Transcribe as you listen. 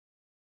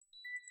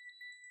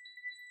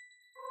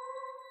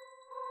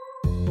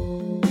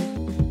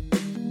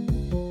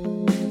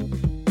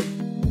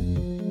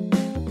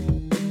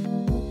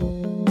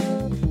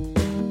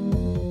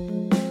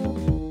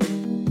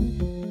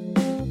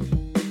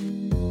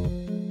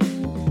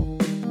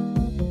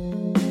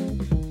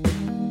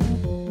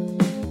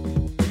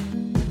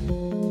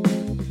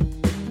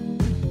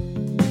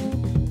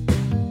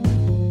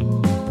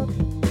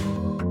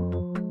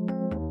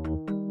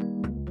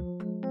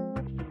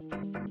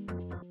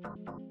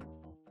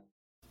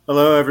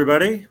Hello,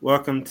 everybody.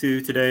 Welcome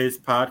to today's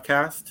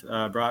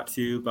podcast brought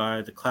to you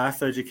by the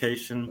Class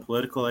Education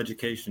Political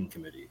Education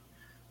Committee.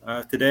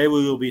 Today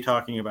we will be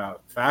talking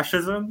about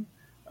fascism,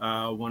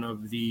 one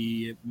of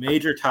the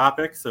major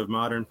topics of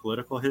modern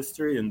political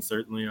history and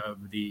certainly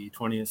of the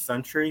 20th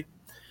century.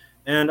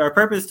 And our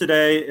purpose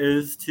today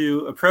is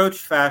to approach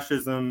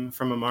fascism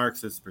from a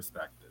Marxist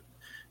perspective.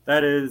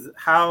 That is,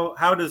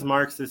 how does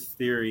Marxist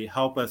theory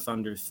help us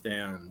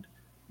understand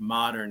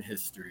modern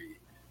history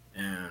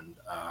and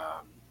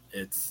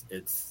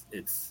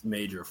its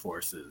major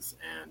forces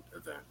and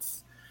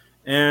events?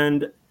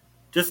 And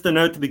just a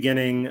note at the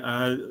beginning,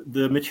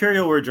 the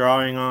material we're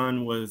drawing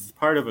on was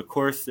part of a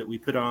course that we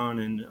put on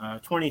in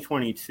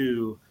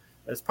 2022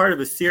 as part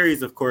of a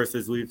series of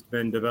courses we've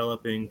been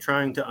developing,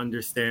 trying to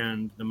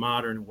understand the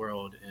modern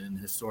world in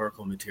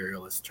historical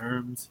materialist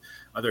terms.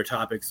 Other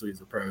topics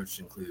we've approached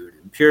include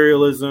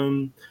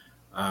imperialism,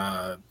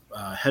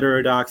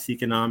 heterodox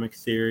economic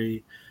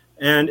theory.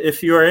 And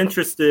if you are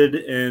interested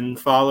in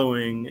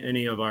following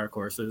any of our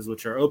courses,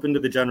 which are open to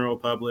the general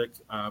public,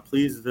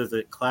 please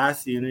visit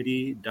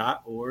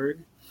classunity.org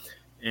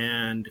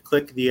and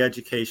click the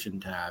education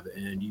tab,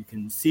 and you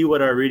can see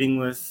what our reading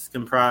lists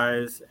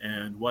comprise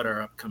and what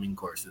our upcoming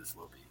courses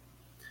will be.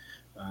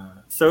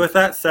 So with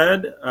that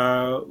said,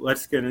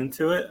 let's get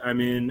into it.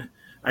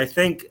 I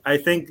think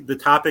the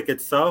topic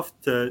itself,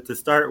 to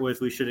start with,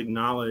 we should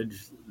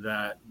acknowledge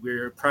that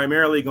we're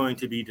primarily going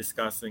to be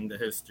discussing the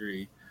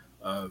history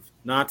of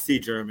Nazi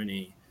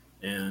Germany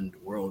and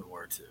World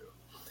War II.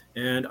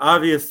 And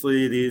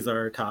obviously, these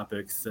are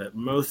topics that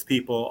most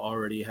people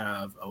already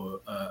have a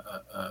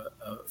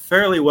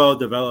fairly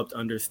well-developed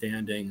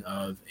understanding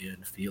of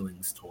and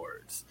feelings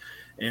towards.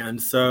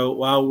 And so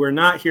while we're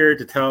not here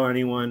to tell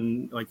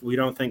anyone, we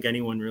don't think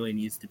anyone really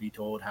needs to be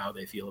told how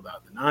they feel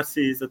about the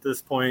Nazis at this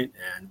point,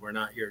 and we're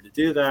not here to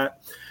do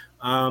that.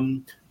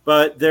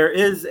 But there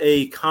is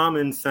a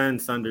common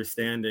sense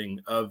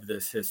understanding of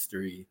this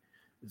history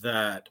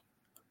that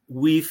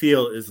we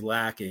feel is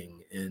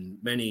lacking in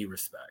many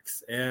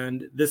respects.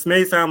 And this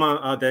may sound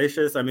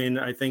audacious.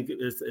 I think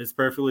it's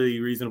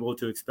perfectly reasonable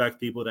to expect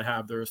people to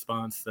have the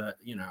response that,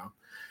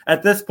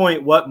 at this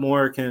point, what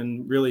more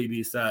can really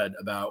be said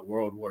about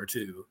World War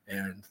II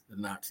and the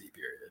Nazi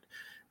period?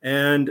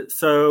 And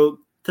so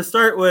to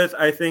start with,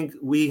 I think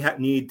we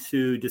need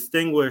to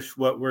distinguish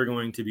what we're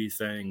going to be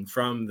saying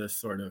from this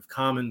sort of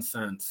common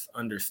sense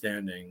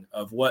understanding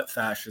of what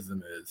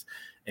fascism is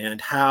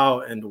and how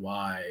and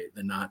why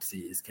the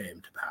Nazis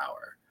came to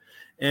power.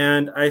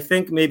 And I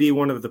think maybe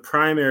one of the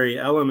primary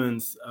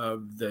elements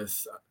of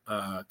this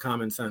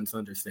common sense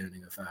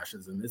understanding of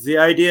fascism is the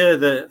idea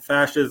that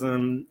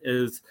fascism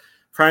is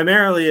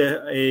primarily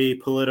a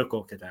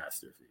political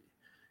catastrophe,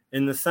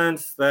 in the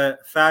sense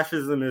that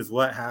fascism is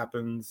what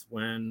happens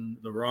when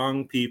the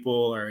wrong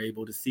people are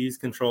able to seize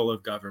control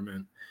of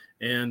government,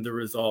 and the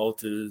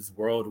result is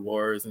world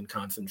wars and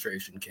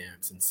concentration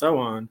camps and so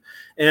on.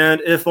 And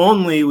if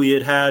only we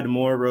had had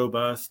more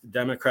robust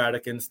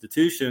democratic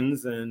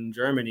institutions in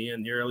Germany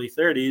in the early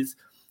 30s,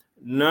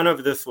 none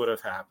of this would have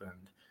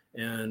happened.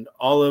 And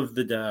all of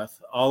the death,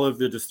 all of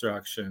the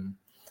destruction,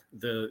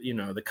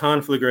 the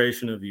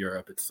conflagration of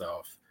Europe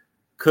itself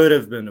could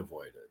have been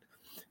avoided.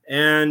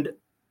 And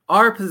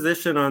our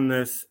position on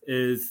this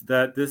is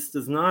that this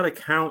does not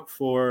account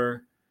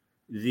for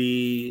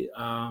the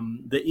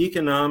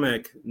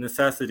economic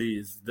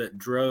necessities that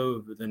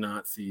drove the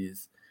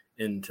Nazis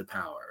into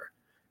power.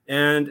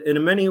 And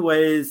in many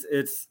ways,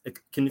 it's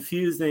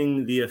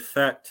confusing the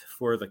effect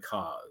for the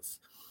cause.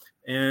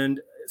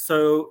 And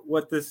so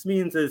what this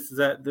means is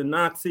that the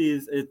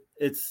Nazis,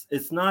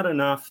 it's not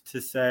enough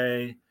to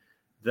say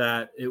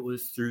that it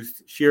was through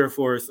sheer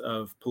force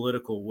of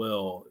political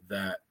will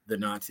that the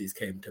Nazis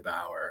came to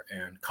power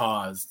and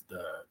caused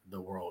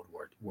the World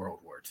War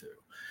II.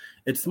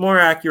 It's more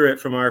accurate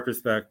from our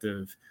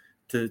perspective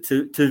to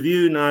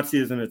view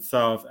Nazism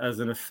itself as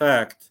an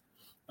effect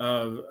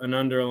of an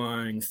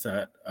underlying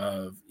set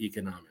of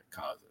economic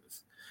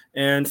causes.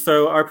 And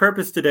so our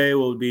purpose today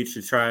will be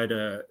to try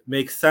to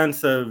make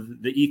sense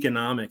of the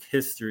economic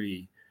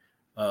history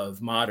of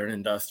modern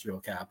industrial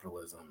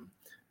capitalism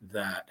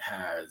that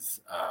has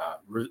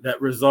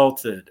that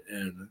resulted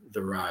in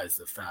the rise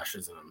of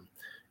fascism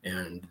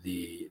and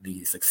the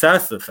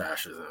success of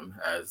fascism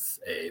as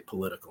a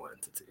political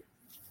entity.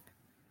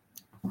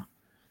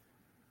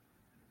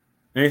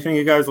 Anything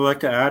you guys would like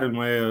to add in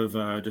way of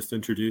just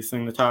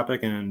introducing the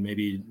topic and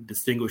maybe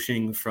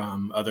distinguishing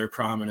from other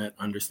prominent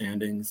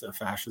understandings of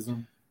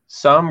fascism?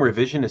 Some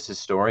revisionist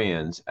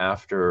historians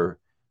after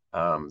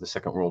the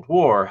Second World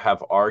War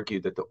have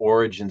argued that the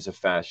origins of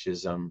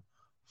fascism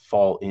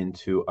fall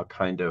into a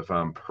kind of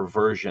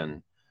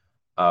perversion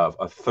of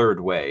a third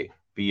way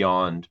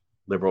beyond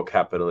liberal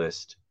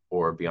capitalist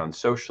or beyond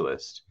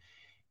socialist.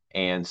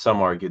 And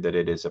some argue that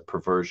it is a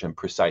perversion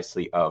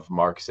precisely of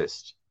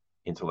Marxist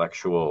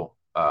intellectuals.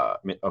 I'm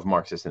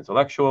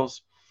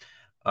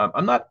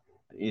not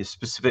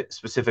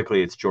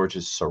specifically, it's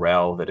George's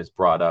Sorel that is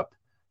brought up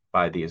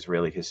by the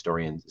Israeli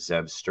historian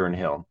Zev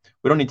Sternhill.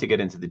 We don't need to get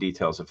into the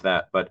details of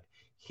that, but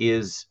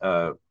his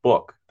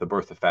book, The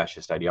Birth of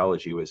Fascist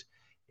Ideology, was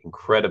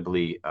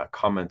incredibly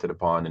commented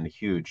upon and a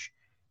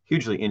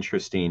hugely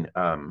interesting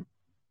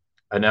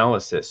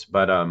analysis.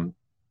 But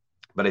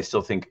I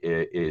still think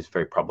it is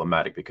very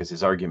problematic, because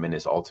his argument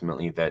is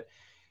ultimately that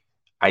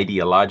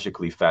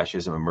ideologically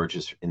fascism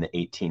emerges in the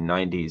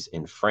 1890s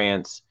in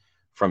France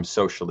from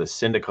socialist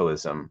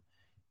syndicalism,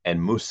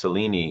 and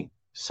Mussolini,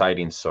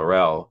 citing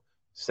Sorel,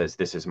 says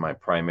this is my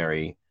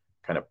primary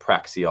kind of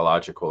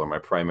praxeological, or my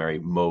primary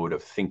mode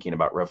of thinking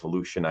about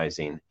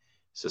revolutionizing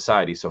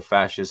society. So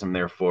fascism,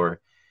 therefore,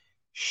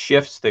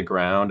 shifts the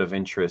ground of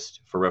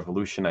interest for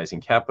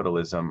revolutionizing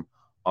capitalism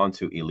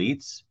onto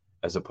elites,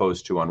 as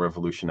opposed to on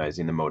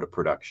revolutionizing the mode of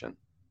production.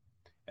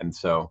 And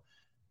so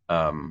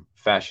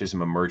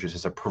fascism emerges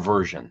as a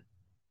perversion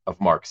of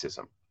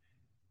Marxism,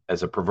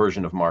 as a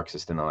perversion of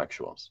Marxist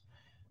intellectuals.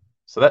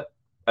 So that,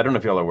 I don't know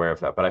if y'all are aware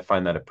of that, but I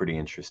find that a pretty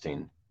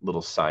interesting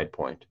little side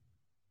point.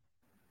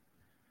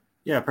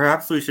 Yeah,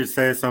 perhaps we should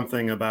say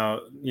something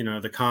about,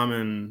 the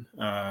common,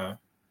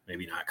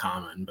 maybe not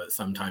common, but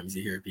sometimes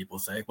you hear people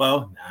say,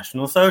 well,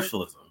 National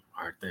Socialism,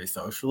 aren't they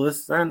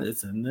socialists? And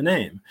it's in the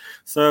name.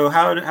 So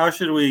how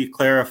should we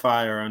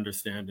clarify our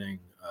understanding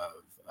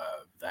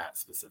of that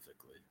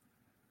specifically?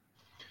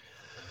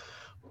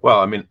 Well,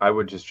 I mean, I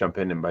would just jump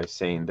in by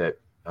saying that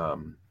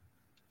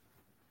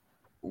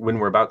when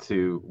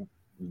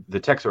the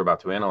text we're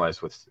about to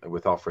analyze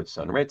with Alfred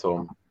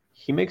Sohn-Rethel,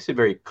 he makes it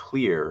very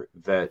clear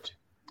that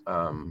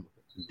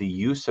the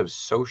use of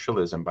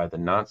socialism by the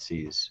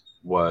Nazis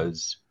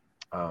was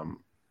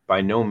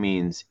by no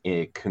means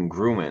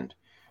congruent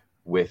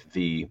with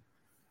the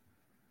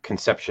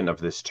conception of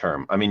this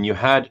term. I mean, you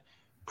had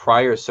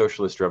prior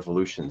socialist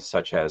revolutions,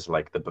 such as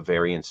like the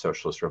Bavarian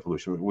Socialist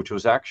Revolution, which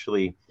was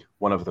actually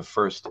one of the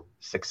first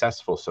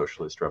successful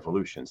socialist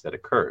revolutions that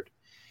occurred.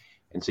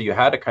 And so you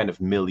had a kind of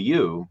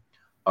milieu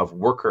of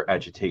worker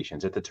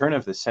agitations. At the turn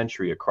of the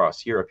century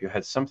across Europe, you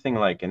had something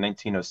like, in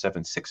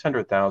 1907,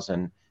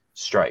 600,000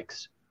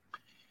 strikes.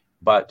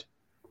 But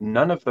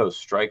none of those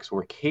strikes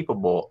were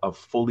capable of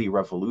fully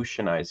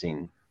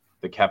revolutionizing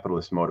the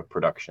capitalist mode of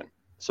production.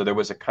 So there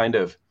was a kind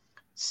of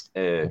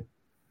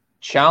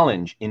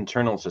challenge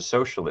internal to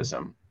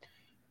socialism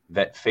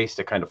that faced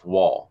a kind of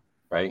wall,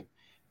 right?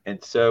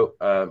 And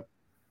so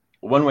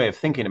one way of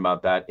thinking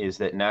about that is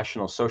that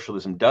National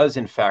Socialism does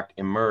in fact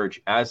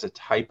emerge as a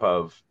type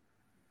of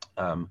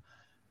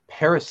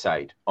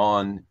parasite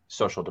on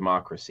social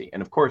democracy.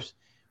 And of course,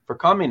 for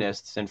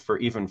communists, and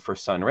even for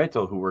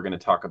Sohn-Rethel, who we're going to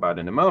talk about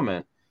in a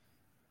moment,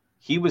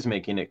 he was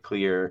making it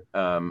clear,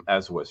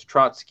 as was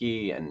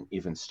Trotsky and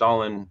even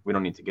Stalin, we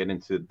don't need to get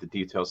into the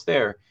details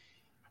there,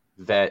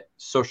 that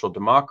social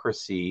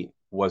democracy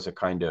was a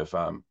kind of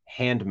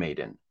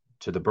handmaiden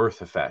to the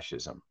birth of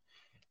fascism.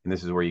 And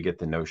this is where you get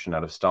the notion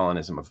out of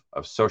Stalinism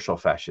of social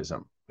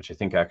fascism, which I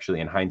think actually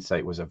in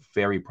hindsight was a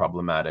very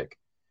problematic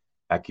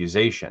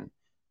accusation.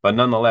 But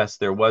nonetheless,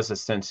 there was a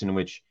sense in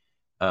which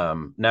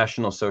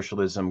National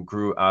Socialism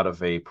grew out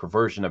of a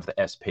perversion of the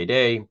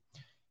SPD,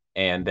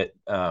 and that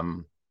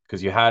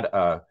because you had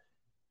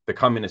the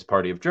Communist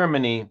Party of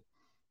Germany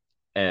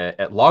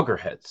at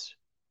loggerheads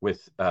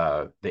with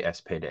the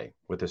SPD,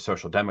 with the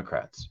Social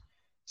Democrats.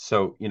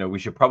 So, we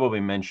should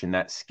probably mention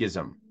that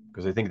schism,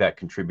 because I think that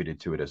contributed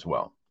to it as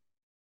well.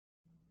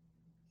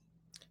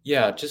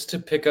 Yeah, just to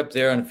pick up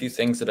there on a few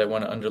things that I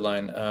want to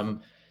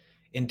underline.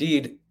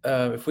 Indeed,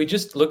 if we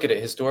just look at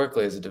it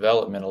historically as a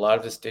development, a lot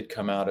of this did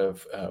come out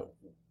of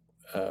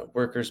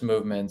workers'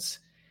 movements,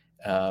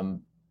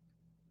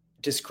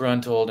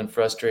 disgruntled and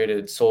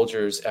frustrated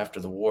soldiers after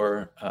the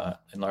war,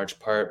 in large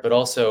part, but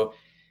also,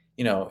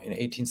 in the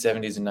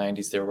 1870s and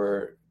 90s, there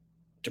were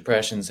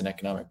depressions and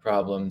economic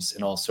problems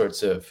and all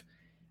sorts of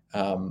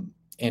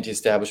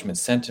anti-establishment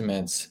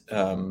sentiments,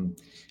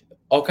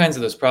 all kinds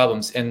of those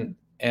problems. And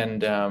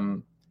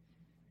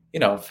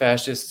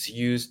fascists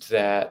used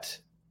that.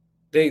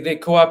 They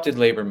co-opted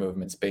labor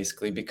movements,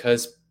 basically,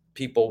 because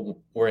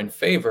people were in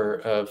favor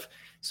of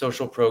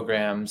social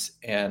programs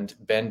and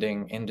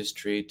bending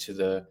industry to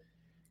the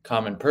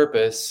common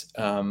purpose.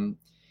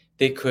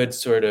 They could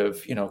sort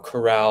of,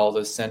 corral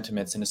those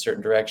sentiments in a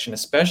certain direction,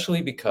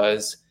 especially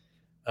because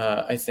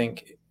I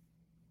think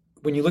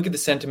when you look at the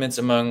sentiments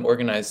among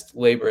organized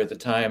labor at the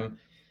time,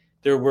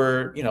 there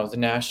were, the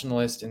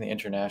nationalist and the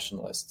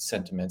internationalist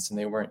sentiments, and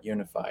they weren't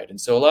unified. And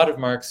so a lot of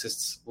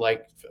Marxists,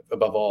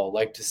 above all,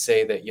 like to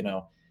say that,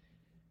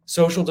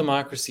 social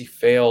democracy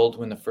failed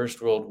when the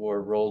First World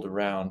War rolled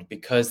around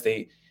because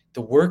the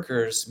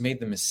workers made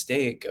the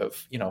mistake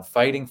of,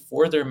 fighting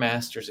for their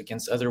masters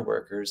against other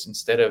workers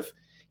instead of,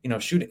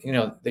 shooting,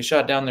 they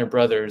shot down their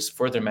brothers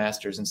for their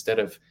masters instead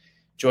of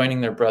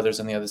joining their brothers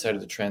on the other side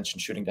of the trench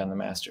and shooting down the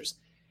masters.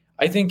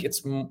 I think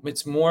it's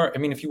more,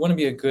 if you want to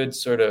be a good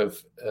sort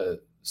of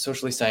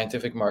socially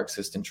scientific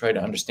Marxist and try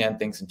to understand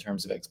things in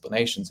terms of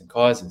explanations and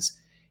causes,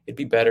 it'd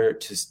be better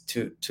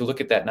to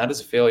look at that not as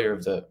a failure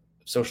of the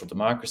social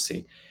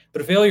democracy,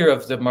 but a failure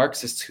of the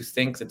Marxists who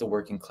think that the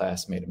working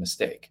class made a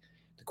mistake.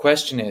 The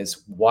question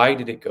is, why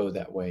did it go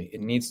that way?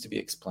 It needs to be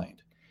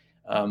explained.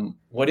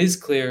 What is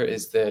clear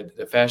is that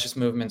the fascist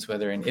movements,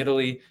 whether in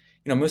Italy,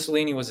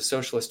 Mussolini was a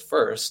socialist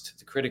first.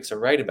 The critics are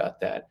right about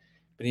that,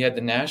 but he had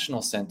the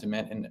national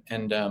sentiment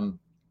and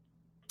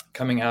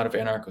coming out of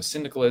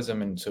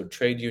anarcho-syndicalism and so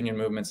trade union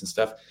movements and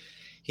stuff,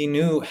 he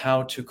knew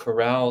how to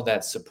corral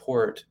that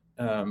support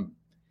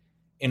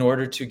in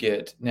order to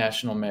get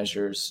national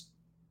measures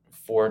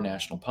for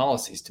national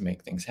policies to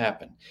make things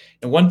happen.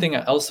 And one thing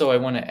also I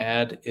want to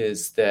add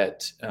is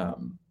that,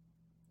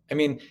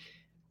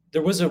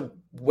 there was a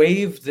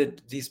wave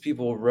that these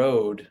people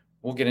rode.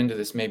 We'll get into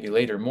this maybe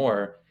later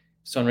more.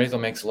 Sohn-Rethel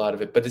makes a lot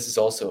of it, but this is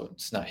also,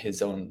 it's not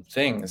his own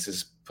thing. This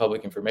is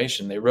public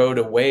information. They rode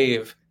a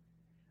wave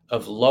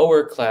of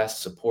lower class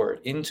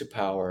support into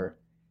power,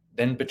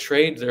 then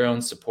betrayed their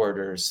own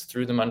supporters,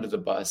 threw them under the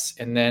bus.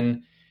 And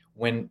then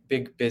when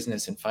big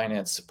business and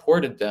finance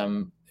supported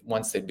them,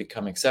 once they'd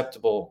become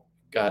acceptable,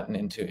 gotten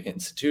into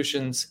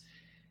institutions,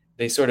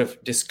 they sort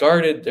of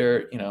discarded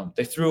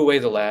they threw away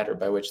the ladder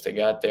by which they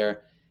got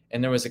there.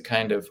 And there was a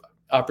kind of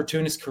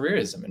opportunist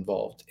careerism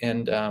involved.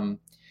 And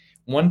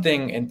one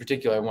thing in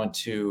particular I want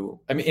to,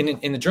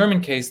 in the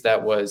German case,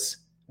 that was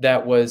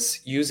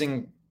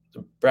using the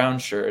brown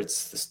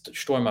shirts, the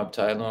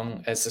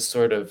Sturmabteilung, as a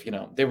sort of,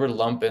 they were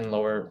lumpen,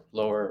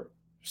 lower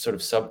sort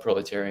of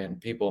sub-proletarian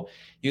people,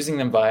 using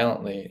them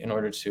violently in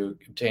order to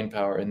obtain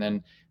power, and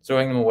then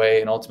throwing them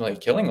away and ultimately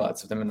killing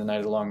lots of them in the Night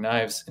of the Long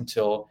Knives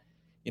until,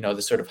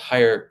 the sort of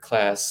higher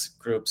class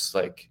groups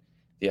like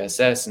the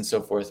SS and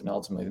so forth, and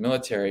ultimately the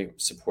military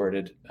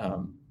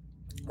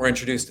were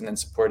introduced and then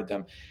supported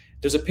them.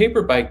 There's a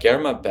paper by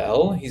Germa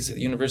Bell. He's at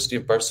the University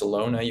of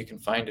Barcelona. You can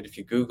find it if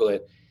you Google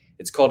it.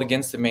 It's called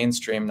Against the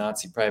Mainstream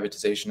Nazi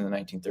Privatization in the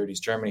 1930s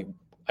Germany.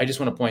 I just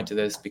want to point to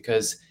this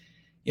because,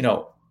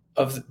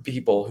 of the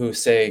people who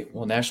say,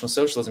 well, National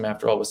Socialism,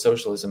 after all, was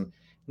socialism.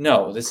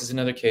 No, this is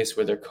another case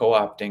where they're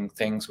co-opting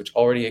things which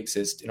already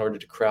exist in order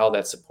to corral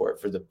that support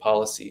for the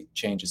policy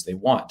changes they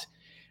want.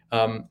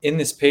 In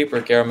this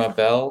paper, Germa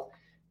Bell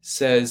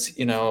says,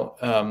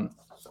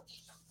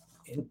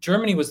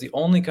 Germany was the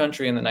only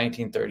country in the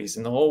 1930s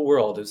in the whole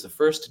world, it was the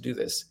first to do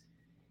this,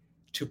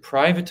 to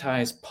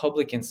privatize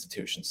public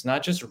institutions,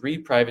 not just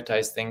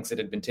re-privatize things that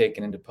had been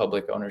taken into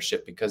public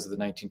ownership because of the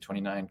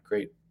 1929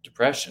 Great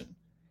Depression.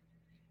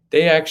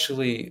 They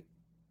actually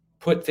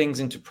put things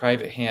into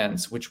private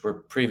hands which were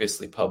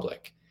previously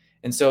public.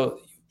 And so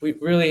we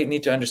really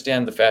need to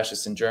understand the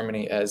fascists in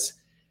Germany as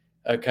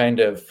a kind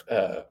of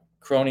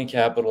crony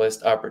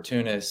capitalist,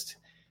 opportunist,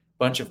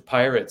 bunch of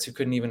pirates who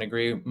couldn't even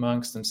agree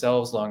amongst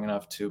themselves long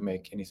enough to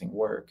make anything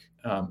work.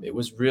 It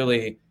was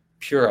really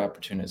pure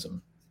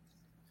opportunism.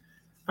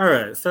 All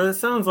right, so it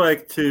sounds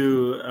like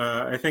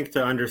I think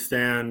to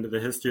understand the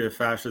history of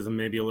fascism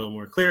maybe a little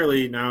more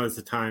clearly, now is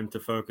the time to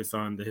focus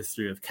on the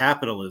history of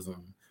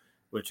capitalism,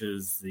 which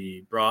is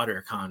the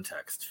broader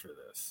context for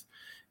this.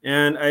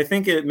 And I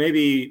think it may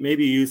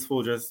be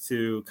useful just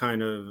to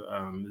kind of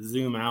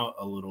zoom out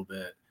a little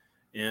bit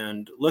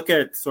and look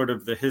at sort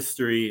of the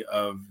history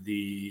of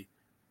the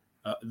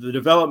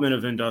development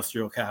of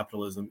industrial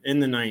capitalism in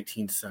the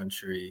 19th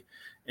century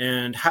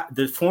and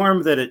the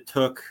form that it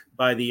took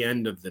by the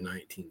end of the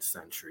 19th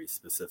century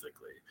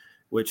specifically,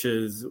 which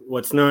is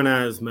what's known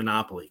as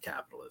monopoly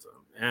capitalism.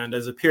 And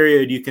as a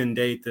period, you can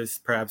date this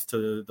perhaps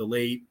to the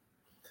late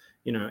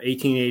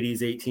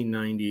 1880s,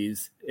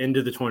 1890s,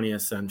 into the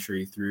 20th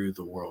century through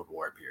the World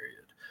War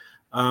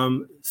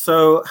period.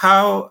 So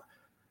how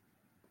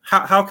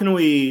can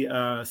we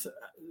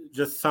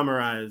just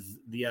summarize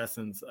the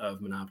essence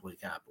of monopoly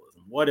capitalism?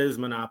 What is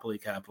monopoly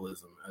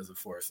capitalism as a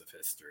force of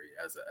history,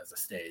 as a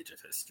stage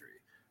of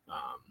history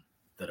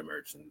that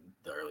emerged in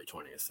the early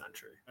 20th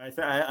century?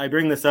 I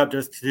bring this up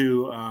just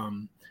to,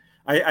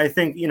 I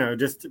think,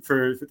 just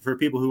for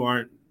people who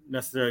aren't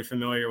necessarily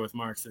familiar with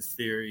Marxist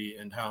theory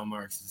and how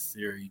Marxist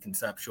theory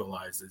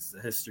conceptualizes the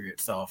history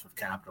itself of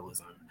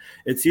capitalism,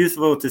 it's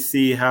useful to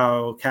see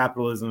how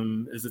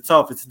capitalism is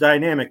itself, it's a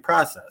dynamic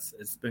process.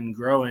 It's been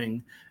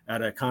growing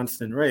at a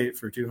constant rate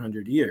for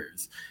 200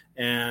 years.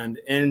 And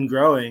in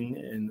growing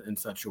in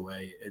such a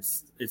way,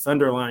 its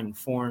underlying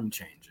form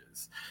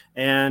changes.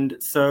 And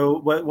so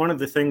one of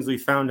the things we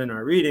found in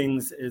our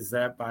readings is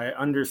that by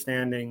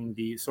understanding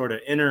the sort of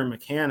inner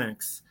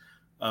mechanics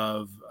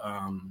of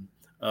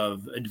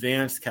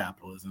advanced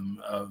capitalism,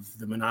 of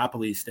the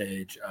monopoly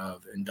stage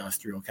of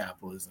industrial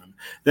capitalism,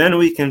 then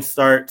we can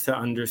start to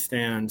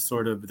understand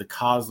sort of the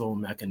causal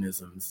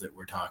mechanisms that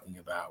we're talking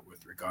about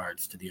with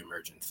regards to the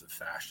emergence of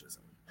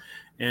fascism.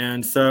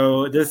 And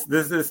so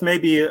this may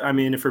be,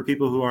 for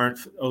people who aren't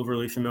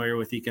overly familiar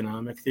with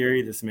economic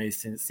theory, this may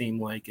seem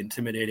like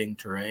intimidating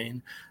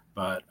terrain,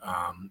 but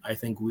I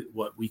think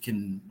what we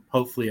can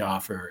hopefully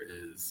offer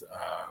is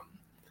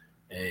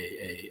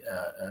a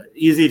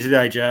easy to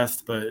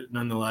digest, but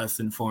nonetheless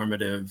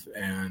informative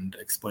and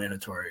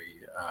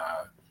explanatory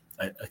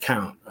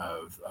account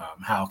of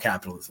how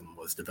capitalism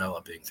was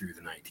developing through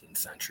the 19th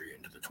century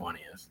into the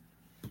 20th.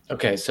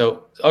 Okay,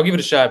 so I'll give it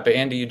a shot, but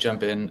Andy, you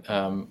jump in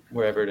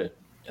wherever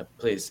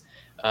please.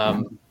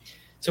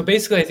 So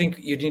basically, I think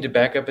you need to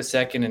back up a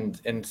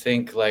second and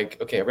think like,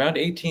 okay, around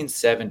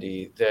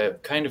 1870, the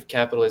kind of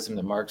capitalism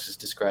that Marx is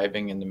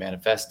describing in the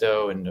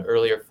manifesto and the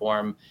earlier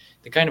form,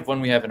 the kind of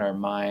one we have in our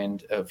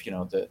mind of,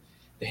 the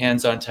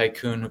hands-on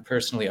tycoon who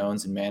personally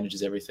owns and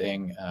manages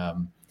everything.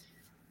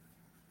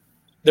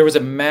 There was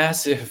a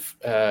massive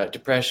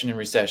depression and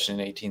recession in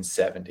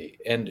 1870.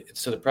 And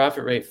so the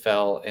profit rate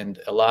fell and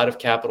a lot of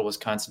capital was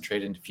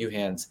concentrated in a few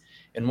hands.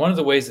 And one of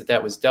the ways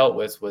that was dealt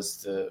with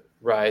was the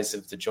rise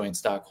of the joint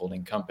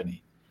stockholding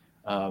company.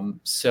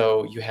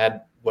 So you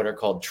had what are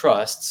called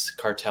trusts,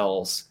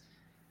 cartels,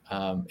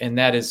 and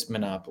that is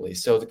monopoly.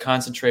 So the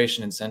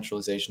concentration and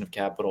centralization of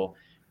capital,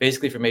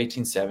 basically from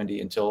 1870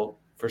 until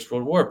First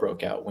World War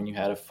broke out, when you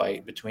had a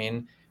fight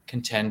between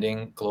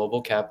contending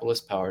global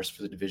capitalist powers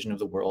for the division of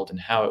the world and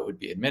how it would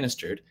be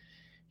administered.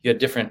 You had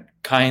different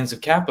kinds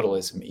of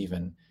capitalism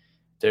even.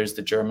 There's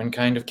the German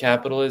kind of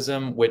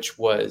capitalism, which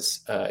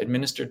was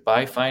administered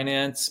by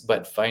finance,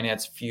 but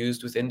finance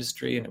fused with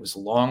industry, and it was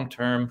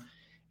long-term.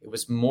 It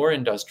was more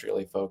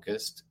industrially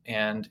focused,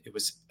 and it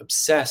was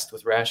obsessed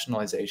with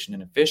rationalization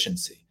and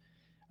efficiency.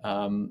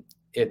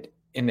 It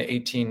in the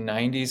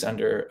 1890s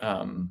under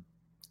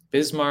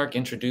Bismarck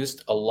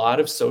introduced a lot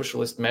of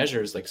socialist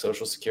measures like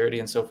Social Security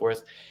and so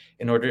forth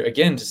in order,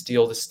 again, to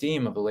steal the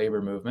steam of the labor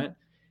movement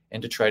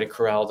and to try to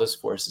corral those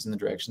forces in the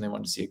direction they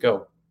wanted to see it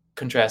go.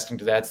 Contrasting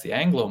to that's the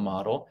Anglo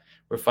model,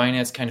 where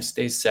finance kind of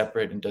stays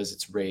separate and does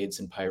its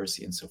raids and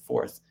piracy and so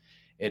forth.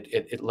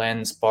 It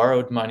lends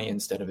borrowed money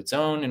instead of its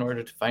own in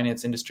order to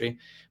finance industry,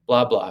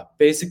 blah, blah.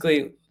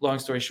 Basically, long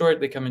story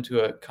short, they come into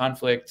a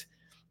conflict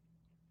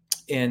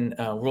in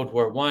World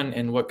War I,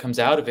 and what comes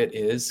out of it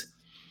is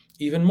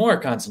even more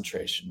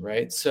concentration,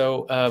 right?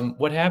 So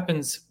what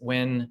happens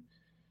when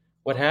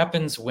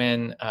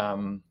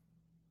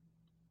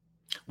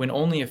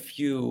only a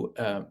few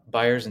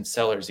buyers and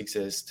sellers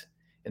exist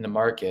in the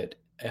market?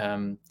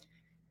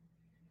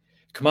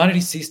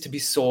 Commodities cease to be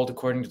sold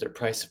according to their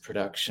price of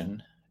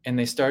production, and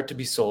they start to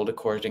be sold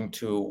according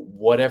to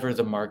whatever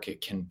the market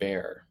can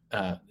bear.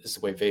 Is the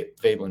way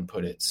Veblen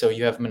put it. So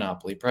you have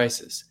monopoly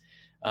prices.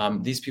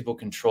 These people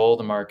control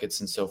the markets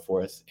and so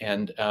forth.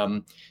 And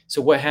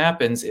so what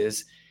happens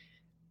is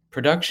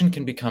production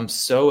can become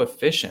so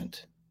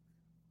efficient,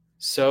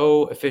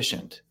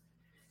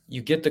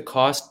 you get the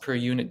cost per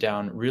unit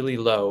down really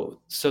low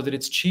so that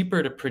it's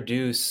cheaper to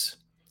produce,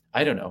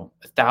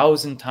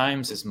 1,000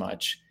 times as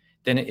much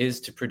than it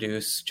is to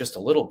produce just a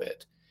little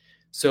bit.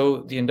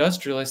 So the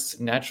industrialists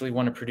naturally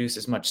want to produce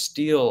as much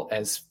steel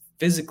as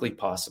physically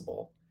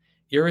possible,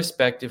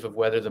 irrespective of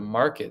whether the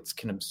markets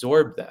can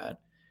absorb that,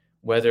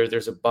 whether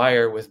there's a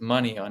buyer with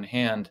money on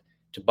hand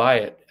to buy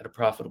it at a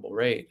profitable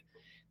rate.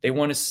 They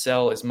want to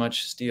sell as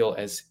much steel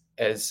as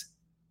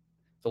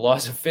the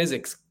laws of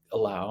physics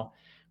allow,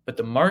 but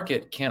the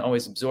market can't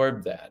always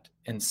absorb that.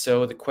 And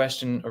so the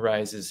question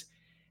arises,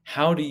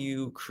 how do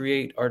you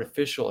create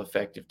artificial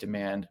effective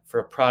demand for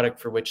a product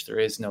for which there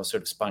is no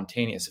sort of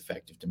spontaneous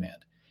effective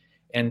demand?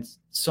 And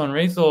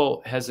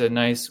Sohn-Rethel has a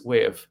nice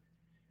way of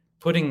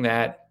putting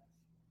that.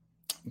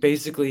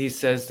 Basically, he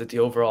says that the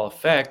overall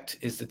effect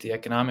is that the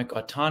economic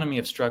autonomy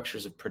of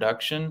structures of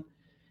production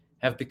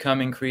have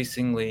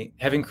increasingly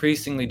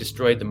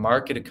destroyed the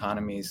market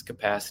economy's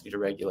capacity to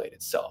regulate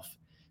itself.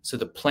 So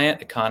the plant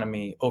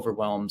economy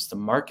overwhelms the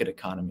market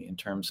economy in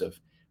terms of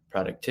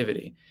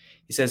productivity.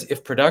 He says,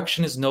 if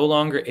production is no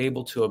longer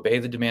able to obey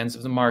the demands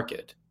of the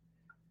market,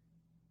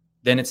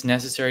 then it's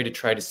necessary to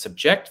try to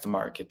subject the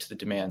market to the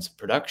demands of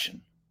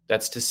production.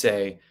 That's to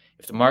say,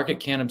 if the market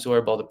can't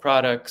absorb all the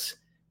products,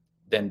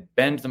 then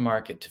bend the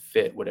market to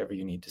fit whatever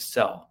you need to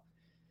sell.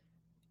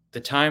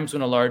 The times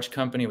when a large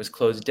company was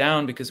closed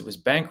down because it was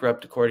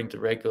bankrupt according to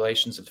the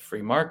regulations of the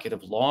free market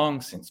have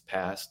long since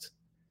passed.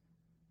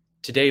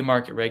 Today,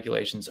 market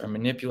regulations are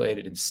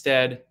manipulated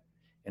instead,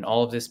 and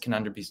all of this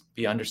can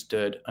be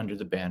understood under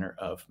the banner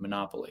of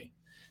monopoly.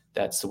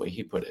 That's the way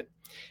he put it.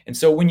 And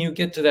so when you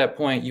get to that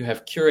point, you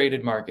have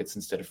curated markets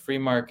instead of free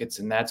markets,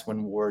 and that's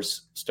when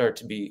wars start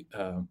to be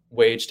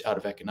waged out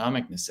of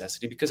economic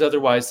necessity, because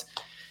otherwise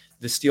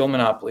the steel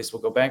monopolies will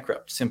go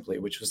bankrupt simply,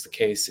 which was the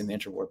case in the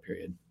interwar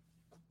period.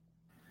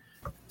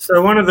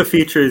 So one of the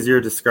features you're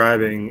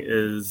describing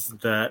is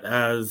that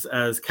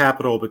as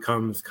capital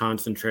becomes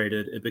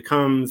concentrated, it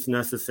becomes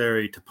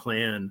necessary to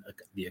plan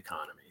the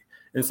economy.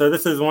 And so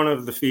this is one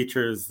of the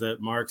features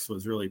that Marx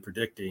was really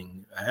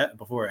predicting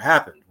before it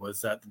happened, was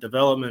that the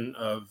development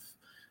of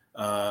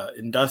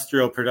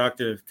industrial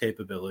productive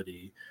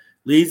capability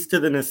leads to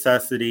the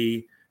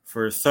necessity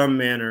for some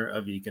manner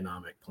of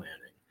economic planning.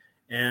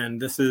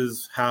 And this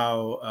is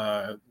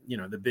how,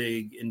 the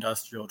big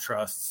industrial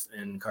trusts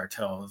and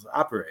cartels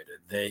operated.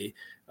 They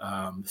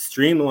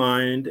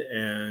streamlined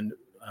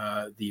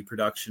the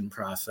production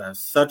process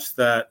such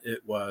that it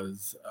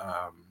was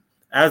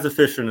as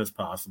efficient as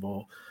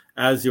possible,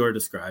 as you're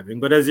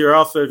describing. But as you're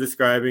also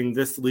describing,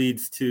 this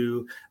leads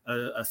to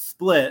a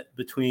split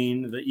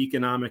between the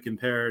economic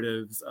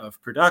imperatives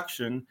of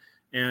production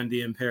and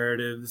the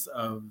imperatives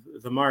of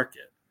the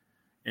market.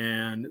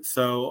 And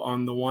so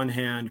on the one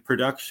hand,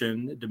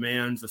 production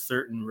demands a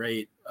certain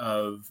rate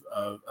of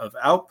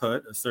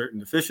output, a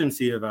certain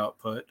efficiency of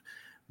output,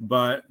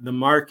 but the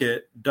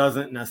market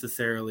doesn't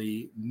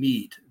necessarily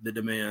meet the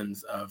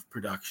demands of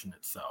production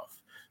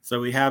itself. So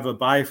we have a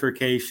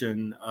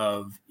bifurcation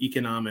of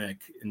economic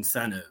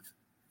incentive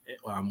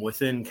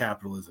within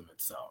capitalism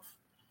itself.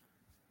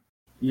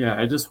 Yeah,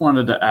 I just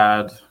wanted to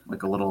add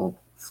like a little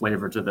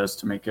flavor to this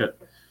to make it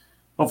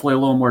hopefully a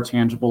little more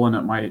tangible, and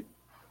it might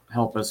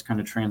help us kind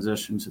of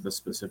transition to the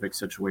specific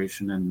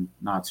situation in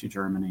Nazi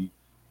Germany.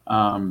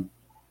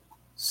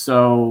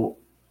 So,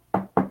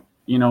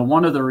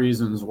 one of the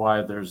reasons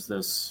why there's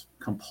this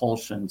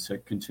compulsion to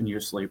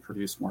continuously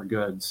produce more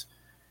goods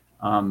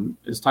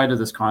is tied to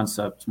this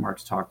concept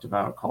Marx talked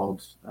about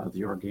called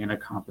the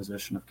organic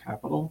composition of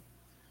capital.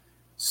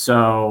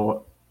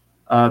 So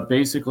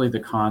basically the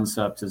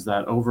concept is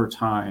that over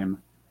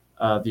time,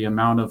 the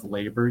amount of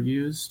labor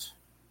used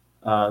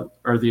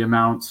or the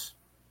amount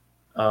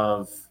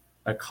of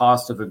a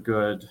cost of a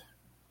good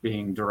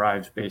being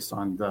derived based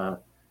on the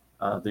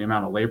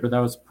amount of labor that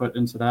was put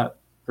into that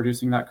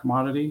producing that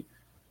commodity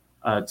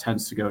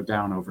tends to go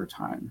down over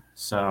time.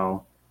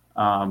 So,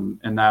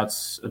 and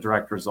that's a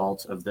direct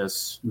result of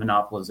this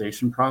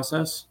monopolization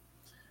process.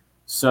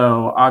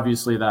 So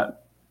obviously that,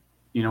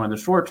 in the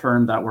short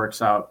term, that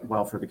works out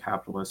well for the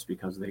capitalists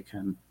because they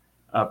can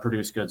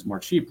produce goods more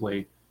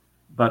cheaply.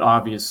 But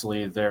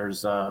obviously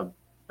there's a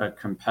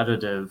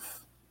competitive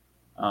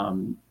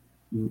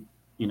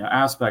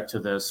aspect to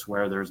this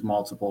where there's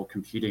multiple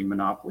competing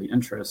monopoly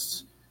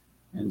interests.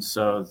 And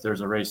so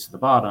there's a race to the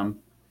bottom.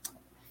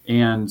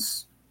 And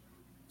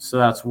so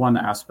that's one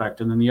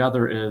aspect. And then the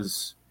other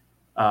is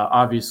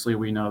obviously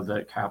we know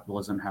that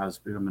capitalism has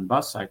boom and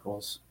bust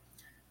cycles.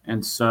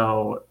 And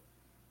so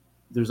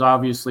there's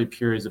obviously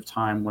periods of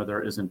time where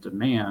there isn't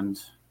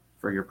demand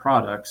for your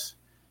products.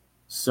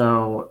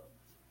 So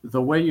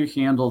the way you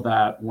handle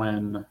that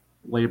when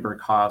labor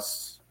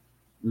costs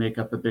make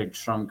up a big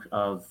chunk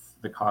of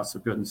the cost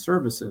of goods and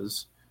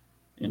services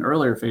in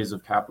earlier phase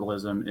of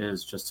capitalism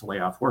is just to lay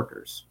off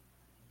workers.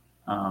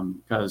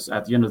 Because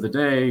at the end of the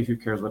day, who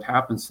cares what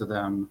happens to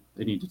them?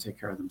 They need to take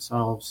care of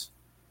themselves.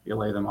 You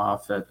lay them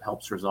off, it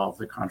helps resolve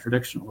the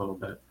contradiction a little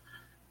bit.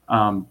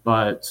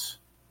 But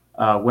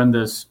when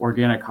this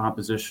organic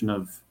composition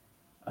of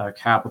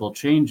capital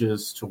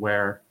changes to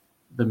where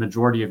the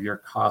majority of your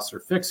costs are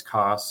fixed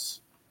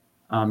costs,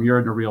 you're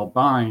in a real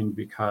bind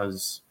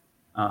because,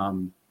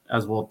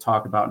 as we'll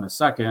talk about in a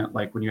second,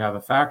 like when you have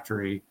a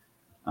factory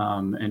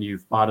and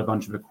you've bought a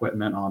bunch of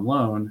equipment on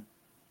loan,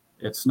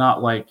 it's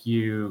not like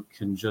you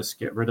can just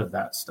get rid of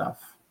that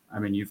stuff. I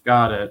mean, you've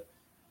got it,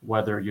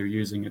 whether you're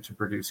using it to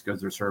produce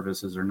goods or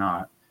services or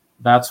not.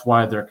 That's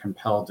why they're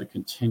compelled to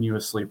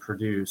continuously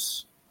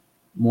produce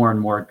more and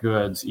more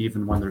goods,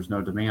 even when there's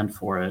no demand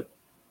for it,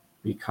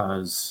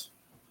 because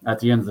at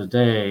the end of the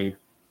day,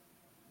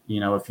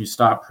 if you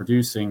stop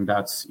producing,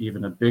 that's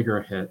even a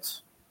bigger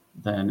hit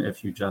than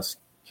if you just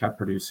kept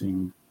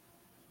producing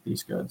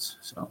these goods.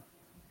 So,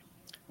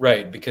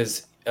 right,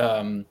 because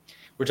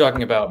we're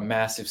talking about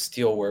massive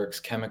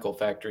steelworks, chemical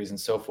factories, and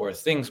so forth,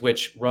 things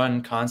which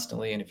run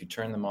constantly, and if you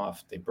turn them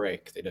off, they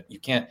break. You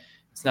can't.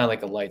 It's not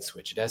like a light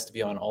switch. It has to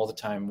be on all the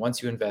time.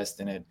 Once you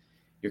invest in it,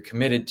 you're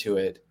committed to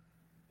it,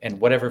 and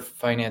whatever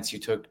financing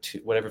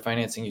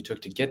you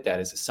took to get that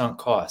is a sunk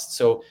cost.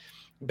 So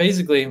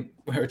basically,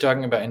 we're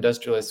talking about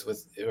industrialists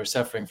who are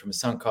suffering from a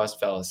sunk cost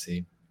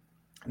fallacy,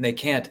 and they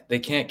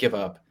can't give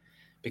up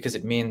because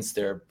it means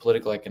their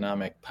political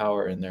economic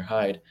power in their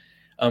hide.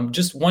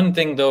 Just one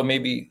thing, though,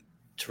 maybe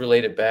to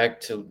relate it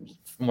back to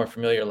more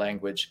familiar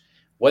language,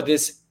 what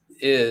this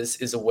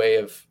is a way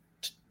of,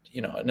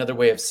 another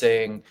way of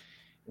saying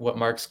what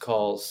Marx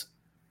calls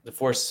the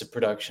forces of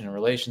production and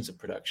relations of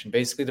production.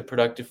 Basically, the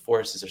productive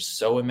forces are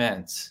so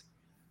immense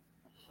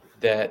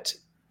that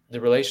the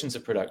relations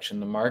of production,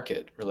 the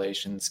market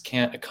relations,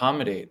 can't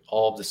accommodate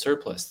all of the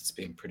surplus that's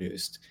being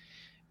produced.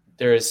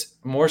 There is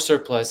more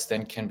surplus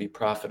than can be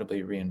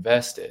profitably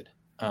reinvested,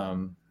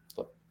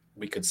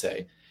 we could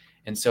say.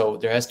 And so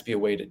there has to be a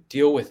way to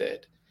deal with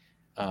it.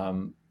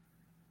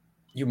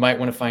 You might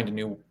want to find a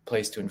new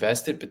place to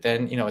invest it, but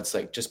then, it's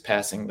like just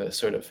passing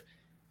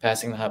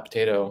the hot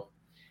potato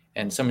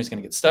and somebody's going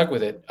to get stuck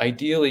with it.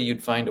 Ideally,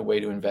 you'd find a way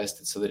to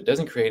invest it so that it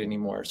doesn't create any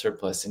more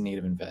surplus in need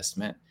of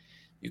investment.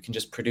 You can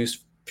just produce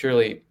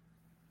purely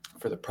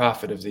for the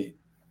profit of the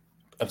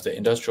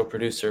industrial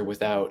producer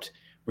without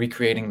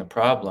recreating the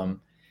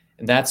problem.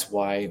 And that's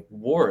why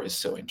war is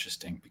so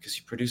interesting, because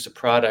you produce a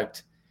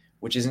product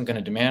which isn't going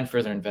to demand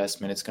further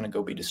investment. It's going to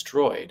go be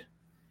destroyed.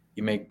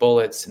 You make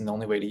bullets, and the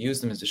only way to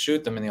use them is to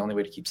shoot them, and the only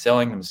way to keep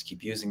selling them is to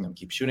keep using them,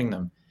 keep shooting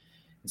them.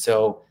 And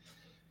so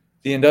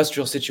the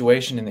industrial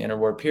situation in the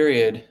interwar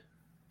period,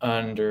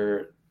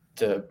 under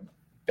the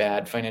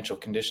bad financial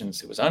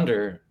conditions it was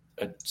under,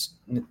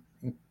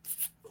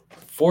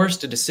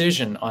 forced a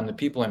decision on the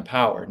people in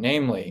power,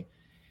 namely,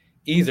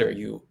 either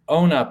you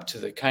own up to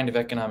the kind of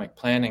economic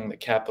planning that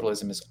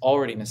capitalism has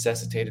already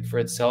necessitated for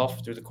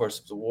itself through the course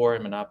of the war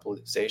and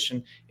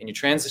monopolization, and you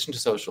transition to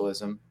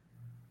socialism,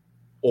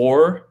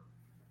 or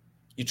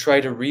you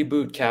try to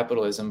reboot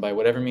capitalism by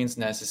whatever means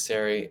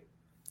necessary,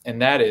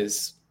 and that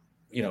is,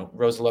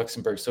 Rosa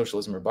Luxemburg's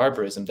Socialism or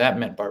Barbarism. That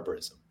meant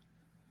barbarism.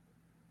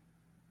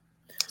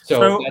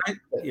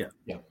 Yeah.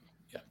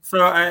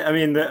 So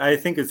I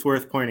think it's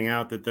worth pointing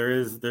out that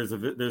there's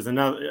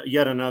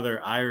yet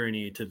another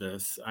irony to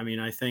this. I mean,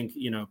 I think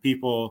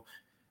people,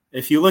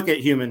 if you look at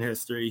human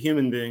history,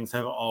 human beings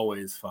have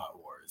always fought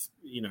wars.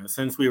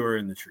 Since we were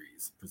in the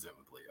trees,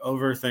 presumably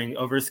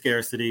over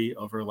scarcity,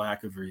 over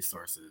lack of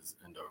resources,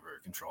 and over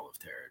control of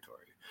territory.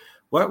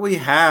 What we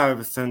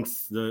have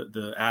since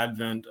the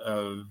advent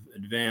of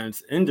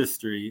advanced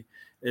industry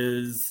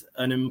is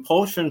an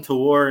impulsion to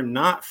war,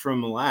 not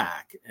from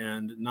lack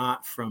and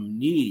not from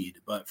need,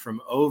 but from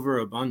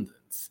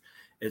overabundance.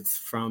 It's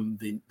from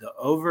the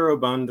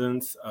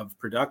overabundance of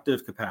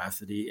productive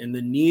capacity and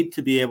the need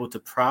to be able to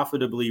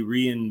profitably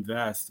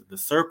reinvest the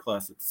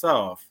surplus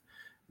itself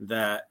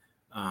that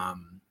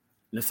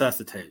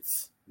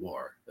necessitates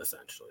war,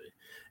 essentially.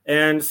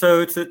 And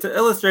so to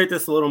illustrate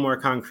this a little more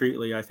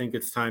concretely, I think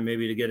it's time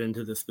maybe to get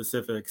into the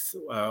specifics.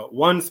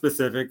 One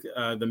specific,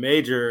 the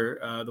major,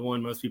 the one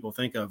most people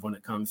think of when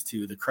it comes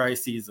to the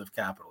crises of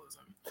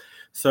capitalism.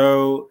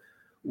 So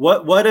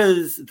what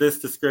is this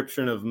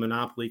description of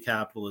monopoly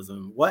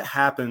capitalism? What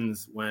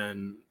happens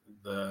when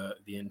the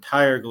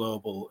entire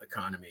global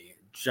economy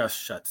just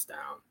shuts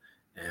down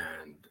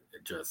and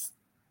it just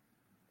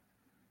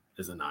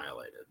is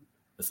annihilated,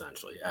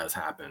 essentially, as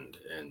happened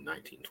in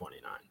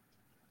 1929?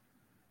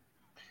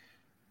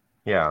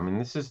 Yeah, I mean,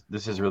 this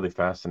is really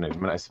fascinating.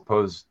 I mean, I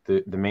suppose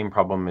the main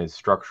problem is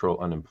structural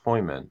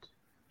unemployment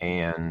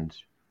and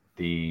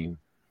the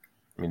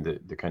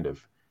kind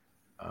of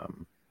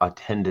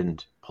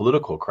attendant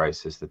political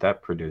crisis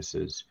that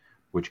produces,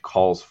 which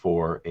calls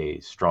for a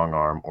strong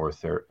arm or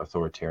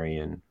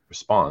authoritarian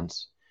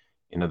response.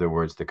 In other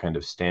words, the kind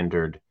of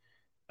standard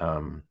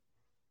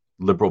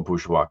liberal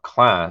bourgeois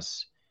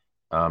class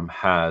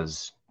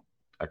has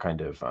a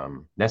kind of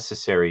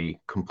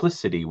necessary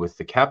complicity with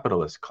the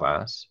capitalist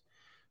class,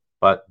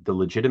 but the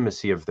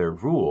legitimacy of their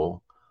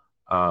rule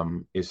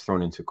is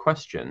thrown into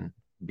question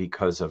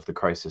because of the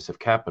crisis of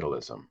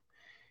capitalism.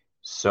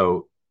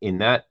 So in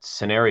that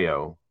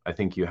scenario, I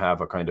think you have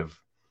a kind of,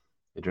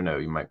 I don't know,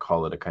 you might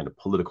call it a kind of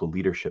political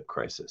leadership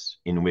crisis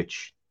in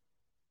which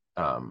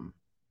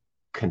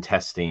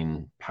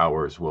contesting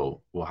powers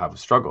will have a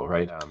struggle,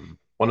 right?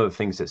 One of the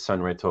things that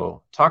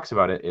Sohn-Rethel talks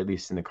about, at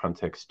least in the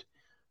context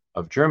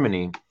of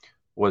Germany,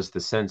 was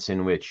the sense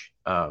in which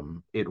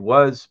it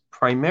was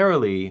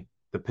primarily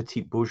the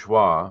petit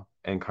bourgeois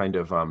and kind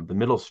of the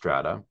middle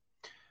strata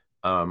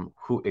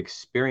who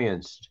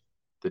experienced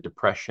the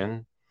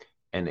Depression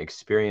and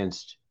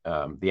experienced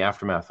the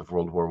aftermath of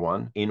World War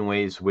I in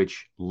ways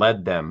which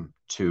led them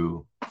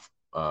to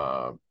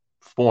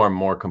form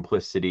more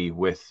complicity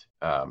with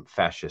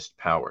fascist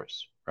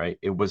powers, right?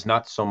 It was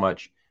not so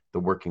much the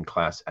working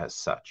class as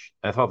such.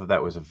 And I thought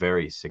that was a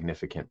very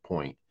significant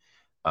point.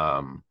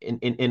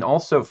 And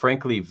also,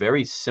 frankly,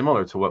 very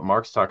similar to what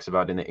Marx talks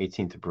about in the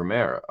 18th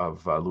Brumaire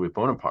of Louis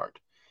Bonaparte,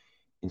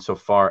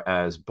 insofar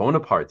as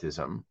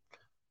Bonapartism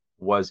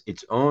was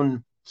its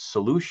own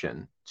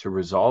solution to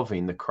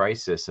resolving the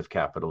crisis of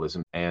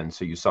capitalism. And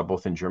so you saw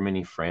both in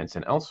Germany, France,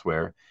 and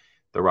elsewhere,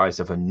 the rise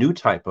of a new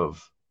type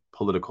of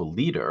political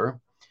leader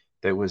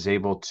that was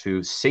able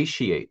to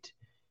satiate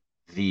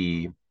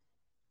the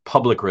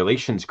public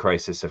relations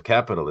crisis of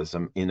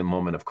capitalism in a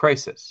moment of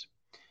crisis.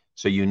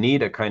 So you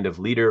need a kind of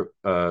leader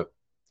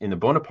in the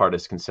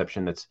Bonapartist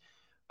conception that's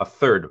a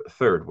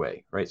third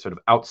way, right? Sort of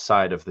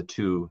outside of the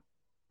two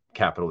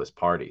capitalist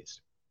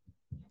parties.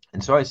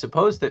 And so I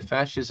suppose that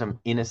fascism,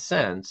 in a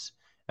sense,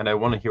 and I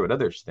want to hear what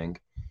others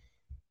think,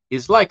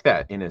 is like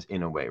that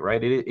in a way,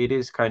 right? It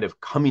is kind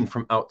of coming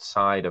from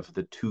outside of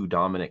the two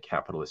dominant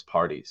capitalist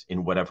parties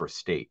in whatever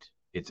state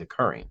it's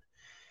occurring.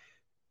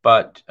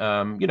 But,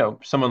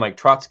 someone like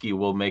Trotsky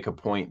will make a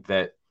point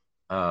that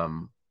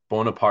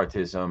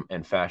Bonapartism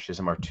and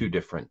fascism are two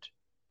different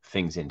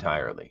things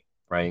entirely,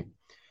 right?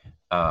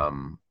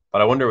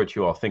 But I wonder what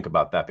you all think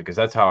about that, because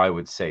that's how I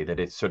would say that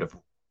it's sort of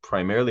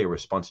primarily a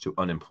response to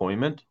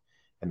unemployment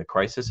and the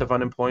crisis of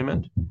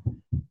unemployment.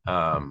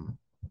 I'm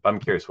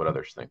curious what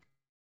others think.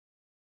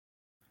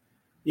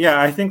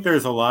 Yeah, I think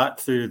there's a lot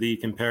to the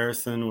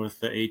comparison with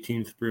the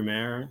 18th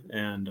Brumaire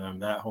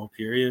and that whole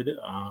period.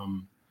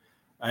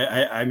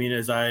 I mean,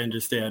 as I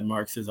understand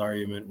Marx's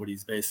argument, what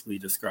he's basically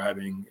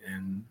describing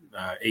in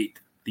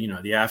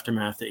the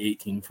aftermath of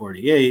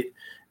 1848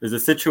 is a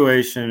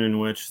situation in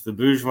which the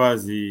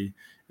bourgeoisie,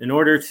 in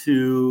order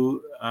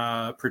to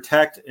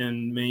protect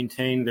and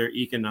maintain their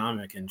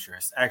economic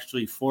interests,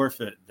 actually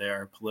forfeit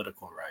their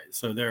political rights.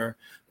 So their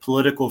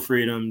political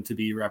freedom to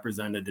be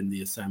represented in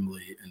the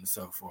assembly and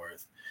so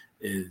forth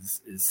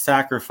is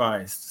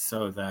sacrificed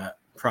so that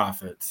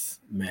profits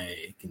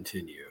may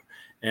continue.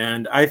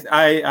 And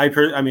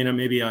I mean,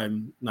 maybe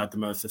I'm not the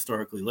most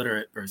historically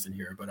literate person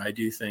here, but I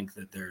do think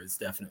that there is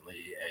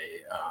definitely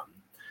a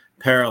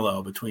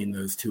parallel between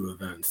those two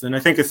events. And I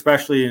think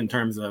especially in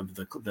terms of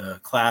the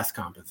class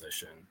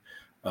composition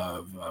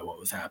of what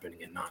was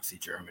happening in Nazi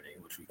Germany,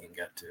 which we can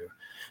get to.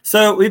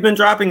 So we've been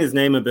dropping his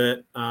name a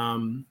bit.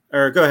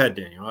 Or go ahead,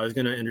 Daniel. I was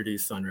going to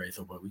introduce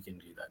Sohn-Rethel, but we can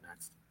do that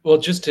next. Well,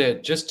 just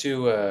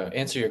to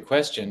answer your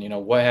question,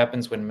 what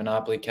happens when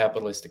monopoly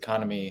capitalist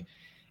economy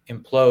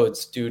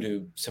implodes due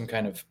to some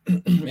kind of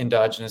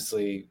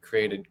endogenously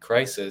created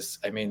crisis?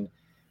 I mean,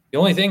 the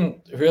only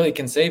thing that really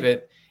can save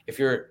it, if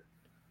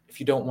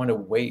you don't want to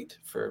wait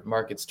for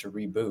markets to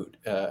reboot,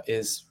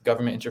 is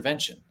government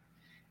intervention.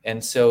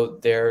 And so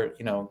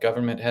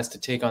government has to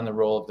take on the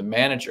role of the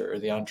manager or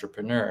the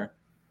entrepreneur.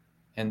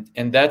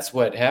 And that's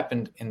what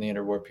happened in the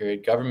interwar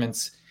period.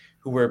 Governments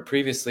who were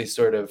previously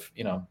sort of,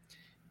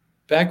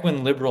 back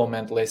when liberal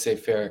meant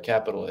laissez-faire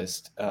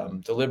capitalist,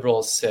 the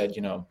liberals said,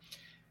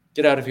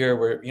 get out of here.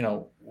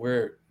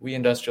 We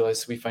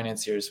industrialists, we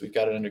financiers, we've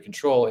got it under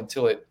control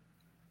until it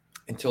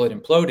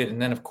imploded.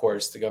 And then, of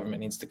course, the government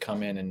needs to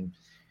come in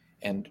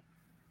and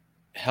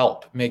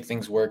help make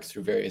things work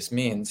through various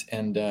means.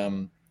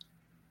 And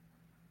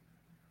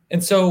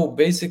so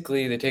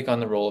basically they take on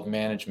the role of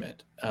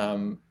management.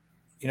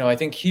 I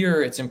think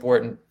here it's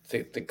important,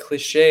 the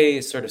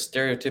cliche sort of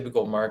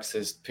stereotypical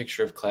Marxist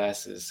picture of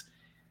classes,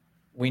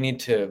 we need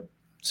to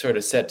sort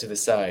of set to the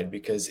side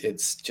because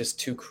it's just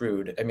too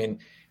crude. I mean,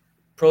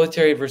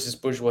 proletariat versus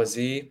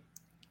bourgeoisie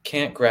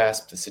can't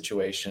grasp the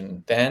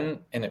situation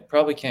then, and it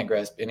probably can't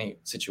grasp any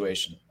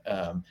situation.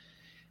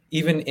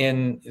 Even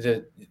in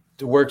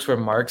the works where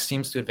Marx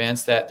seems to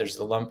advance that, there's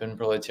the lumpen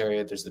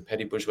proletariat, there's the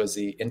petty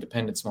bourgeoisie,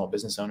 independent small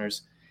business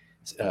owners,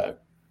 the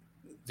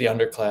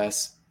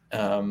underclass.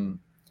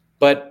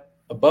 But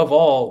above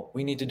all,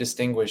 we need to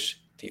distinguish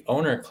the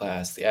owner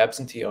class, the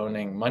absentee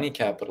owning money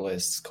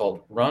capitalists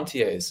called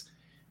rentiers,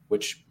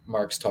 which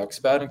Marx talks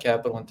about in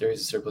Capital and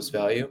Theories of Surplus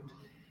Value,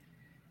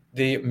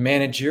 the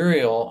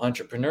managerial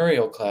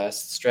entrepreneurial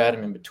class, the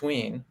stratum in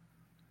between,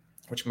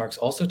 which Marx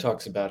also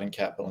talks about in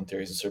Capital and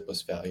Theories of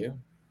Surplus Value.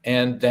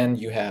 And then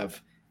you have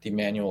the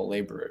manual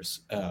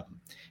laborers.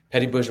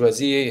 Petty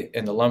bourgeoisie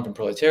and the lumpen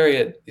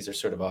proletariat, these are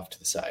sort of off to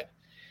the side.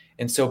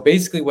 And so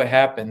basically what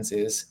happens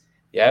is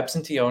the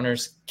absentee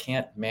owners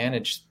can't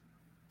manage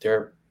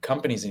their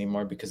companies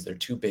anymore because they're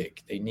too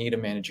big. They need a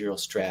managerial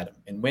stratum.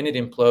 And when it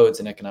implodes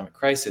in economic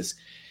crisis,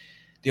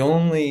 the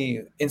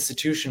only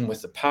institution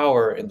with the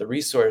power and the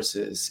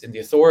resources and the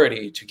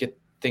authority to get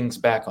things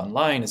back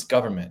online is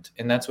government.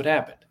 And that's what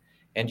happened.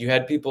 And you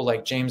had people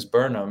like James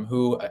Burnham,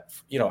 who,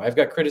 I've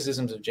got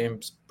criticisms of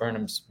James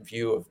Burnham's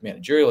view of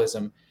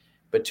managerialism,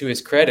 but to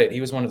his credit,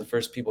 he was one of the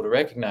first people to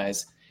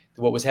recognize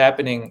that what was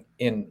happening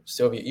in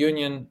Soviet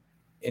Union,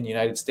 in the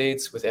United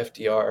States with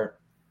FDR,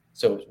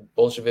 so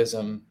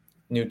Bolshevism,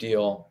 New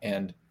Deal,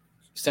 and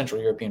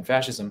Central European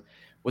fascism,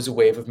 was a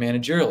wave of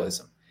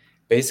managerialism.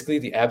 Basically,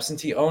 the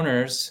absentee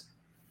owners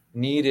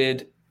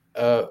needed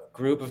a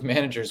group of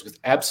managers with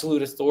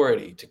absolute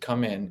authority to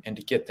come in and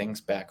to get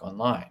things back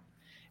online.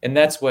 And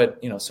that's what,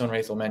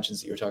 Sohn-Rethel mentions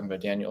that you were talking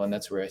about, Daniel, and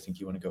that's where I think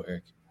you want to go,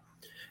 Eric.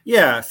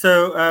 Yeah,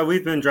 so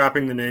we've been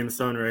dropping the name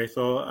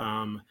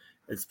Sohn-Rethel.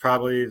 It's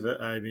probably,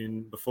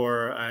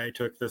 before I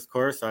took this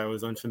course, I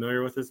was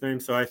unfamiliar with his name.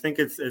 So I think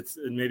it's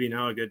maybe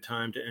now a good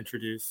time to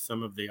introduce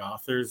some of the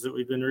authors that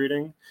we've been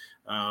reading.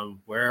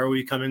 Where are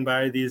we coming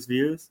by these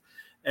views?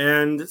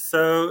 And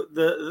so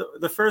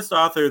the first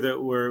author that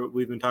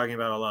we've been talking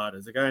about a lot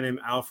is a guy named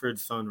Alfred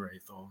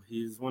Sohn-Rethel.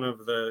 He's one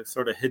of the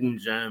sort of hidden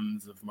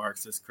gems of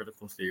Marxist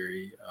critical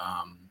theory.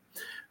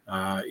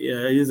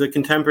 He's a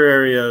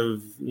contemporary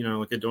of,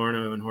 like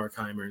Adorno and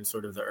Horkheimer and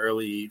sort of the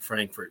early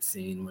Frankfurt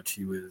scene, which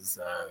he was,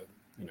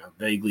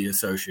 vaguely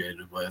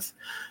associated with.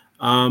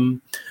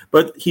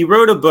 But he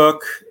wrote a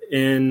book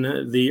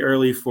in the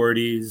early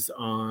 40s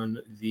on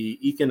the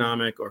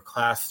economic or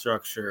class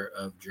structure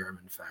of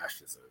German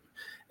fascism.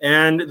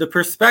 And the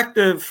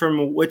perspective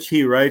from which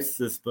he writes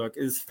this book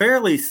is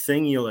fairly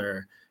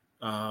singular,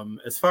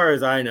 as far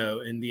as I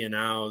know, in the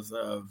annals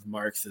of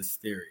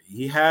Marxist theory.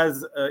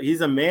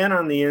 He's a man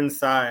on the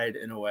inside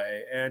in a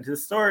way, and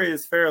his story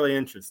is fairly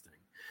interesting.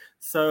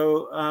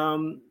 So,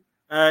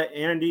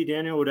 Andy,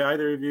 Daniel, would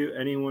either of you,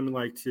 anyone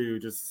like to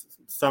just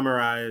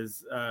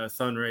summarize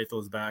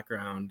Sohn-Rethel's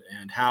background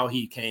and how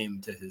he came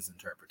to his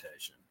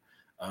interpretation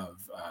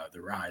of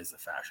the rise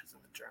of fascism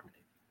in Germany?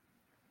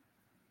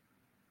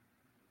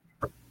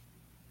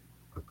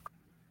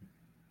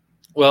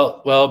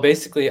 Well,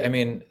 basically,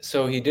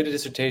 so he did a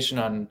dissertation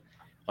on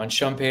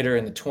Schumpeter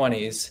in the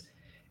 1920s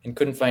and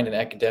couldn't find an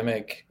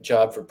academic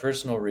job for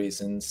personal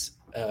reasons.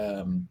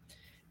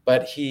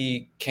 But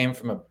he came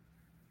from a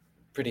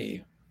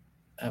pretty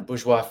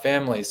bourgeois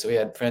family, so he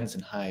had friends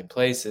in high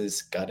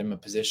places, got him a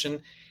position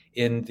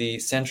in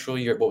the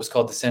what was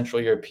called the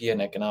Central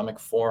European Economic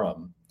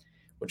Forum,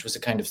 which was a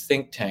kind of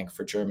think tank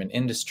for German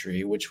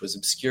industry, which was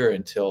obscure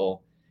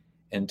until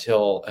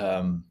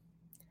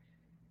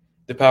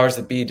the powers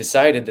that be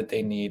decided that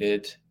they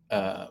needed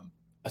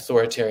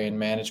authoritarian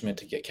management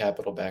to get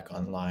capital back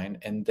online.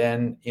 And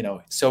then,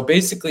 so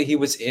basically he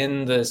was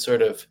in the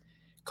sort of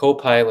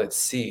co-pilot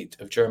seat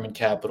of German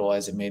capital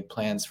as it made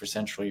plans for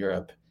Central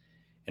Europe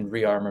and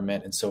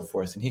rearmament and so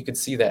forth. And he could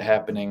see that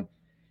happening.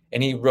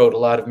 And he wrote a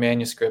lot of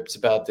manuscripts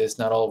about this,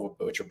 not all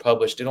of which were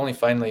published. It only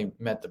finally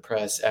met the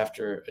press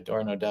after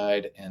Adorno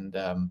died, and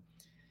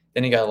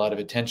then he got a lot of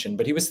attention.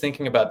 But he was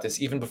thinking about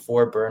this even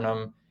before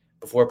Burnham,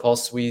 before Paul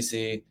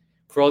Sweezy,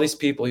 for all these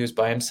people. He was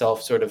by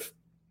himself sort of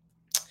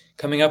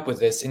coming up with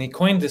this. And he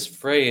coined this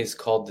phrase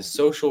called the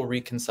social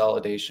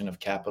reconsolidation of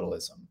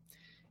capitalism.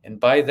 And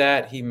by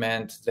that, he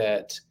meant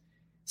that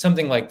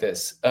something like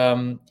this.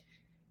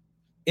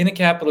 In a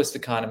capitalist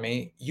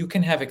economy, you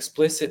can have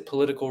explicit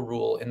political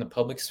rule in the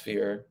public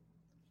sphere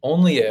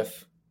only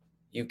if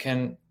you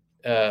can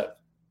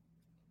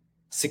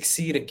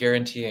succeed at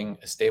guaranteeing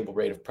a stable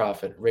rate of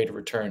profit, rate of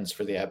returns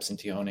for the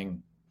absentee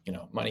owning,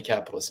 money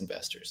capitalist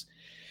investors.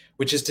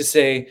 Which is to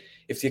say,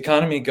 if the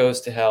economy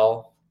goes to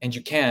hell and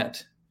you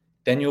can't,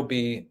 then you'll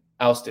be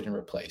ousted and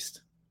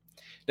replaced.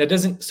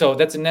 So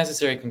that's a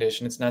necessary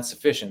condition. It's not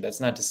sufficient. That's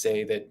not to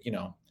say that,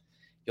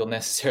 you'll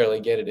necessarily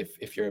get it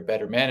if you're a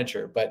better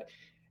manager, but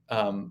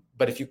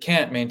if you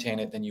can't maintain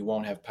it, then you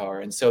won't have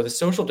power. And so the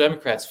Social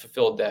Democrats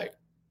filled that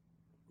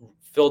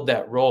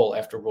role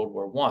after World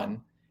War I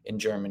in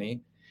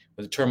Germany.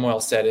 When the turmoil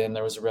set in,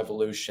 there was a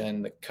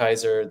revolution. The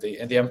Kaiser,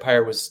 the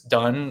empire was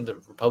done. The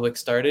republic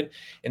started,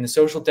 and the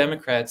Social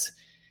Democrats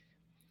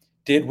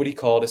did what he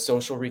called a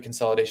social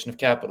reconsolidation of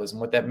capitalism.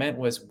 What that meant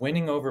was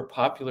winning over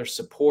popular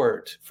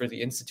support for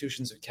the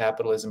institutions of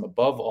capitalism,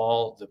 above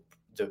all the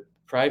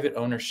private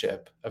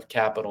ownership of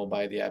capital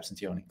by the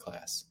absentee owning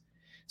class.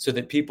 So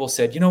that people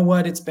said, you know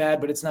what, it's bad,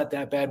 but it's not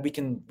that bad. We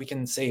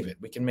can save it.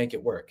 We can make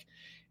it work.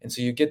 And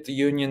so you get the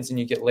unions and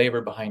you get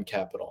labor behind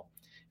capital.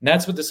 And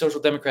that's what the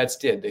Social Democrats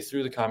did. They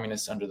threw the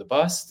communists under the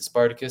bus, the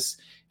Spartacus.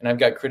 And I've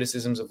got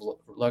criticisms of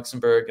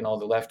Luxembourg and all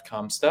the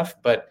left-com stuff.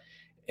 But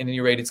at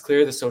any rate, it's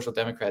clear the Social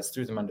Democrats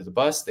threw them under the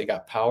bus. They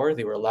got power.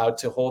 They were allowed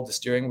to hold the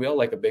steering wheel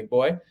like a big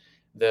boy.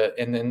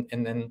 And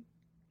then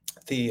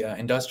the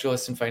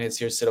industrialists and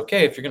financiers said,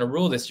 okay, if you're going to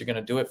rule this, you're going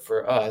to do it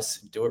for us,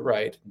 do it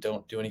right,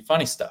 don't do any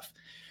funny stuff.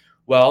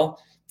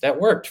 Well, that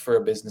worked for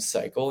a business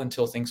cycle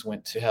until things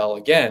went to hell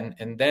again.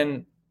 And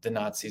then the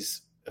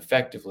Nazis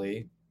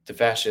effectively, the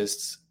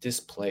fascists,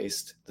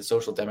 displaced the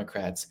Social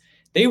Democrats.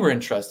 They were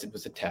entrusted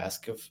with the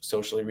task of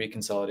socially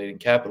reconsolidating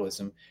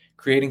capitalism,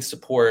 creating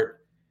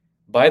support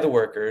by the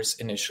workers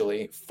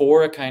initially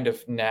for a kind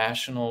of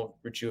national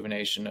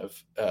rejuvenation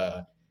of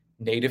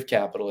native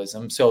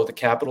capitalism. So the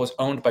capital is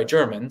owned by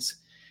Germans,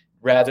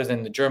 rather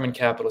than the German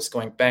capitalists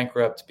going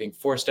bankrupt, being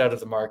forced out of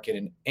the market,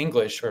 and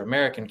English or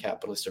American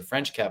capitalists or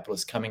French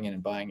capitalists coming in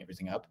and buying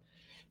everything up.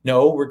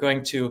 No, we're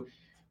going to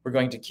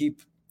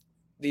keep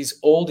these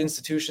old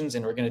institutions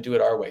and we're going to do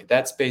it our way.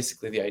 That's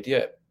basically the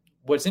idea.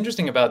 What's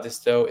interesting about this,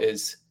 though,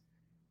 is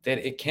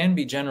that it can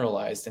be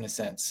generalized in a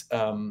sense.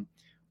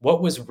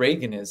 What was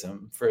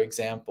Reaganism, for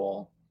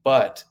example,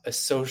 but a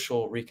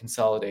social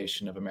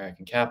reconsolidation of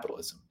American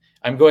capitalism?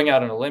 I'm going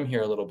out on a limb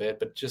here a little bit,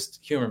 but just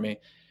humor me.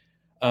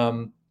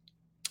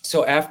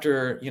 So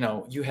after,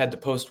 you had the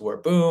post-war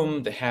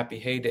boom, the happy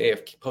heyday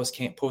of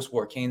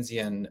post-war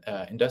Keynesian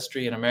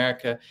industry in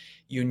America,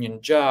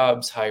 union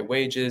jobs, high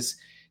wages,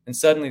 and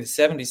suddenly the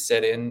 70s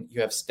set in.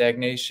 You have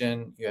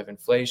stagnation, you have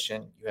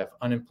inflation, you have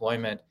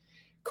unemployment.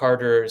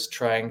 Carter is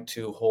trying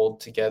to hold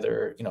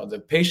together, the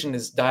patient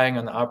is dying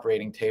on the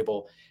operating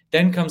table.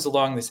 Then comes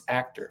along this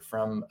actor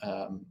from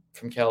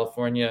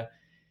California,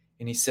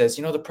 and he says,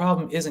 the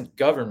problem isn't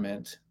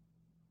government.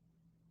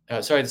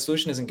 The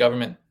solution isn't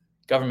government.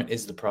 Government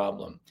is the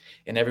problem.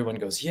 And everyone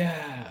goes,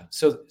 yeah.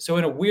 So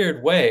in a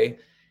weird way,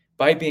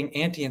 by being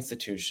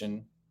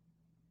anti-institution,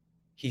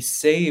 he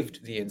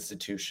saved the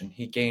institution.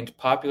 He gained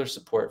popular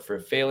support for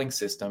a failing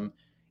system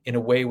in a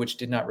way which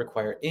did not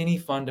require any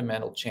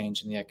fundamental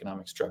change in the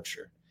economic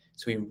structure.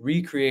 So he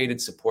recreated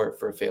support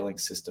for a failing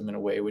system in a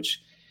way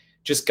which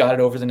just got it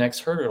over the next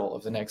hurdle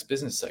of the next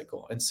business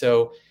cycle. And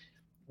so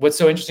what's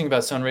so interesting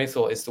about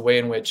Sohn-Rethel is the way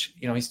in which,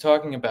 he's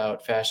talking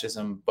about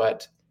fascism,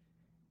 but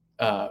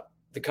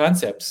the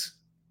concepts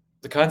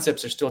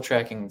are still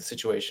tracking the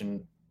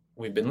situation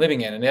we've been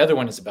living in. And the other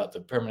one is about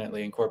the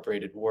permanently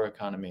incorporated war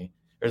economy,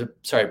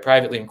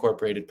 privately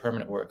incorporated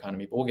permanent war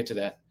economy. But we'll get to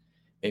that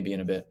maybe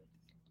in a bit.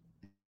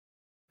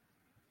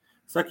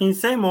 So can you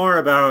say more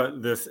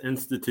about this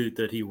institute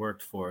that he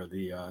worked for,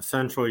 the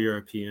Central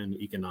European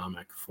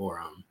Economic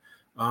Forum?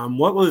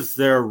 What was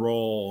their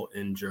role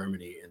in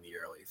Germany in the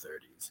early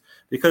 30s?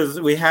 Because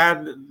we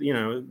had,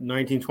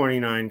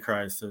 1929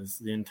 crisis,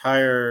 the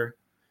entire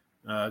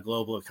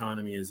global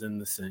economy is in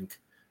the sink.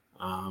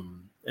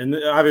 And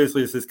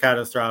obviously this is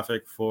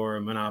catastrophic for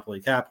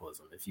monopoly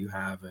capitalism. If you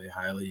have a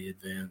highly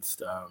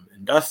advanced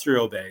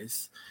industrial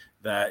base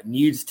that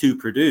needs to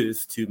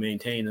produce to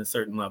maintain a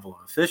certain level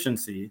of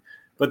efficiency,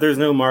 but there's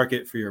no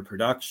market for your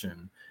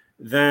production,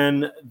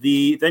 then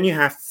you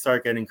have to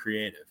start getting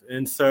creative.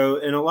 And so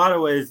in a lot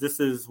of ways, this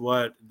is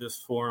what this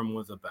forum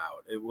was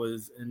about. It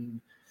was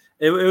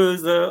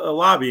a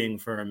lobbying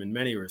firm in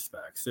many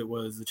respects. It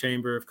was the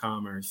Chamber of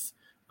Commerce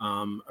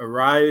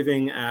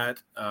arriving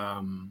at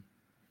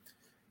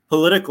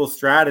political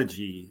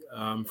strategy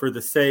for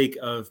the sake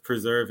of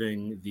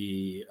preserving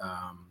the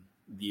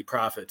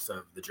profits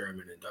of the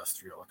German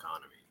industrial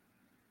economy.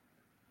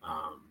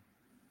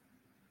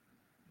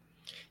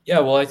 Yeah,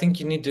 well, I think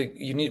we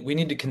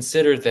need to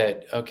consider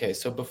that. Okay,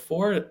 so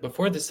before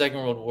the Second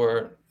World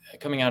War,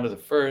 coming out of the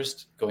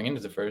first, going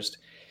into the first,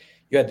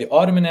 you had the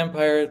Ottoman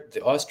Empire,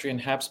 the Austrian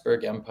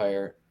Habsburg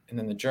Empire, and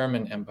then the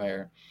German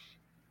Empire.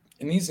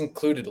 And these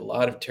included a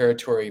lot of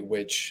territory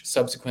which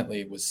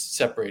subsequently was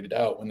separated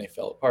out when they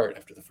fell apart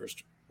after the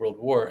First World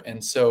War.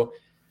 And so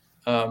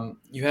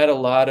you had a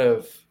lot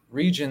of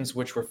regions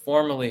which were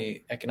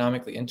formerly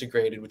economically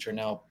integrated, which are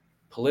now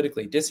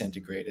politically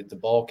disintegrated. The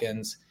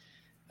Balkans,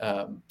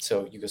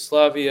 so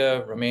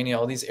Yugoslavia, Romania,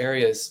 all these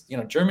areas.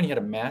 Germany had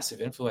a massive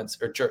influence,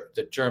 or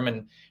the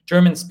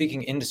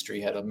German-speaking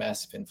industry had a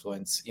massive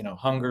influence.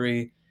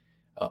 Hungary,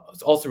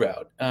 all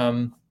throughout.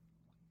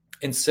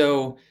 And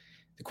so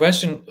the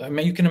question, I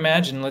mean, you can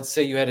imagine, let's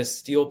say you had a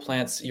steel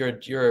plant,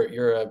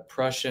 you're a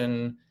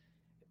Prussian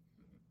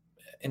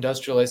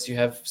industrialist, you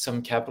have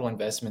some capital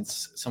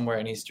investments somewhere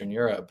in Eastern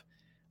Europe.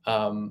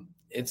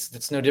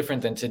 It's no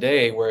different than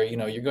today, where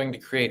you're going to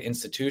create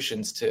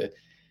institutions to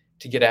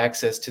get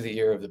access to the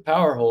ear of the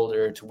power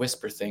holder, to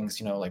whisper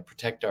things, like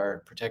protect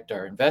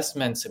our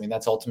investments. I mean,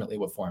 that's ultimately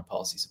what foreign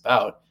policy is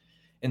about.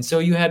 And so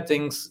you had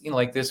things,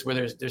 like this,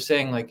 where they're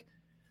saying, like,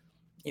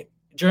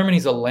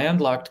 Germany's a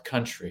landlocked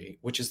country,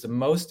 which is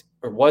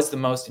was the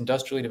most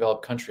industrially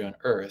developed country on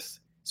earth.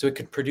 So it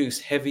could produce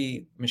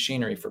heavy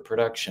machinery for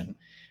production,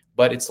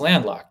 but it's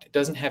landlocked. It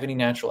doesn't have any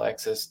natural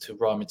access to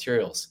raw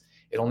materials.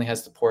 It only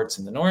has the ports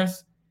in the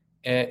north.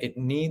 It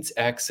needs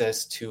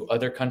access to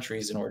other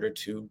countries in order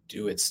to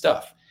do its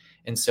stuff.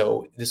 And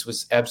so this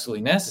was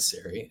absolutely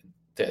necessary,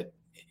 that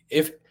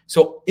if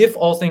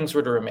all things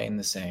were to remain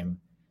the same,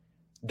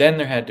 then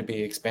there had to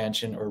be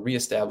expansion or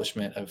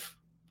reestablishment of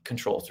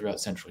control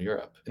throughout Central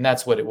Europe. And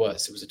that's what it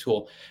was. It was a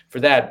tool for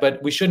that.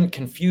 But we shouldn't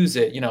confuse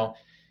it.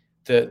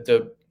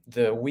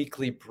 The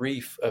weekly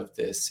brief of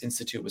this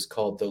institute was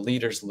called the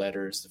Leaders'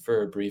 Letters, the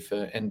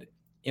Führerbriefe. And,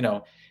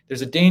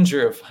 there's a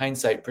danger of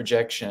hindsight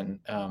projection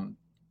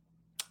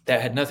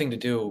that had nothing to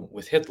do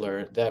with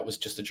Hitler. That was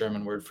just a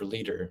German word for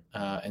leader.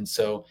 And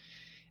so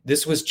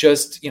this was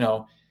just,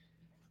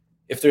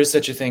 if there's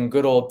such a thing,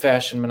 good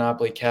old-fashioned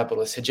monopoly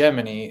capitalist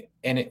hegemony,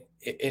 and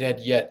it had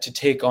yet to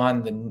take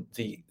on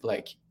the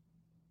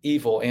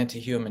evil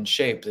anti-human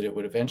shape that it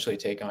would eventually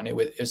take on. It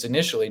was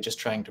initially just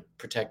trying to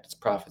protect its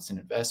profits and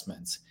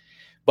investments,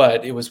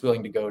 but it was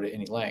willing to go to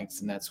any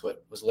lengths, and that's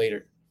what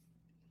later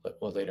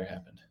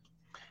happened.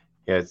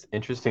 Yeah, it's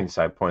interesting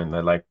side point.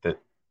 I like that.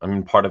 I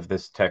mean, part of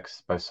this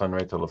text by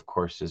Sohn-Rethel, of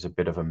course, is a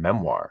bit of a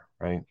memoir,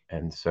 right?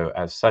 And so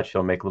as such,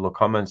 he'll make little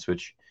comments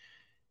which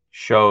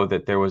show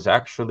that there was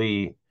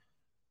actually,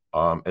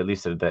 at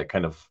least at that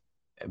kind of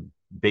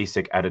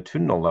basic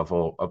attitudinal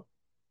level, a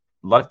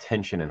lot of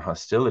tension and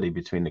hostility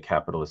between the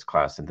capitalist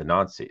class and the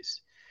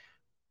Nazis.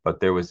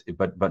 But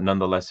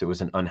nonetheless, it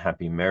was an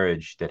unhappy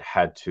marriage that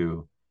had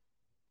to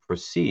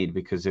proceed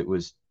because it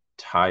was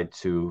tied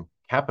to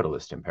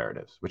capitalist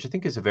imperatives, which I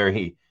think is a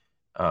very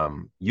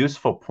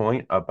useful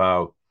point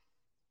about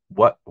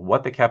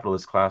what the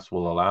capitalist class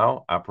will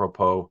allow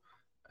apropos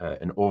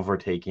an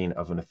overtaking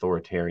of an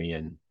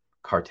authoritarian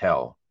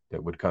cartel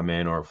that would come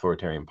in, or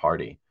authoritarian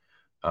party.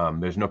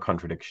 There's no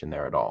contradiction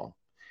there at all.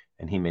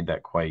 And he made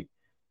that quite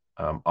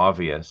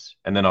obvious.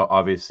 And then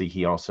obviously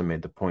he also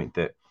made the point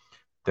that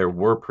there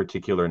were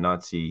particular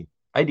Nazi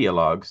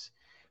ideologues,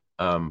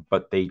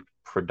 but they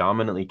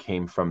predominantly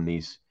came from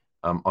these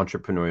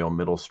entrepreneurial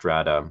middle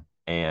strata,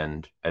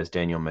 and as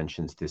Daniel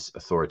mentions, this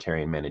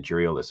authoritarian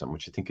managerialism,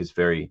 which I think is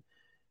very,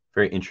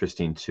 very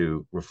interesting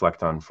to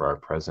reflect on for our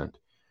present.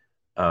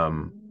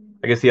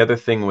 I guess the other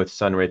thing with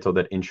Sohn-Rethel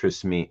that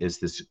interests me is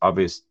this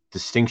obvious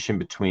distinction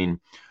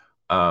between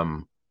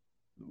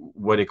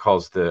what he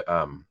calls the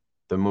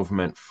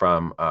movement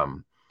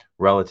from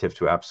relative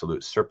to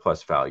absolute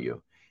surplus value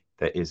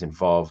that is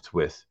involved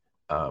with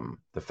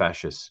the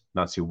fascist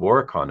Nazi war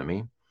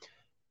economy,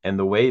 and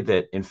the way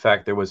that, in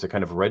fact, there was a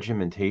kind of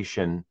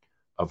regimentation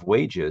of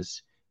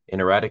wages,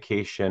 an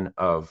eradication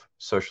of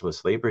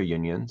socialist labor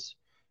unions,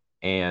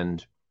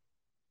 and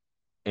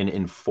an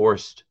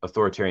enforced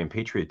authoritarian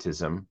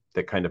patriotism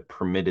that kind of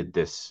permitted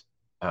this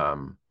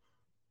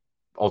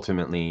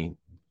ultimately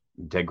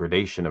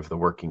degradation of the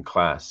working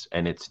class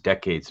and its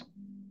decades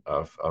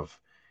of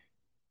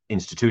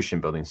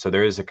institution building. So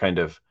there is a kind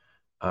of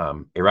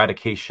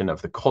eradication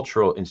of the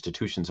cultural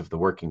institutions of the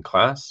working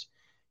class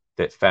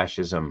that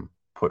fascism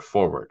put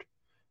forward.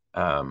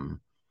 And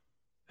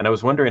I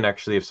was wondering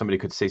actually if somebody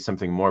could say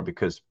something more,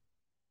 because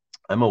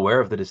I'm aware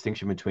of the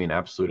distinction between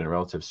absolute and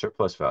relative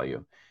surplus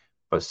value.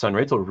 But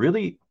Sohn-Rethel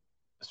really,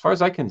 as far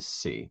as I can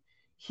see,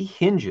 he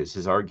hinges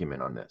his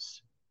argument on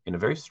this in a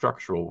very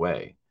structural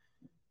way.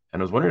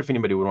 And I was wondering if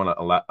anybody would want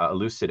to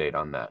elucidate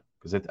on that,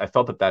 because I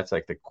felt that that's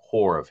like the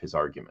core of his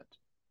argument.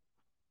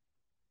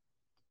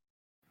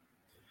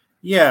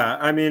 Yeah,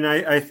 I mean,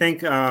 I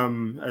think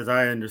as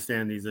I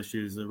understand these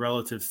issues, the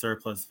relative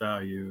surplus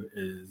value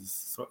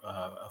is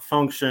a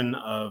function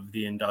of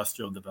the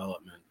industrial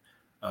development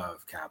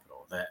of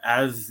capital. That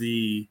as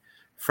the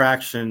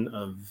fraction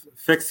of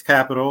fixed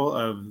capital,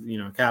 of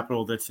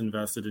capital that's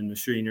invested in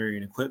machinery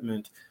and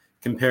equipment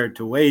compared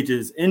to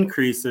wages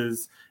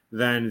increases,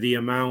 then the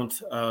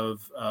amount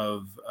of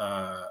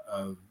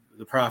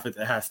the profit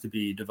that has to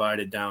be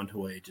divided down to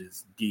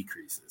wages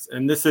decreases.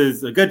 And this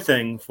is a good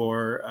thing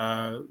for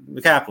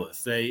the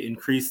capitalists. They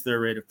increase their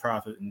rate of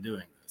profit in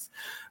doing this.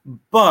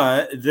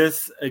 But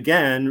this,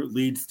 again,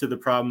 leads to the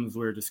problems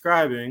we're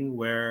describing,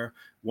 where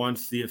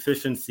once the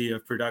efficiency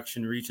of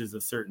production reaches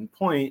a certain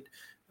point,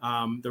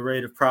 the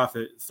rate of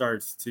profit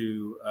starts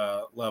to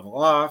level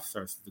off,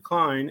 starts to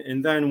decline.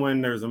 And then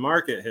when there's a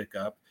market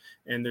hiccup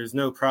and there's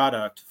no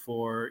product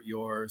for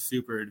your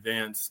super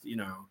advanced,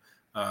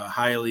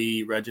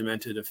 highly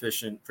regimented,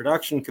 efficient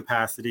production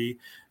capacity,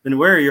 then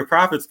where are your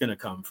profits going to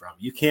come from?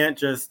 You can't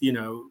just,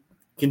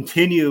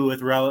 continue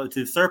with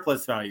relative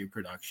surplus value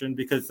production,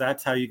 because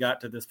that's how you got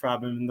to this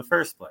problem in the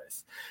first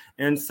place.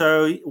 And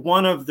so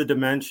one of the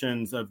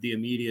dimensions of the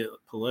immediate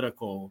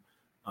political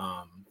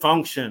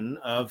function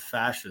of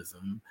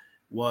fascism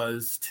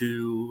was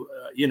to,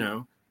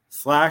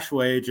 slash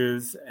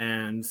wages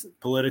and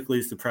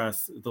politically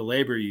suppress the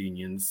labor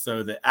unions,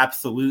 so the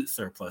absolute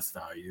surplus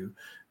value,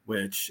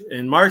 which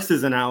in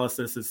Marx's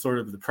analysis is sort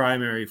of the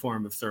primary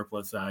form of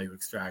surplus value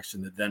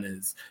extraction that then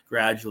is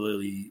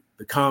gradually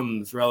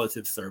becomes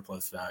relative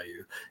surplus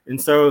value.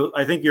 And so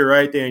I think you're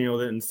right, Daniel,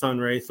 that in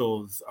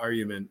Sohn-Rethel's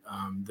argument,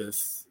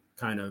 this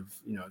kind of,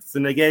 it's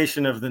the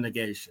negation of the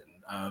negation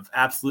of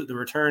the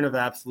return of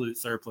absolute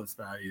surplus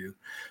value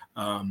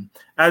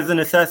as a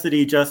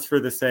necessity just for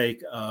the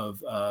sake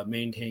of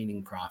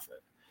maintaining profit.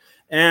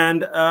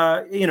 And,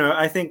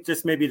 I think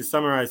just maybe to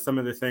summarize some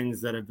of the things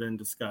that have been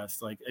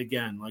discussed, like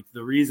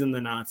the reason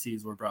the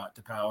Nazis were brought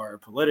to power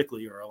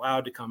politically or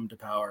allowed to come to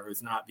power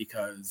was not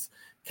because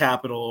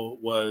capital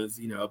was,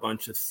 a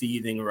bunch of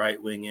seething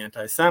right-wing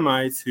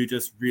anti-Semites who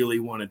just really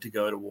wanted to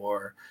go to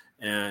war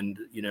and,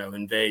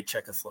 invade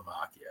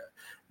Czechoslovakia.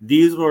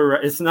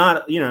 It's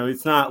not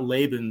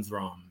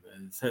Lebensraum,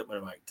 as Hitler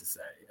liked to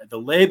say. The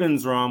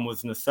Lebensraum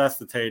was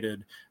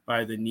necessitated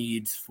by the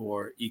needs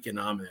for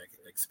economic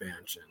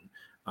expansion,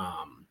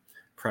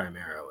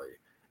 primarily.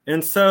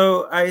 And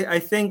so I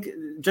think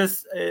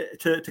just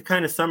to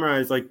kind of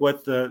summarize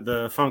what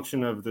the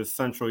function of the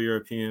Central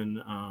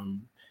European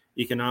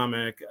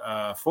Economic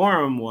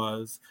Forum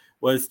was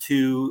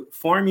to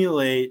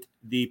formulate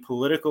the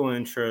political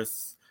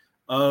interests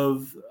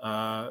of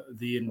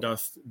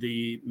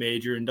the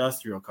major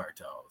industrial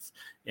cartels.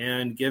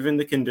 And given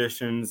the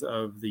conditions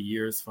of the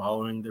years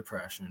following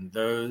Depression,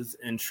 those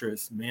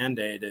interests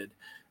mandated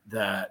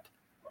that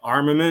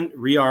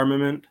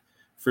rearmament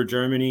for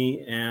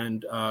Germany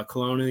and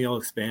colonial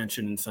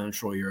expansion in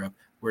Central Europe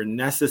were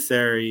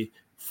necessary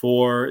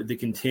for the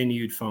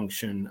continued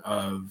function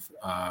of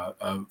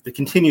the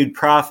continued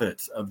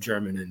profits of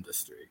German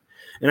industry.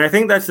 And I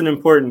think that's an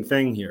important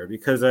thing here,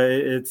 because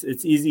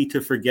it's easy to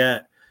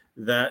forget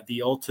that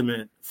the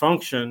ultimate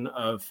function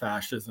of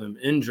fascism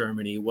in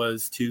Germany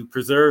was to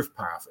preserve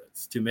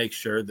profits, to make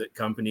sure that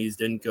companies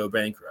didn't go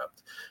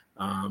bankrupt.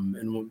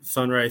 And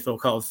Sohn-Rethel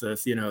calls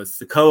this, it's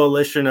the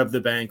coalition of the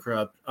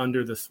bankrupt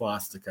under the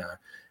swastika,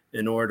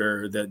 in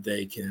order that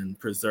they can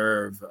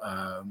preserve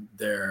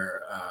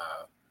their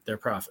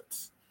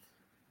profits.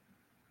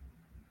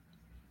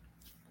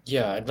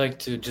 Yeah, I'd like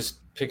to just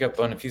pick up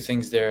on a few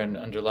things there and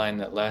underline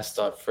that last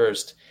thought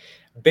first.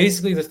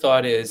 Basically, the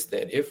thought is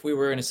that if we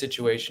were in a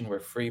situation where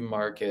free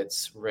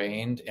markets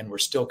reigned and were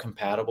still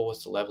compatible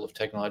with the level of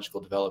technological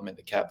development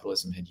that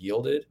capitalism had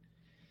yielded,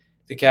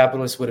 the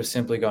capitalists would have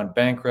simply gone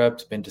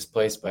bankrupt, been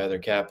displaced by other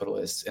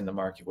capitalists, and the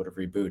market would have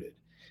rebooted.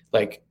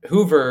 Like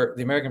Hoover,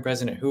 the American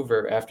President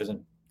Hoover, after the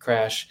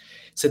crash,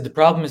 said the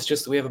problem is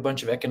just that we have a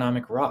bunch of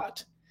economic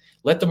rot.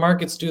 Let the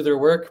markets do their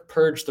work,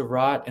 purge the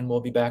rot, and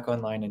we'll be back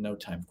online in no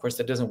time. Of course,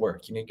 that doesn't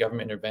work. You need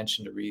government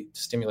intervention to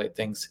stimulate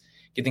things,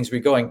 get things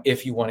re-going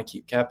if you want to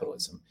keep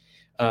capitalism.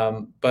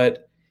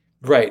 But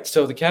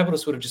so the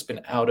capitalists would have just been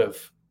out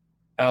of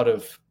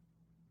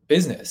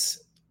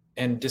business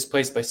and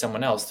displaced by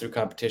someone else through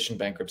competition,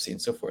 bankruptcy,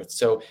 and so forth.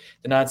 So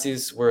the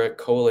Nazis were a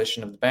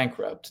coalition of the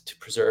bankrupt to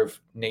preserve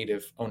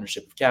native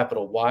ownership of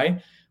capital.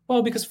 Why?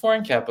 Well, because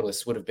foreign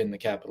capitalists would have been the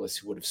capitalists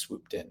who would have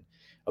swooped in.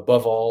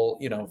 Above all,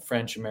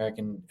 French,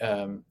 American,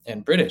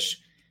 and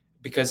British,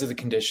 because of the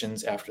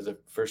conditions after the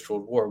First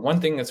World War.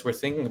 One thing that's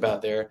worth thinking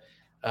about there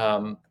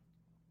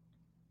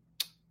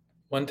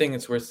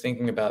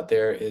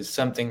is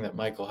something that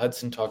Michael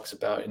Hudson talks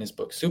about in his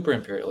book Super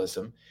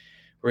Imperialism,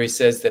 where he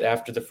says that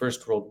after the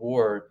First World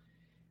War,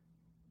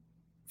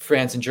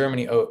 France and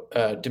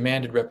England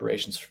demanded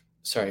reparations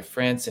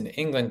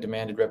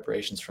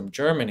from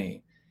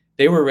Germany.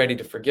 They were ready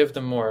to forgive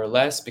them more or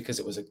less because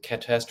it was a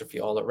catastrophe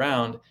all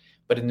around.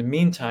 But in the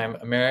meantime,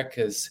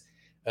 America's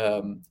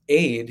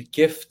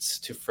gifts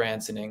to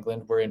France and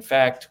England were, in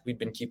fact, we'd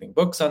been keeping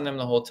books on them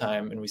the whole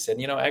time. And we said,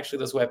 actually,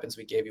 those weapons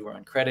we gave you were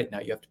on credit.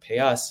 Now you have to pay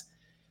us.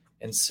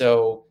 And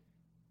so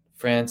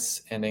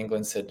France and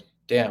England said,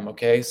 damn,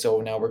 okay, so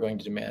now we're going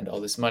to demand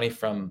all this money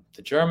from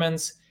the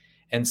Germans.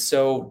 And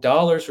so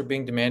dollars were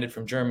being demanded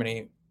from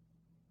Germany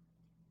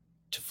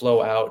to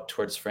flow out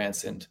towards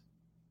France and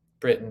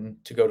Britain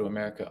to go to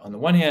America on the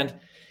one hand.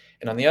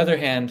 And on the other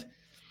hand,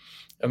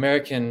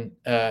 American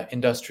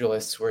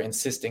industrialists were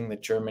insisting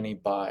that Germany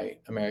buy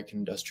American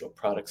industrial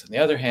products on the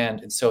other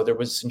hand. And so there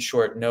was, in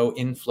short, no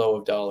inflow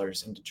of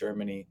dollars into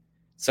Germany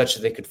such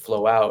that they could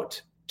flow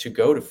out to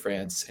go to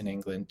France and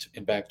England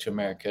and back to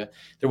America.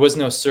 There was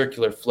no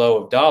circular flow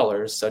of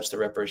dollars such that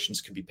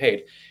reparations could be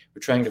paid.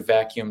 We're trying to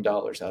vacuum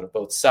dollars out of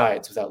both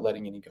sides without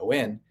letting any go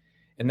in.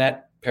 And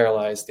that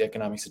paralyzed the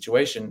economic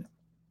situation.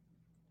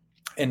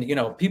 And,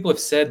 people have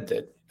said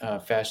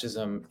that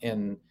fascism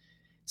in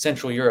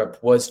Central Europe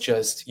was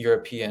just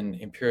European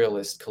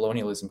imperialist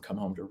colonialism come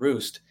home to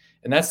roost.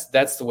 And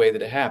that's the way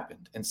that it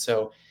happened. And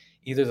so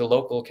either the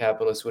local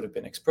capitalists would have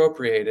been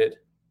expropriated,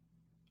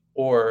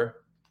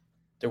 or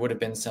there would have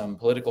been some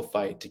political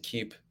fight to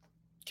keep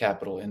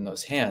capital in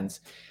those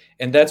hands.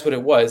 And that's what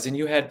it was. And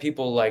you had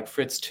people like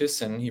Fritz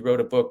Thyssen. He wrote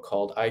a book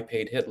called I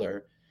Paid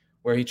Hitler,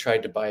 where he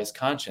tried to buy his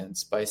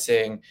conscience by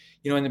saying,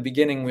 in the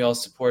beginning, we all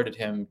supported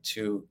him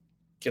to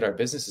get our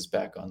businesses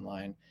back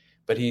online.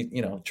 But he,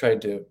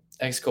 tried to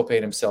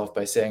exculpate himself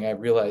by saying, I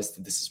realized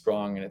that this is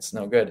wrong and it's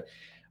no good.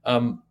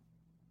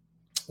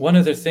 One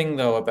other thing,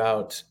 though,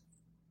 about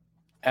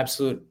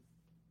absolute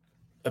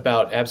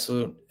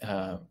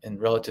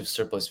and relative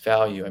surplus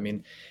value. I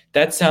mean,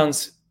 that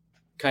sounds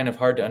kind of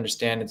hard to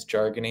understand. It's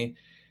jargony.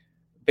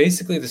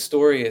 Basically, the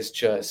story is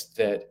just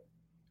that,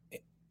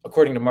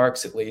 according to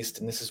Marx at least,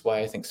 and this is why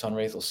I think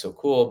Sohn-Rethel is so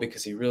cool,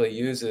 because he really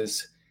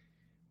uses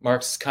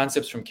Marx's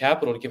concepts from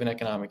Capital to give an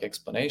economic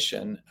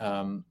explanation.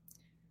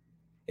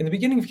 In the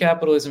beginning of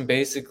capitalism,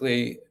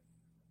 basically,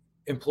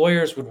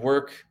 employers would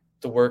work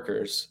the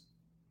workers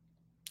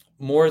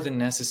more than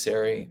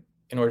necessary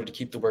in order to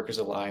keep the workers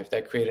alive.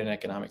 That created an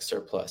economic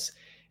surplus.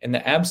 And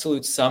the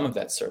absolute sum of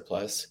that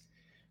surplus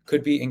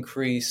could be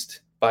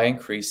increased by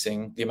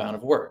increasing the amount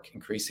of work,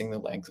 increasing the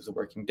length of the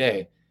working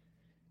day.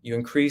 You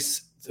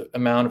increase the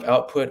amount of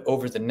output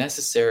over the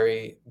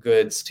necessary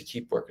goods to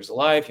keep workers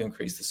alive, you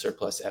increase the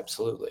surplus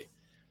absolutely.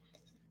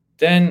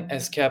 Then,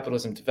 as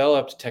capitalism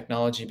developed,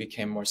 technology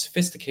became more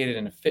sophisticated,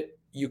 and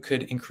you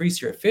could increase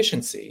your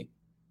efficiency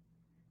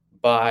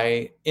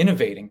by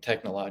innovating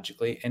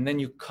technologically, and then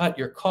you cut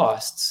your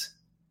costs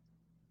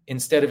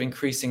instead of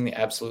increasing the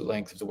absolute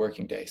length of the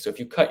working day. So if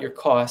you cut your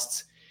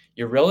costs,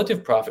 your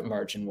relative profit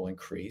margin will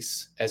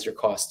increase as your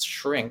costs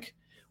shrink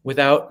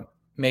without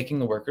making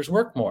the workers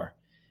work more.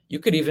 You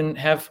could even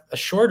have a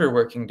shorter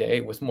working day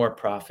with more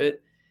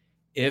profit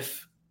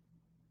if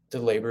the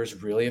labor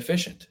is really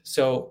efficient.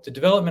 So the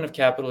development of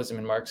capitalism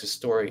in Marx's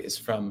story is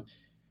from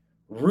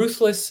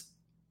ruthless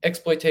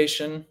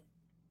exploitation,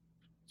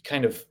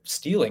 kind of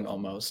stealing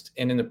almost.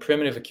 And in the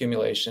primitive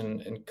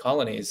accumulation in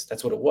colonies,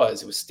 that's what it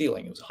was. It was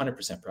stealing. It was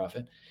 100%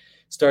 profit.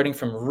 Starting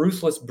from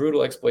ruthless,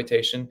 brutal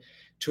exploitation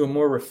to a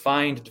more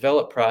refined,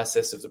 developed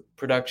process of the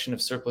production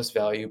of surplus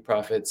value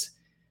profits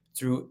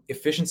through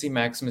efficiency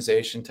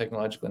maximization,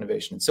 technological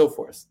innovation, and so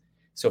forth.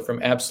 So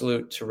from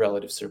absolute to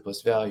relative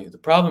surplus value. The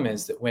problem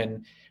is that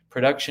when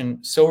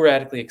production so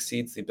radically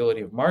exceeds the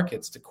ability of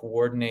markets to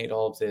coordinate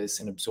all of this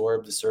and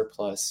absorb the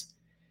surplus,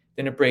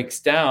 then it breaks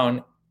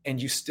down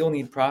and you still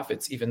need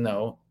profits even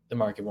though the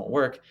market won't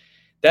work.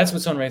 That's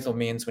what Sohn-Rethel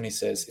means when he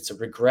says it's a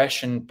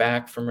regression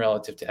back from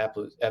relative to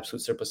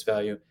absolute surplus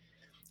value.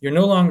 You're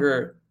no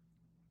longer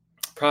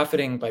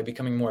profiting by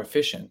becoming more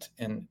efficient,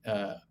 and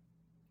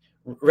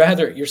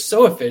rather you're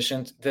so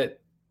efficient that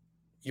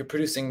you're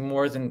producing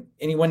more than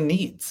anyone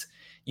needs.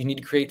 You need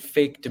to create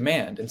fake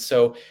demand. And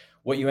so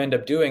what you end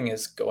up doing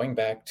is going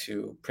back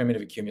to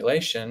primitive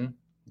accumulation.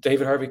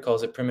 David Harvey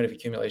calls it primitive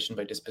accumulation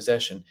by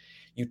dispossession.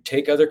 You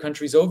take other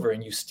countries over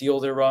and you steal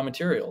their raw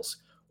materials,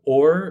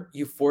 or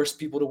you force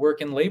people to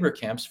work in labor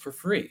camps for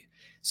free.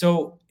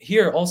 So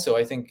here also,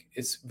 I think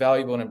it's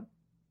valuable and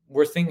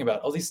worth thinking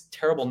about. All these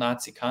terrible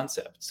Nazi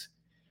concepts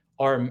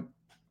are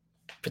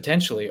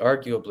potentially,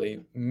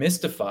 arguably,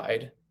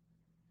 mystified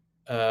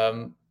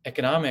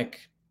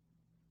economic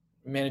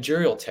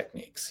managerial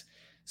techniques.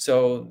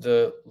 So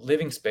the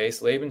living space,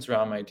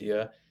 Lebensraum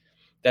idea,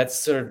 that's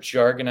sort of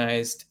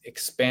jargonized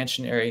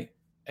expansionary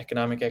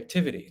economic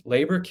activity.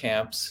 Labor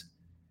camps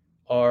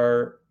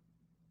are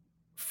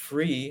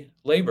free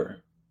labor,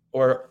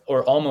 or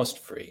almost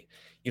free.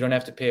 You don't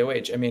have to pay a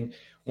wage. I mean,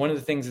 one of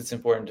the things that's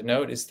important to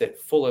note is that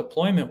full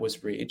employment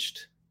was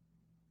reached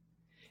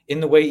in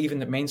the way even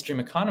the mainstream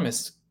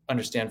economists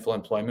understand full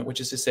employment,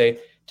 which is to say,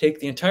 take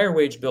the entire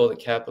wage bill that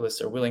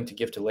capitalists are willing to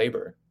give to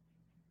labor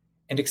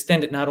and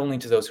extend it not only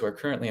to those who are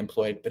currently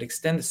employed, but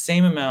extend the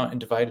same amount and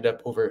divide it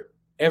up over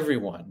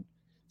everyone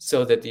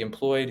so that the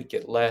employed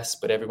get less,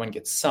 but everyone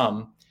gets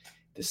some,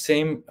 the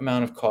same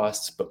amount of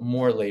costs, but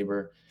more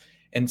labor.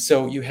 And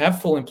so you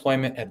have full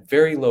employment at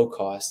very low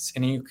costs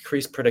and you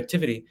increase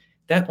productivity.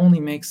 That only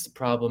makes the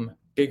problem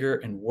bigger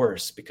and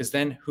worse, because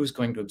then who's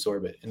going to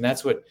absorb it? And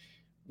that's what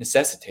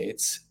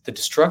necessitates the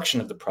destruction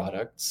of the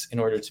products in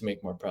order to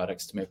make more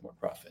products, to make more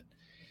profit.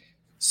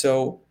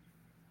 So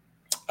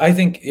I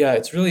think,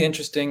 it's really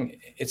interesting.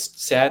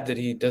 It's sad that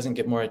he doesn't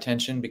get more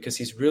attention because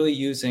he's really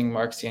using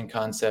Marxian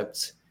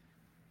concepts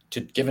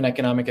to give an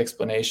economic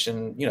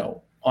explanation,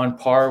 on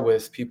par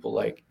with people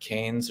like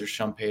Keynes or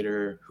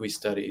Schumpeter, who he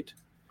studied.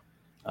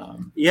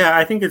 Yeah,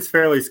 I think it's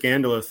fairly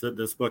scandalous that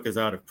this book is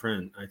out of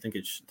print. I think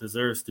it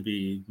deserves to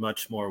be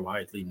much more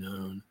widely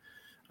known.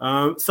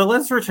 So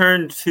let's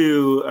return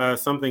to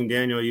something,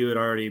 Daniel, you had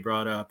already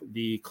brought up,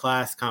 the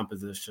class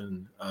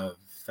composition of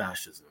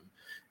fascism.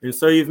 And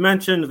so you've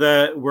mentioned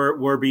that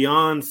we're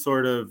beyond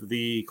sort of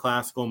the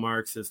classical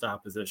Marxist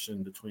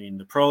opposition between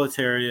the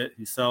proletariat,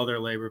 who sell their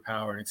labor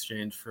power in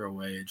exchange for a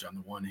wage on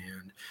the one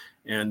hand,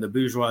 and the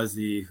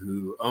bourgeoisie,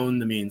 who own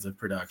the means of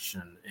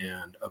production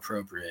and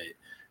appropriate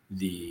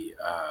the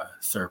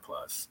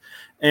surplus.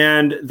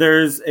 And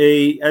there's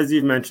as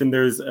you've mentioned,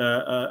 there's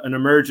an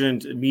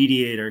emergent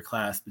mediator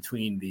class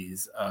between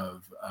these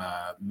of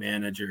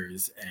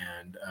managers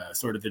and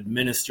sort of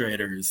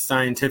administrators,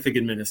 scientific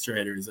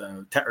administrators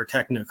or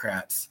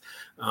technocrats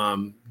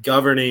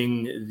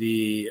governing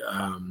the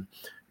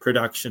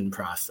production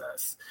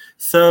process.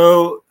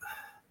 So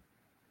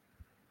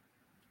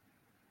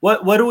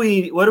what do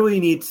we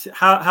need to,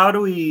 how do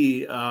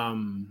we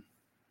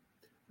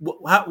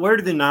where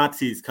do the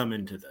Nazis come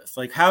into this?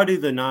 Like, how do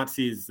the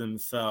Nazis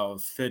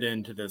themselves fit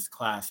into this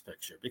class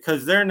picture?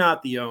 Because they're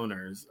not the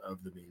owners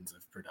of the means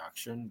of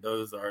production.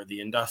 Those are the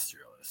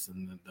industrialists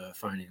and the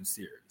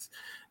financiers.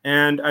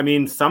 And I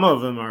mean, some of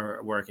them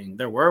are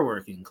there were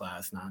working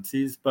class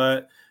Nazis,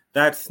 but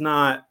that's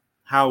not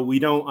how we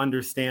don't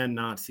understand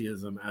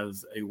Nazism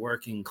as a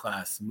working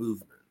class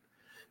movement.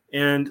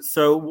 And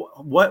so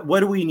what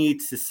do we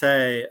need to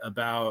say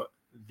about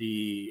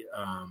the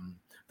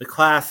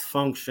class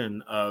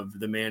function of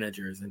the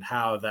managers and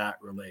how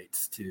that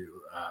relates to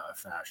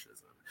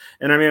fascism?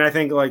 And I mean, I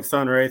think like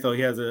Sohn-Rethel,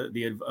 he has a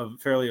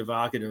fairly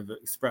evocative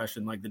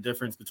expression, like the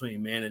difference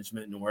between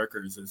management and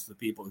workers is the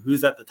people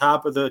who's at the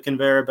top of the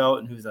conveyor belt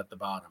and who's at the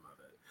bottom of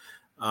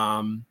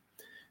it.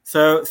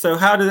 So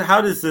how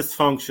does this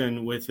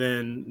function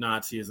within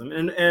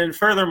Nazism? And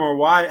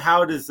furthermore,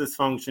 how does this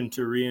function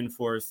to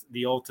reinforce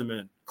the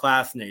ultimate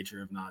class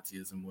nature of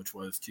Nazism, which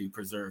was to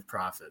preserve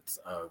profits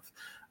of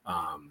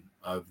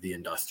the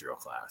industrial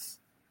class?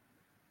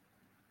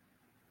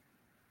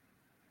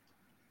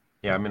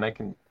 Yeah, I mean, I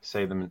can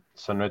say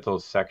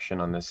Sohn-Rethel's section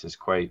on this is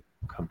quite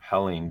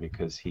compelling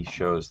because he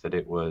shows that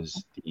it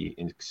was the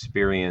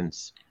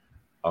experience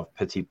of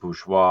petit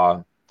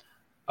bourgeois,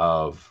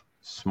 of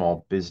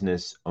small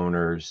business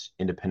owners,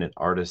 independent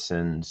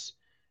artisans,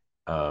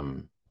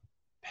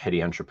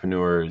 petty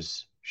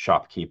entrepreneurs,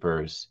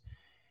 shopkeepers,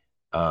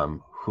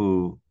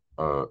 who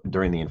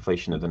during the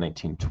inflation of the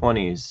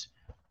 1920s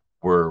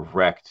were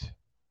wrecked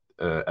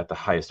at the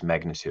highest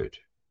magnitude.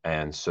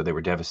 And so they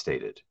were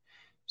devastated.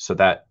 So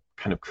that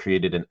kind of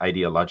created an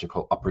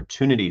ideological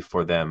opportunity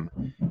for them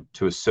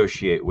to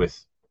associate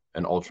with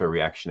an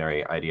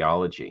ultra-reactionary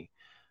ideology.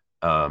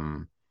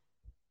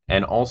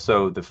 And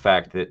also the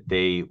fact that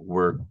they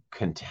were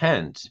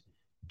content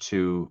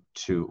to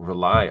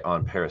rely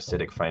on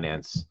parasitic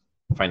finance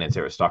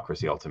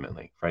aristocracy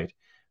ultimately, right?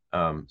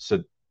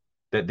 So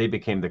that they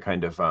became the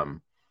kind of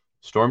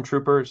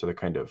stormtroopers or the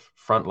kind of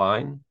front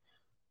line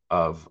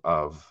of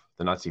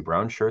the Nazi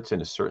brown shirts in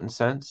a certain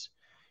sense.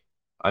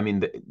 I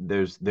mean,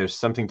 there's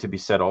something to be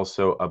said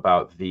also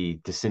about the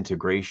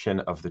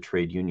disintegration of the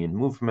trade union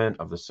movement,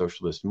 of the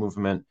socialist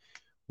movement,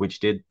 which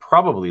did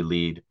probably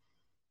lead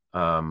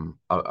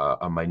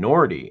a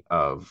minority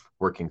of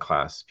working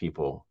class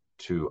people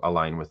to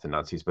align with the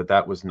Nazis, but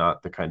that was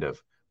not the kind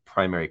of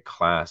primary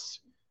class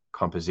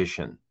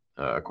composition,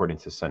 according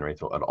to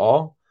Sohn-Rethel at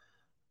all.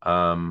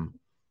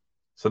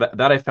 So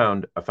that I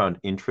found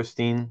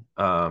interesting.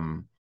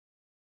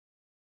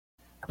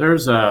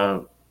 There's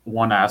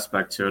one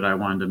aspect to it I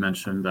wanted to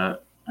mention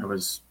that I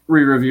was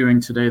re-reviewing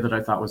today that I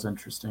thought was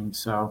interesting.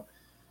 So,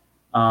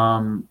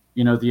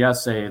 the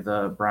essay,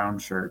 the brown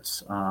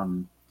shirts,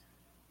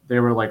 they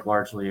were like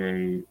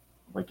largely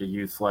a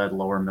youth-led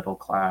lower middle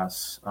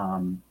class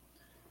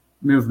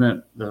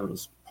movement that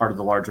was part of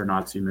the larger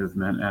Nazi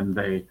movement, and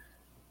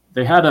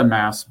they had a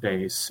mass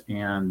base,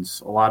 and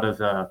a lot of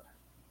the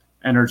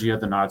energy of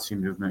the Nazi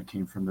movement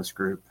came from this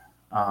group.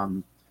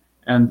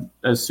 And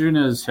as soon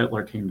as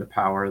Hitler came to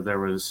power, there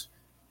was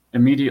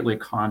immediately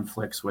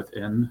conflicts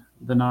within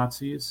the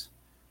Nazis,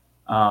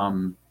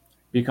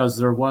 because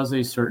there was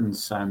a certain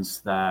sense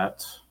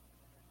that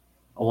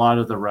a lot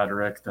of the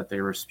rhetoric that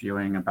they were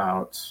spewing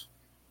about,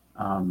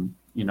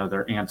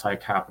 their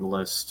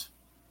anti-capitalist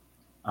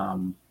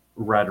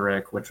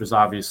rhetoric, which was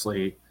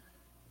obviously,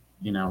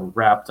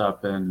 wrapped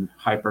up in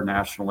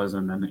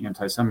hyper-nationalism and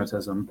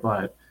anti-Semitism,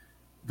 but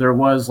there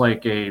was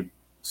like a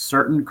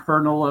certain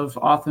kernel of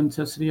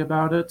authenticity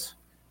about it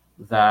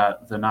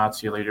that the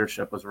Nazi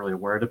leadership was really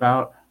worried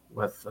about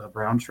with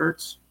brown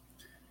shirts.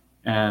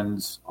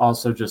 And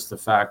also just the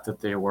fact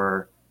that they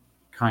were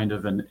kind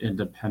of an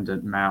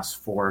independent mass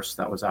force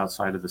that was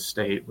outside of the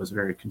state was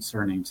very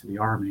concerning to the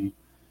army.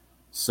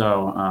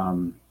 So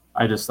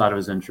I just thought it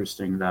was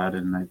interesting that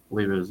in, I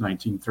believe it was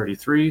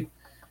 1933,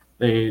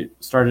 they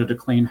started to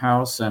clean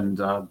house and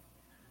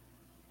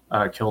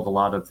killed a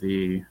lot of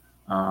the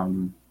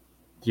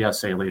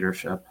SA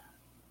leadership.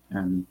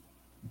 And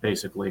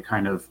basically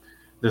kind of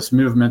this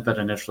movement that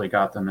initially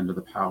got them into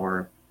the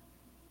power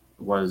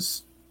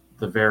was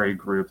the very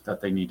group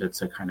that they needed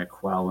to kind of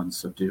quell and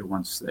subdue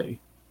once they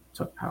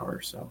took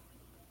power. So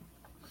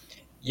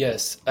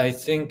yes, I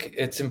think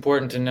it's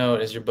important to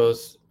note, as you're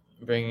both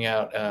bringing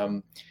out,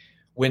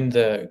 when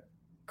the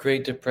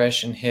Great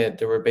Depression hit,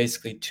 there were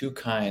basically two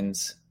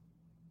kinds.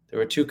 There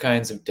were two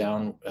kinds of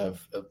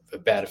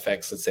bad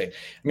effects, let's say. I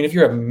mean, if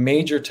you're a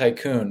major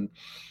tycoon,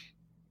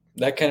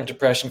 that kind of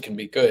depression can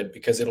be good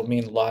because it'll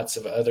mean lots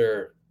of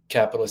other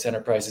capitalist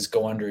enterprises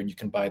go under and you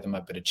can buy them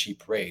up at a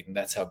cheap rate. And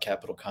that's how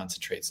capital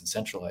concentrates and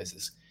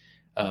centralizes.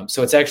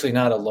 So it's actually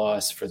not a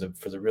loss for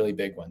the really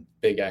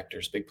big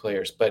actors, big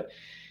players. But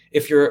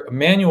if you're a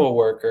manual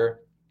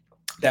worker,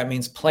 that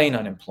means plain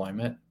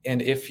unemployment.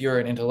 And if you're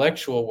an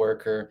intellectual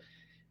worker,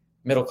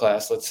 middle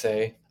class, let's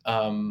say,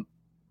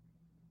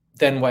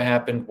 then what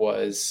happened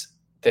was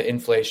the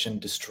inflation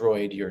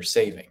destroyed your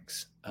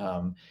savings.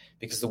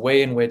 Because the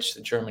way in which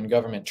the German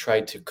government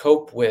tried to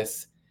cope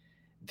with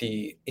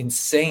the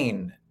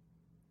insane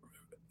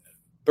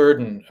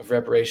burden of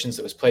reparations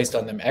that was placed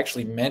on them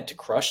actually meant to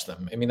crush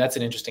them. I mean, that's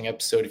an interesting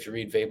episode if you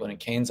read Veblen and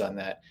Keynes on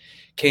that.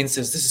 Keynes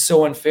says, this is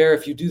so unfair.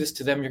 If you do this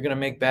to them, you're going to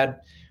make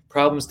bad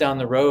problems down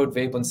the road.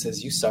 Veblen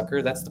says, you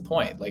sucker, that's the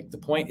point. Like, the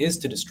point is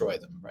to destroy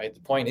them, right? The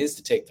point is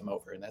to take them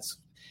over.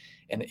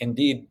 And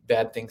indeed,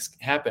 bad things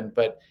happen.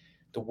 But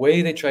the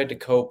way they tried to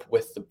cope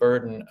with the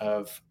burden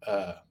of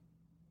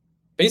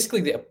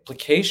basically the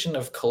application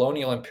of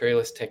colonial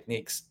imperialist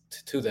techniques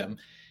to them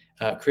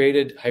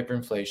created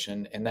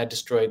hyperinflation, and that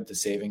destroyed the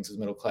savings of the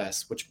middle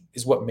class, which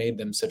is what made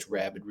them such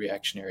rabid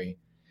reactionary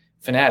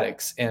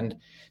fanatics. And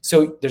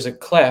so there's a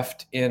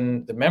cleft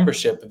in the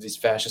membership of these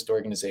fascist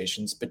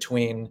organizations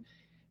between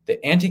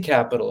the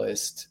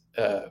anti-capitalist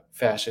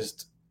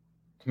fascist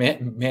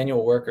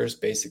manual workers,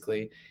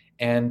 basically,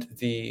 and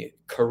the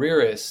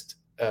careerist,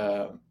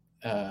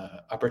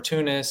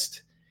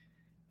 opportunist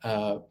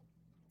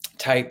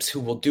types who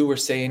will do or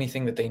say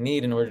anything that they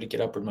need in order to get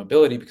upward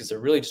mobility because they're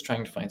really just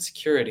trying to find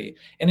security.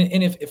 And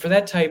if for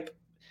that type,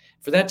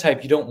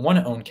 you don't want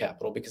to own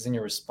capital because then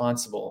you're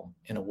responsible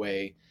in a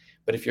way.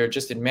 But if you're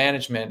just in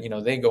management,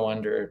 they go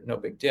under, no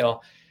big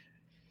deal.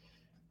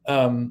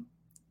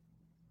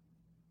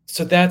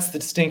 So that's the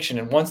distinction.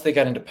 And once they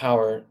got into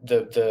power,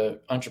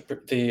 the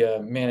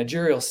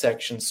managerial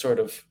section sort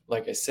of,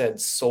 like I said,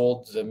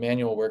 sold the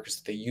manual workers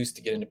that they used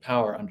to get into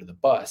power under the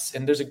bus.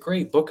 And there's a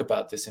great book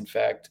about this, in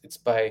fact. It's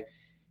by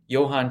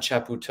Johann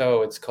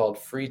Chapoutot. It's called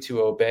Free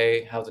to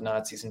Obey, How the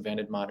Nazis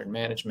Invented Modern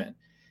Management.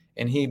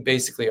 And he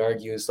basically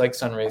argues, like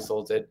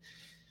Sohn-Rethel,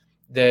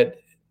 that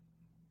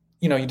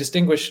you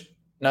distinguish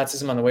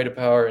Nazism on the way to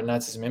power and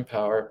Nazism in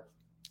power.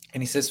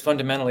 And he says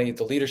fundamentally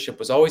the leadership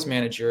was always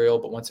managerial,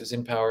 but once it was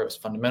in power, it was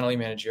fundamentally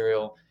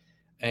managerial.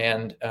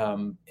 And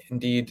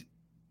indeed,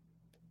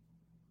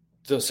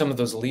 some of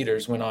those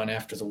leaders went on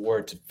after the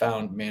war to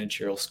found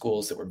managerial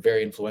schools that were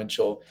very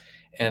influential.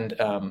 And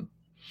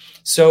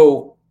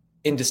so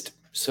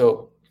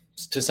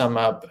to sum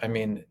up, I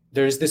mean,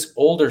 there's this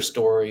older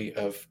story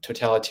of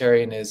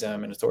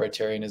totalitarianism and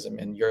authoritarianism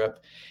in Europe,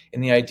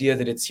 and the idea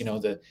that it's,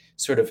 the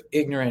sort of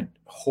ignorant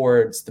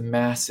hordes, the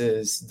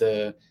masses,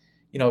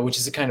 which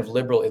is a kind of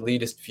liberal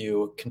elitist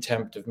view,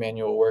 contempt of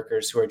manual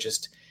workers who are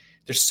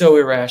they're so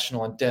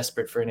irrational and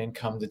desperate for an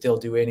income that they'll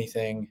do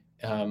anything.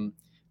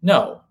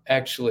 No,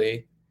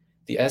 actually,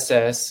 the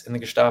SS and the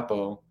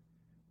Gestapo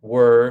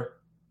were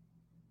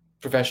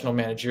professional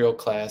managerial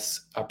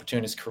class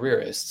opportunist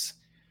careerists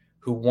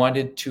who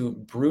wanted to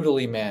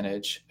brutally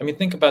manage. I mean,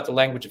 think about the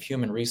language of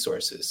human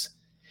resources.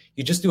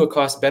 You just do a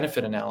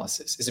cost-benefit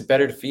analysis. Is it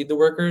better to feed the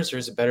workers or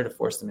is it better to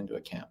force them into a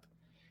camp?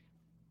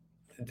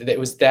 It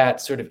was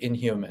that sort of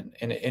inhuman,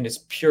 and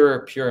it's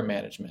pure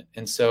management.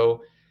 And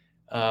so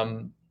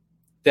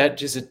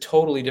that is a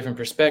totally different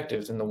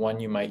perspective than the one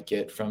you might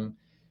get from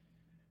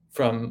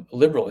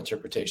liberal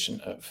interpretation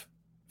of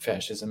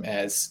fascism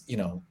as,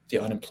 the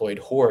unemployed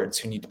hordes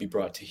who need to be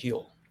brought to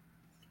heel.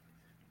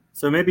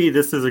 So maybe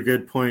this is a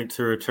good point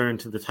to return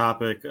to the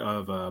topic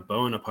of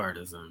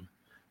Bonapartism,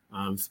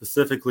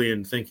 specifically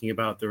in thinking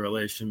about the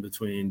relation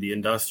between the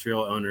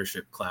industrial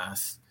ownership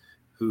class,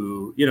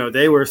 who,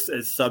 they were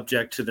as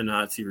subject to the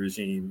Nazi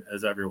regime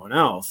as everyone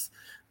else,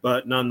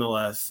 but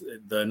nonetheless,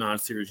 the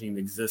Nazi regime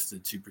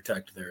existed to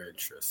protect their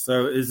interests.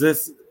 So is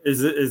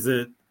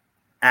it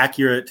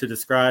accurate to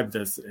describe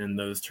this in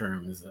those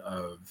terms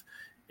of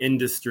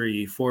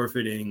industry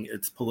forfeiting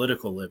its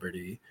political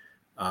liberty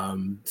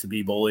to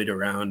be bullied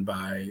around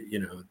by,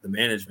 the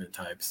management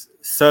types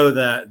so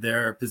that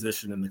their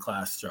position in the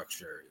class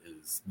structure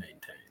is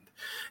maintained?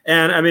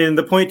 And I mean,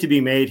 the point to be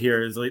made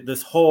here is like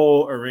this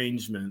whole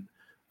arrangement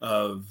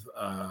of,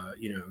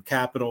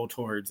 capital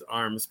towards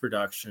arms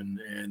production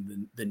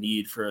and the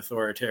need for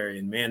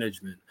authoritarian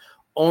management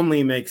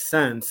only makes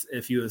sense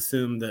if you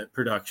assume that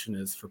production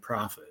is for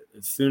profit.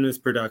 As soon as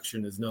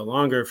production is no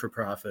longer for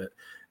profit,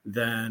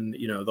 then,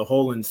 the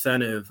whole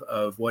incentive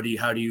of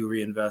how do you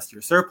reinvest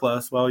your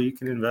surplus? Well, you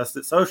can invest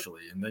it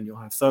socially, and then you'll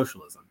have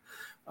socialism.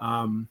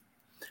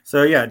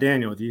 So yeah,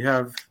 Daniel, do you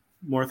have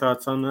more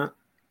thoughts on that?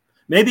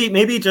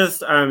 Maybe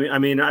just, I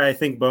mean, I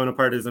think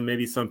Bonapartism,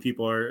 maybe some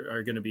people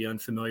are going to be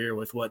unfamiliar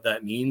with what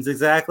that means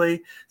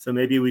exactly. So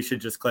maybe we should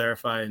just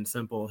clarify in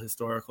simple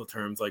historical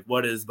terms, like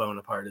what is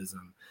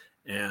Bonapartism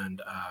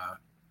and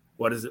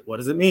what does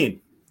it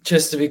mean?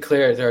 Just to be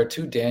clear, there are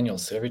two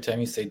Daniels. So every time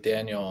you say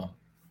Daniel.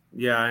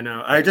 Yeah, I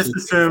know. I just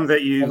assume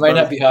that you... It might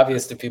not be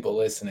obvious to people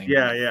listening.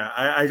 Yeah.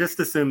 I just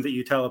assume that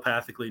you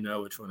telepathically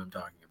know which one I'm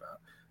talking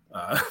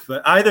about.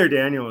 But either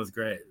Daniel is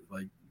great.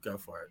 Like, go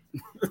for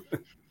it.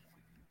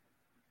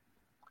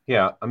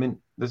 Yeah, I mean,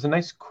 there's a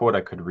nice quote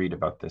I could read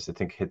about this. I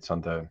think hits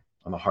on the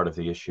heart of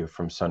the issue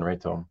from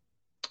Sohn-Rethel.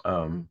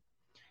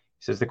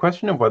 He says the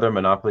question of whether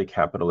monopoly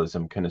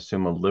capitalism can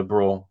assume a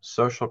liberal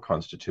social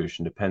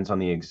constitution depends on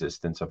the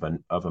existence of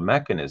a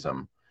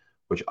mechanism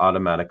which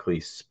automatically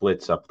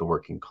splits up the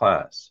working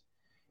class.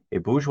 A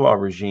bourgeois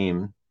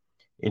regime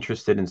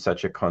interested in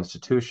such a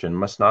constitution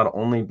must not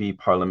only be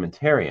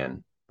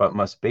parliamentarian, but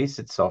must base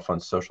itself on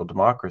social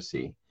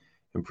democracy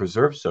and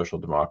preserve social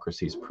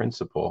democracy's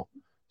principal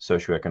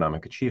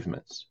socioeconomic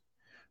achievements.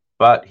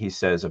 But, he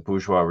says, a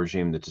bourgeois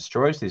regime that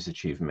destroys these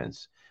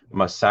achievements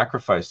must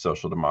sacrifice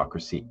social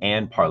democracy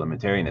and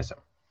parliamentarianism.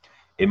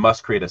 It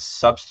must create a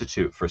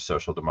substitute for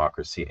social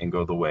democracy and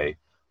go the way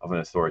of an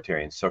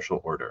authoritarian social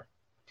order.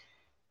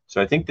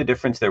 So I think the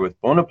difference there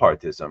with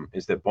Bonapartism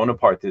is that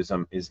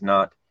Bonapartism is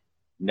not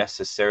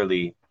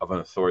necessarily of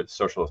an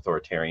social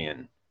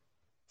authoritarian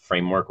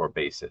framework or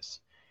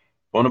basis.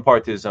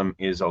 Bonapartism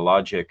is a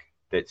logic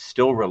that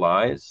still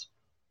relies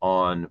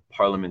on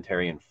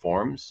parliamentarian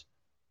forms,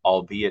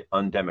 albeit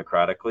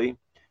undemocratically,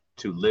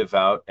 to live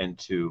out and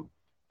to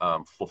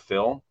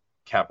fulfill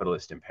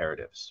capitalist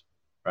imperatives,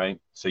 right?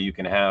 So you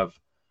can have,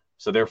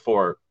 so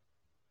therefore,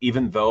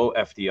 even though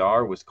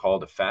FDR was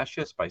called a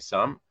fascist by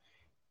some,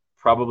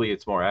 probably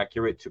it's more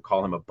accurate to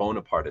call him a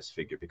Bonapartist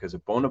figure, because a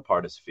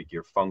Bonapartist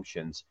figure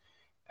functions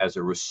as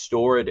a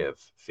restorative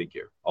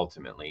figure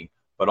ultimately,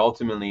 but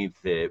ultimately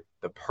the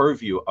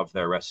purview of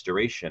their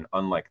restoration,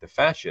 unlike the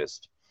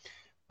fascist,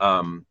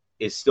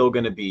 is still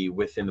going to be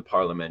within the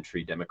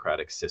parliamentary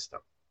democratic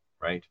system,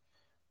 right?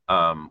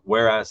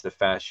 Whereas the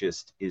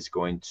fascist is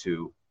going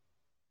to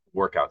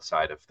work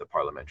outside of the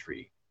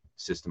parliamentary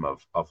system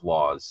of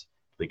laws,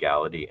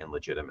 legality, and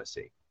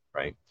legitimacy,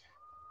 right?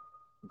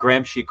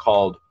 Gramsci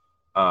called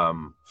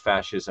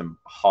fascism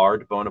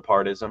hard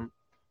Bonapartism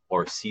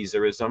or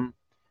Caesarism,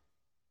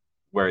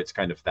 where it's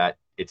kind of that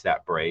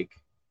break.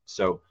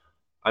 So,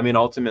 I mean,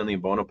 ultimately,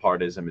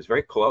 Bonapartism is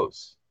very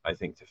close, I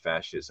think, to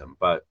fascism.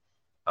 But,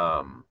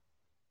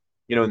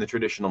 in the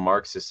traditional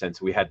Marxist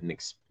sense, we had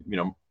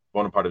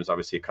Bonapartism is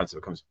obviously a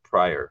concept that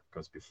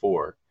comes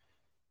before.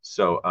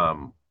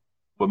 So,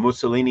 what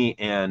Mussolini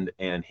and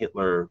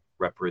Hitler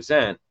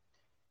represent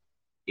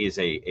is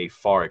a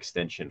far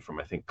extension from,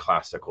 I think,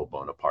 classical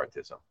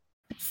Bonapartism.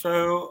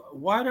 So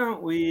why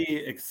don't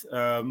we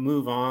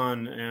move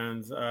on?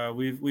 And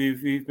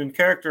we've been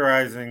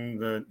characterizing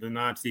the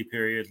Nazi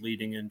period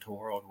leading into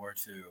World War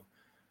II.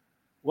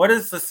 What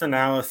does this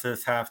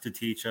analysis have to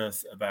teach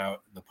us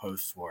about the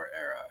post-war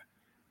era?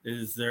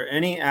 Is there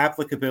any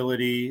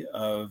applicability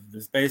of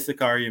this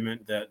basic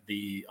argument that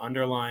the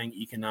underlying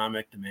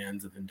economic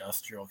demands of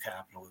industrial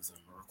capitalism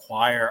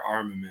require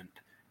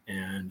armament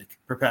and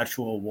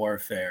perpetual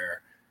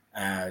warfare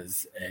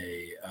as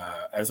a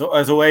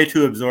way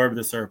to absorb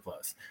the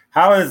surplus?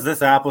 How is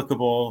this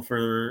applicable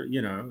for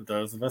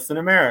those of us in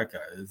America?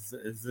 Is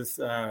this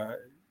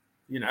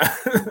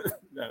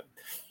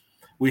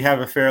we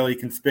have a fairly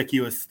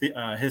conspicuous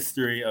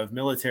history of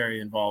military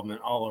involvement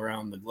all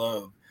around the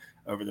globe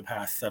over the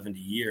past 70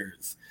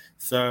 years.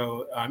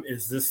 So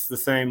is this the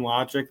same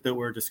logic that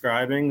we're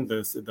describing,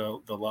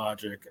 the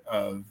logic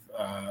of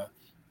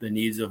the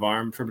needs of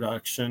arms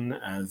production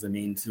as a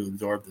means to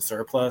absorb the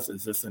surplus?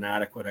 Is this an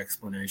adequate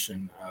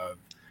explanation of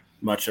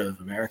much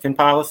of American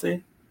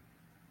policy?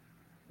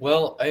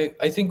 Well,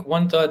 I think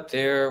one thought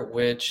there,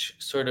 which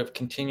sort of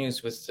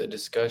continues with the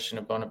discussion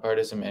of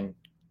Bonapartism and,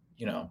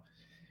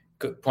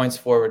 points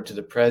forward to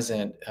the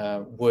present,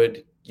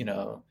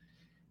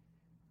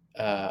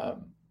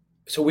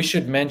 so we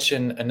should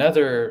mention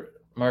another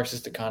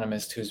Marxist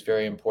economist who's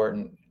very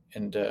important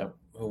and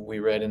who we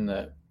read in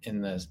the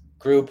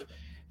group,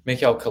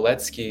 Michal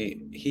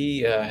Kalecki.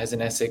 He has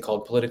an essay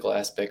called Political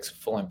Aspects of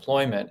Full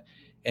Employment,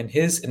 and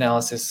his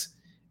analysis,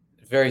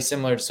 very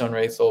similar to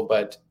Sohn-Rethel,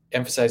 but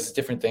emphasizes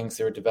different things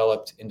that were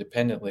developed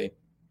independently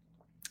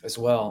as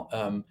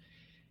well.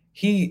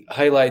 He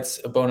highlights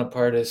a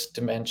Bonapartist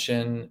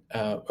dimension,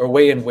 or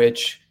way in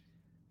which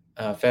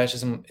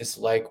fascism is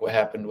like what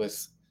happened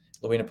with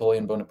Louis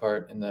Napoleon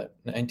Bonaparte in the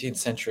 19th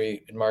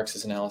century in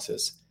Marx's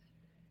analysis,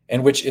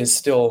 and which is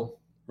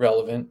still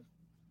relevant.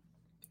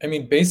 I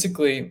mean,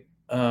 basically,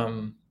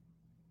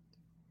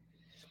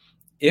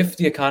 if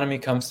the economy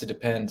comes to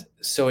depend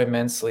so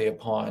immensely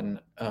upon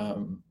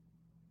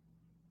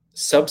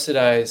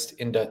subsidized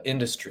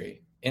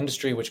industry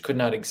which could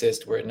not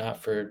exist were it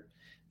not for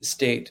the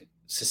state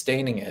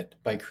sustaining it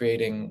by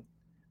creating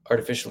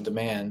artificial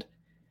demand,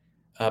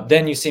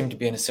 then you seem to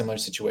be in a similar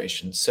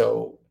situation.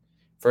 So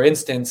For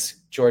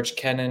instance, George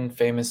Kennan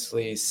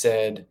famously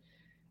said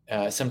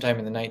sometime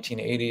in the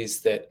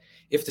 1980s that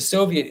if the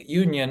Soviet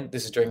Union,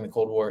 this is during the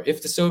Cold War,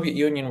 if the Soviet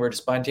Union were to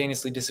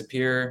spontaneously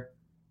disappear,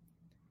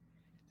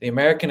 the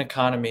American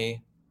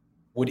economy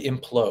would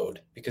implode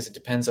because it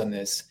depends on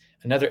this.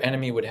 Another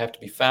enemy would have to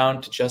be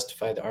found to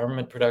justify the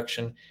armament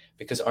production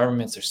because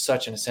armaments are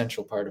such an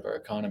essential part of our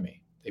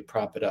economy. They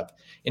prop it up.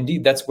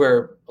 Indeed, that's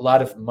where a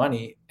lot of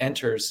money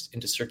enters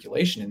into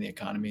circulation in the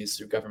economy, is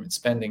through government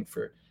spending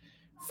for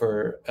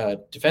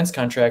defense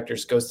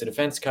contractors, goes to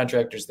defense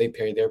contractors, they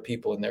pay their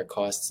people and their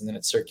costs, and then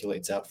it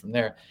circulates out from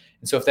there.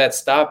 And so if that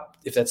stopped,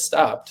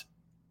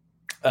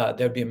 there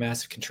would be a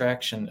massive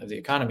contraction of the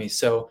economy.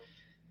 So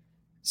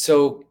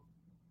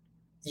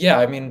yeah,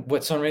 I mean,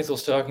 what Sohn-Rethel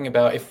is talking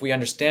about, if we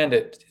understand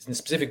it in the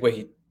specific way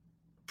he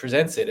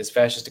presents it as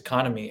fascist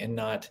economy and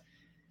not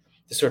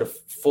the sort of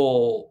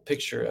full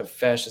picture of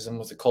fascism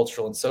with the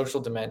cultural and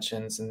social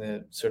dimensions and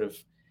the sort of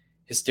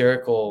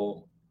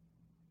hysterical,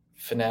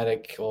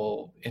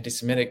 fanatical,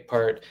 anti-Semitic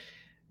part,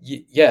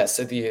 yes,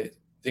 the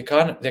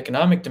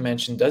economic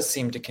dimension does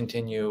seem to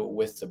continue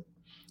with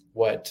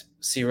what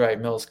C. Wright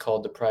Mills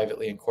called the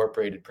privately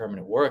incorporated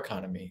permanent war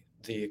economy,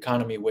 the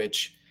economy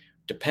which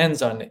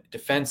depends on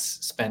defense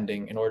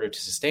spending in order to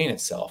sustain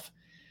itself.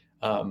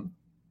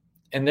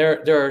 And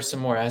there are some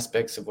more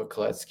aspects of what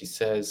Kalecki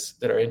says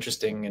that are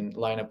interesting and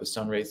line up with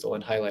Sohn-Rethel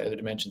and highlight other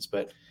dimensions,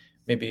 but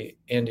maybe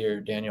Andy or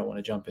Daniel want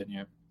to jump in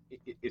here.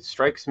 It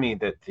strikes me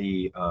that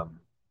the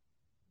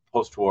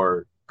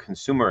post-war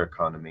consumer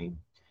economy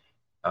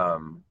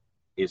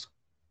is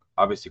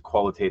obviously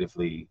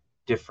qualitatively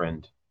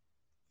different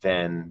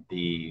than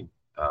the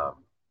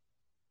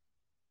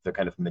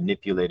kind of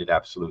manipulated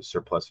absolute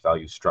surplus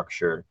value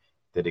structure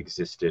that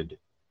existed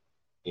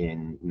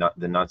in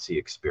the Nazi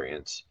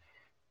experience.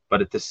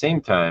 But at the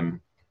same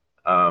time,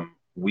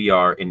 we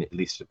are, in at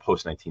least a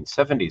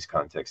post-1970s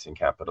context in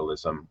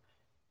capitalism,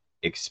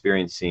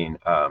 experiencing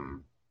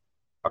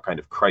a kind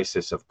of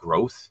crisis of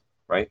growth,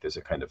 right?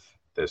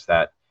 There's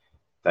that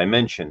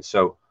dimension.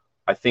 So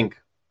I think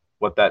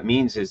what that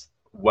means is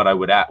what I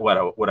would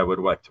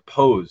like to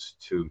pose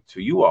to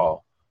you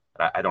all,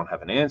 and I don't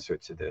have an answer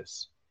to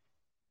this,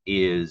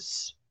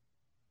 is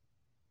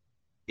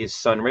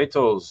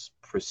Sohn-Rethel's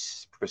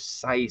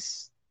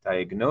precise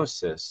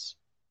diagnosis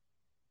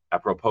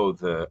apropos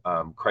the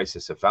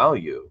crisis of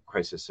value,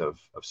 crisis of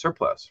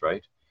surplus,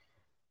 right?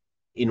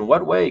 In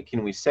what way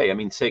can we say, I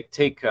mean, take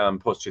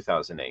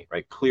post-2008,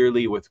 right?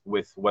 Clearly with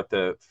what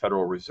the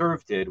Federal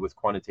Reserve did with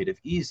quantitative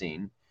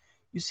easing,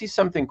 you see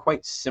something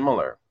quite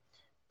similar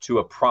to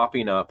a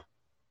propping up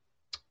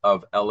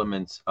of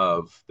elements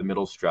of the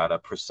middle strata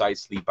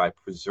precisely by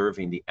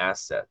preserving the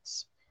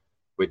assets,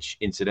 which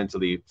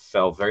incidentally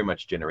fell very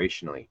much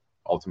generationally.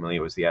 Ultimately,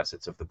 it was the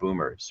assets of the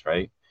boomers,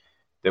 right,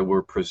 that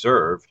were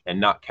preserved and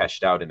not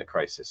cashed out in the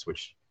crisis,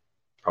 which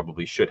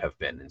probably should have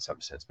been in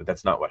some sense, but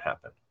that's not what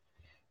happened.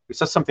 We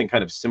saw something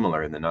kind of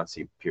similar in the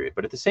Nazi period,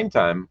 but at the same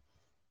time,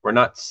 we're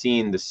not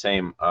seeing the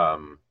same,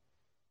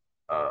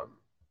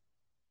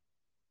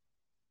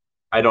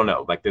 I don't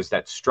know, like there's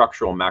that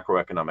structural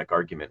macroeconomic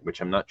argument,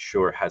 which I'm not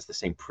sure has the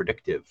same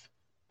predictive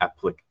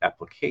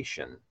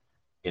application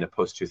in a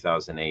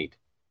post-2008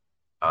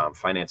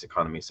 finance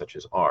economy such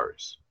as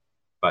ours.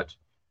 But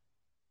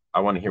I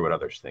want to hear what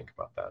others think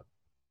about that.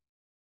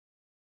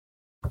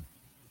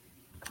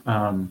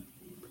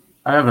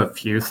 I have a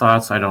few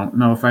thoughts. I don't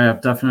know if I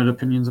have definite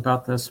opinions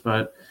about this,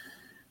 but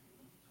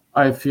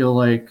I feel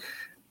like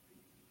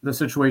the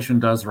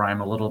situation does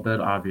rhyme a little bit.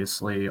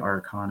 Obviously, our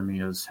economy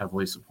is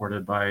heavily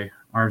supported by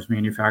arms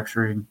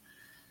manufacturing,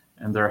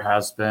 and there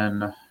has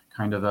been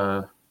kind of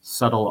a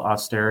subtle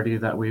austerity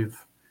that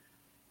we've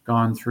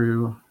gone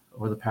through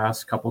over the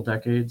past couple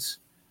decades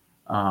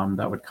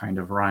that would kind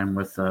of rhyme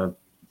with the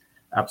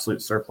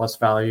absolute surplus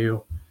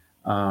value.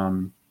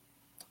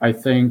 I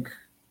think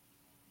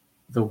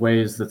the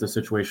ways that the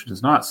situation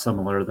is not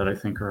similar that I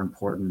think are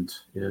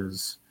important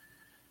is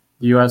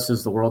the U.S.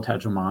 is the world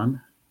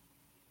hegemon,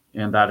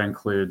 and that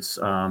includes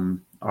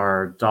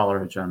our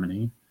dollar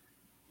hegemony.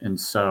 And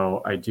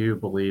so I do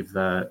believe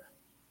that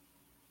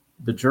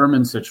the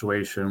German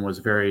situation was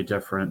very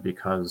different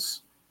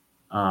because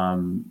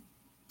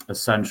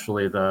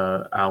essentially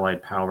the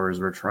Allied powers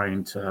were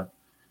trying to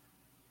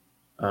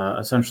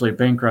essentially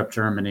bankrupt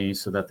Germany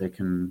so that they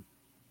can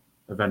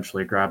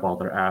eventually grab all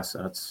their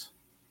assets.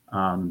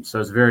 So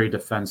it's a very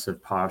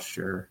defensive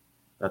posture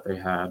that they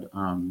had.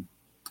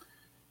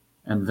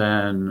 And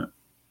then,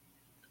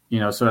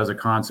 so as a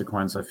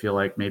consequence, I feel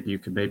like maybe you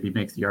could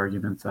make the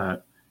argument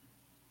that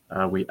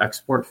we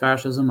export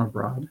fascism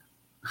abroad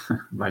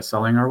by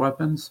selling our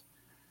weapons.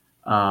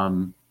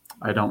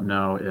 I don't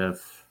know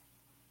if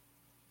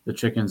the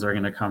chickens are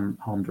going to come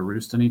home to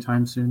roost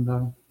anytime soon,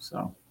 though.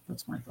 So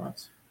that's my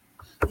thoughts.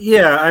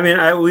 Yeah, I mean,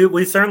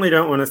 we certainly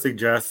don't want to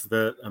suggest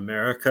that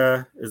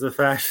America is a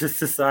fascist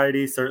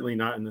society, certainly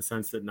not in the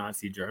sense that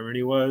Nazi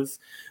Germany was.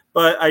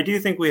 But I do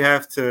think we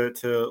have to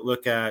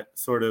look at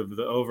sort of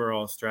the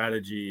overall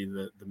strategy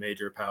that the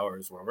major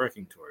powers were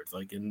working towards.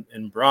 Like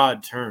in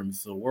broad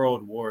terms, the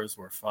world wars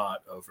were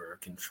fought over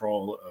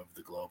control of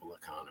the global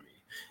economy.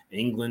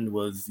 England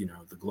was,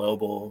 the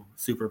global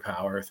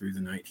superpower through the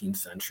 19th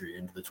century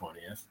into the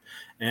 20th,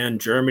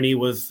 and Germany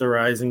was the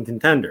rising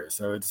contender.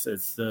 So it's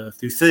the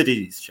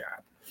Thucydides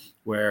chap,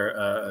 where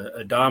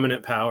a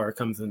dominant power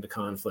comes into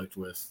conflict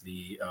with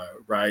the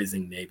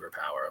rising neighbor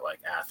power,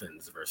 like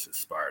Athens versus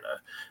Sparta.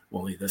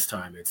 Only this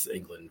time it's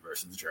England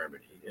versus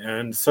Germany.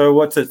 And so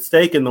what's at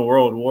stake in the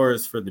world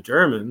wars for the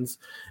Germans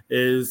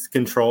is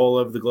control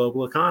of the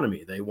global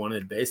economy. They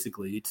wanted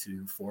basically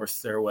to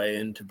force their way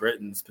into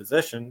Britain's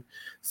position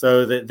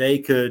so that they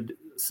could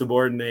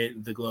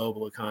subordinate the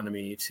global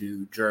economy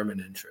to German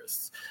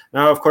interests.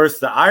 Now, of course,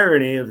 the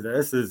irony of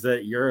this is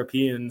that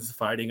Europeans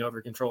fighting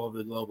over control of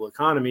the global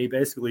economy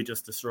basically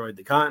just destroyed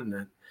the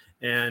continent,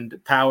 and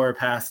power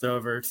passed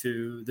over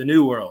to the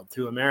New World,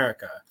 to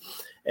America.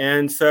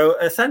 And so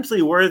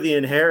essentially we're the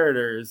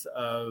inheritors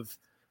of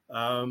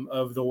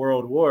the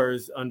world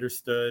wars,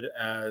 understood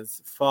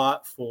as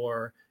fought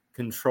for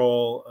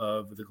control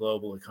of the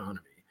global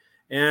economy.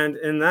 And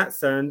in that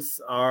sense,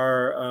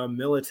 our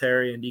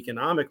military and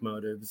economic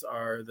motives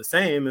are the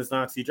same as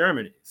Nazi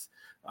Germany's.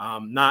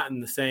 Not in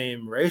the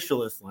same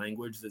racialist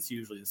language that's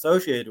usually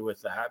associated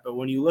with that, but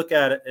when you look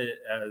at it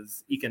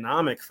as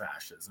economic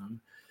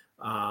fascism,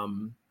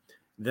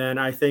 then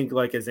I think,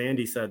 like as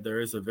Andy said, there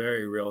is a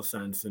very real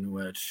sense in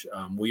which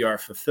we are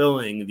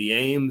fulfilling the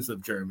aims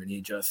of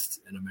Germany just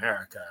in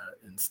America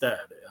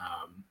instead.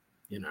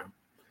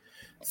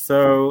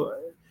 So,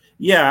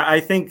 yeah,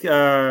 I think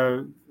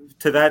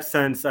to that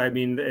sense, I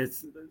mean,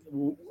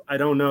 I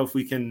don't know if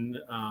we can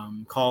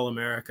call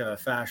America a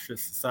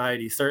fascist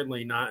society,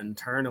 certainly not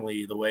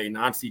internally the way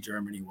Nazi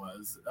Germany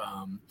was.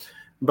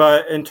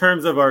 But in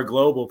terms of our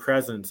global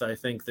presence, I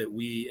think that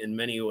we, in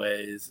many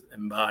ways,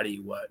 embody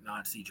what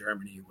Nazi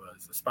Germany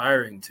was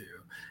aspiring to,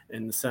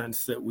 in the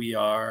sense that we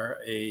are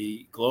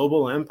a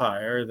global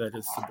empire that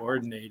has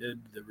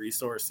subordinated the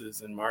resources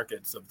and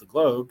markets of the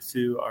globe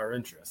to our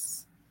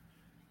interests.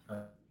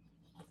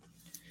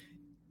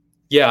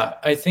 Yeah,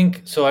 I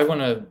think so. I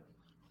want to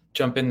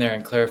jump in there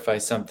and clarify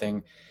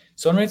something.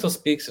 Sohn-Rethel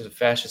speaks of the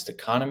fascist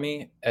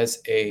economy as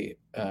a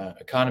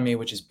economy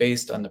which is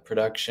based on the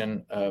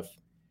production of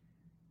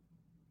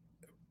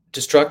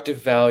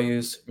destructive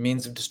values,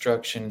 means of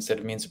destruction instead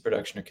of means of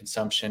production or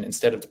consumption,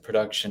 instead of the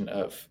production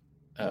of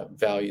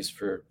values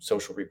for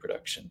social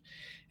reproduction.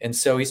 And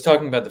so he's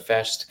talking about the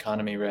fascist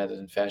economy rather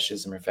than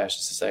fascism or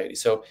fascist society.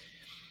 So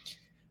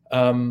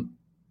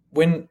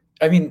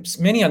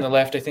many on the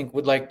left, I think,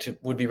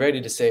 would be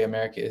ready to say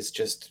America is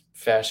just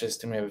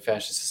fascist and we have a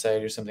fascist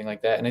society or something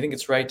like that. And I think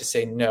it's right to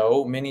say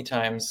no. Many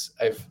times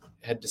I've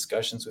had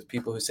discussions with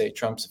people who say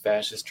Trump's a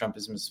fascist,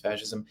 Trumpism is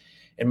fascism.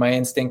 And my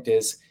instinct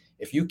is,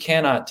 if you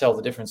cannot tell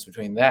the difference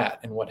between that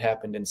and what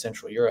happened in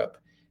Central Europe,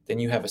 then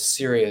you have a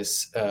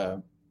serious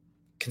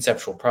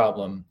conceptual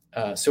problem.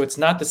 So it's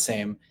not the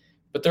same,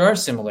 but there are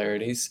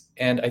similarities.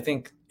 And I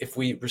think if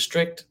we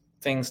restrict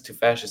things to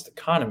fascist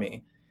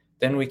economy,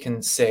 then we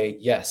can say,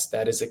 yes,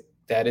 that is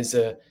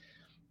a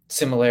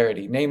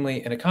similarity,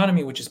 namely an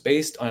economy which is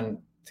based on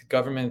the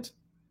government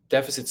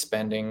deficit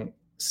spending,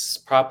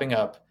 propping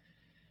up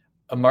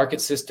a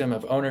market system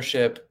of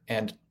ownership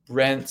and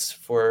rents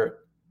for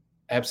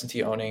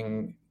absentee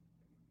owning,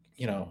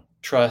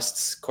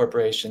 trusts,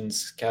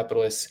 corporations,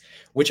 capitalists,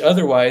 which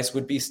otherwise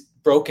would be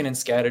broken and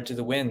scattered to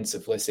the winds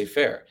of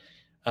laissez-faire.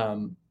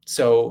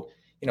 So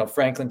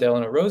Franklin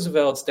Delano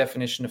Roosevelt's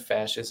definition of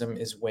fascism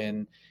is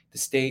when the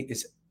state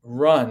is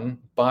run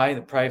by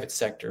the private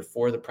sector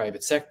for the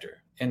private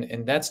sector.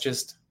 And that's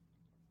just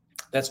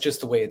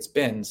the way it's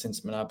been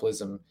since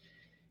monopolism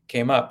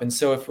came up. And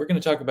so if we're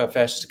going to talk about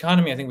fascist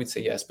economy, I think we'd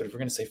say yes. But if we're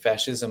going to say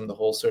fascism, the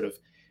whole sort of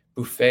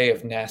buffet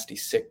of nasty,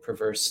 sick,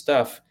 perverse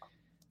stuff,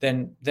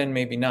 then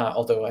maybe not.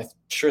 Although I'm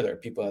sure there are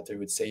people out there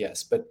who would say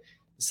yes. But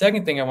the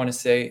second thing I want to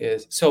say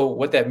is, so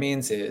what that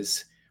means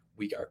is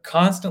we are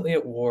constantly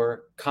at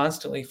war,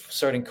 constantly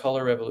starting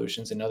color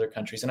revolutions in other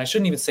countries. And I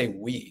shouldn't even say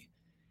we.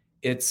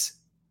 It's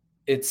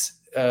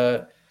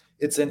a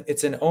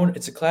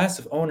class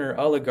of owner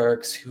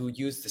oligarchs who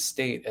use the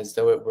state as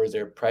though it were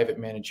their private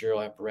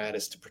managerial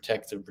apparatus to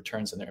protect the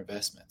returns on their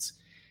investments.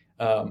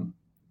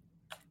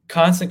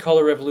 Constant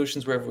color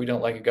revolutions wherever we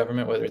don't like a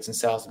government, whether it's in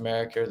South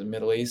America or the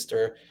Middle East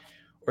or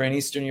in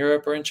Eastern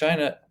Europe or in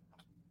China,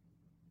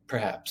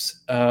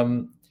 perhaps.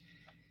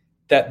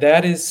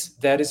 That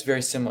is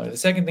very similar. The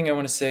second thing I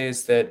want to say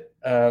is that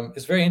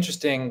it's very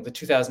interesting, the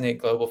 2008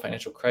 global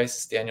financial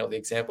crisis, Daniel, the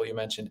example you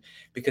mentioned,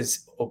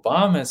 because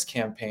Obama's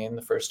campaign,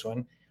 the first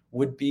one,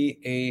 would be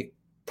a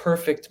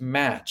perfect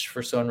match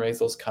for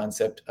Sohn-Rethel's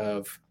concept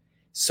of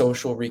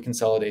social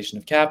reconsolidation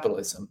of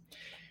capitalism.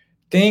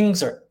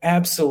 Things are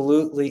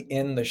absolutely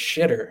in the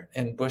shitter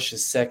in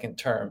Bush's second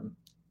term.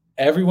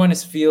 Everyone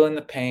is feeling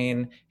the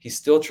pain. He's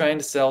still trying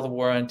to sell the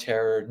war on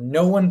terror.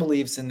 No one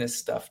believes in this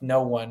stuff.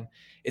 No one.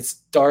 It's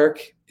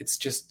dark. It's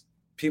just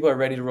people are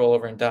ready to roll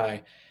over and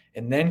die.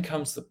 And then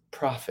comes the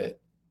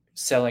prophet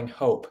selling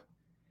hope.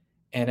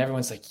 And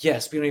everyone's like,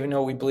 yes, we don't even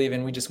know what we believe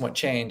in. We just want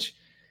change.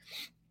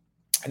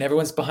 And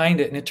everyone's behind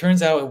it. And it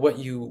turns out what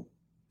you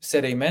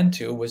said amen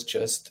to was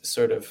just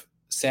sort of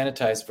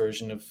sanitized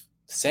version of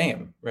the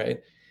same, right?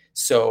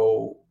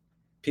 So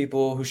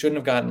people who shouldn't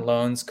have gotten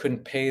loans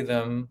couldn't pay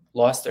them,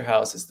 lost their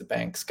houses, the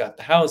banks got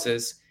the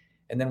houses.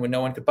 And then when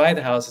no one could buy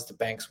the houses, the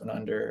banks went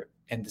under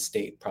and the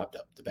state propped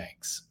up the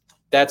banks.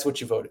 That's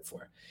what you voted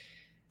for.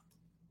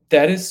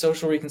 That is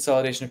social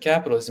reconsolidation of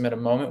capitalism at a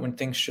moment when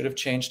things should have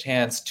changed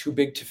hands, too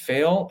big to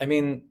fail. I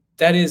mean,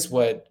 that is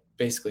what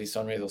basically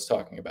Sohn-Rethel is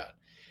talking about.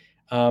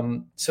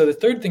 So the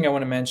third thing I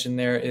want to mention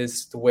there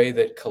is the way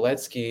that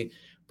Kalecki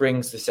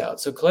brings this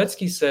out. So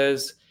Kalecki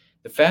says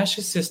the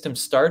fascist system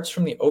starts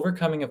from the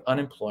overcoming of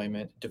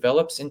unemployment,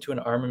 develops into an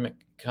armament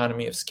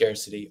economy of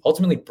scarcity,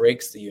 ultimately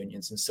breaks the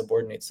unions and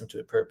subordinates them to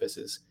their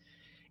purposes,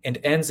 and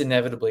ends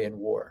inevitably in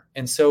war.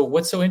 And so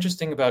what's so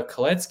interesting about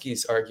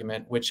Kalecki's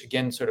argument, which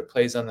again sort of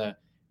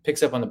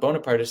picks up on the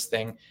Bonapartist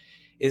thing,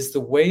 is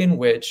the way in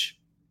which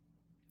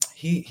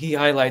he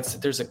highlights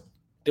that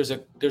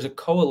there's a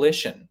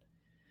coalition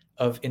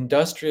of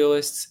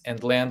industrialists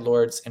and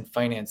landlords and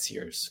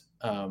financiers.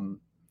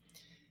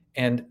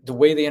 And the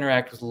way they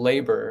interact with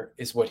labor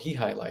is what he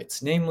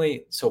highlights.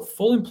 Namely, so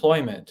full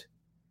employment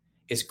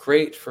is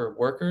great for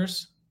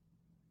workers.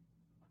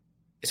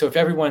 So if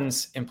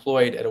everyone's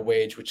employed at a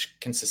wage which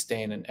can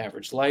sustain an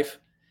average life,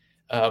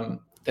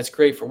 that's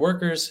great for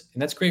workers,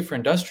 and that's great for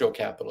industrial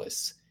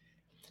capitalists.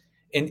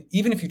 And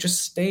even if you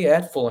just stay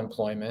at full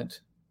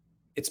employment,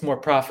 it's more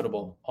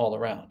profitable all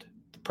around.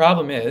 The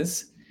problem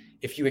is,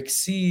 if you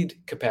exceed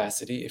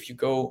capacity, if you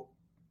go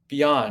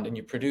beyond and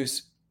you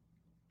produce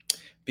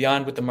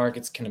beyond what the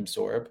markets can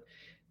absorb,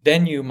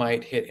 then you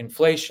might hit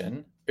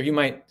inflation, or you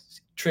might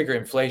trigger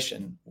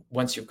inflation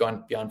once you've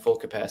gone beyond full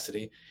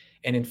capacity.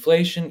 And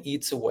inflation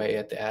eats away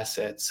at the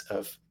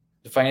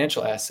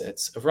financial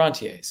assets of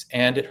rentiers,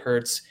 and it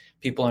hurts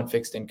people on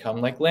fixed income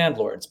like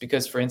landlords.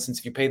 Because, for instance,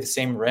 if you pay the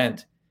same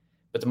rent,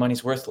 but the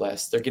money's worth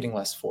less, they're getting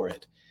less for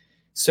it.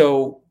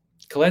 So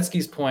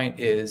Kalecki's point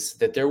is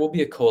that there will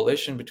be a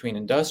coalition between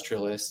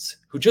industrialists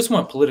who just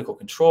want political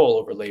control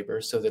over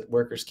labor so that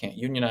workers can't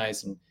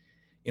unionize and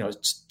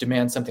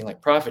demand something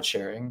like profit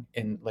sharing,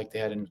 like they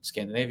had in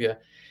Scandinavia.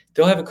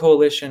 They'll have a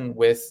coalition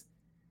with.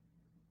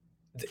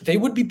 They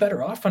would be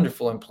better off under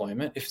full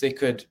employment if they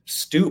could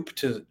stoop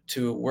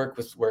to work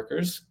with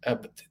workers,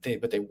 but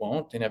they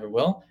won't. They never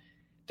will.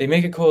 They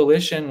make a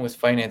coalition with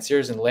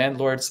financiers and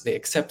landlords. They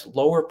accept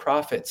lower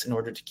profits in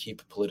order to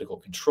keep political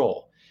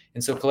control.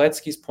 And so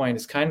Kalecki's point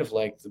is kind of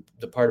like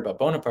the part about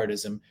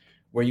Bonapartism,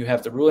 where you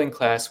have the ruling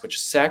class which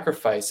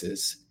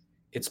sacrifices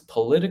its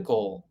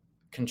political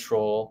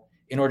control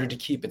in order to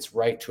keep its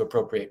right to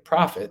appropriate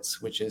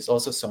profits, which is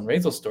also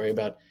Sohn-Rethel's story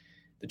about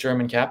the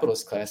German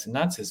capitalist class in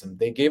Nazism.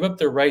 They gave up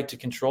their right to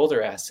control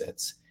their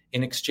assets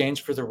in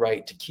exchange for the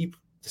right to keep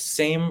the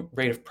same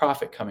rate of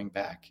profit coming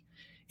back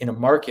in a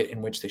market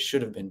in which they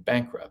should have been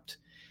bankrupt.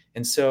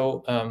 And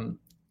so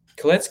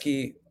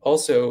Kalecki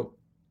also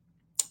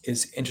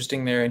is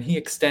interesting there, and he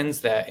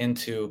extends that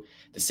into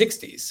the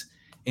 60s.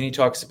 And he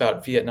talks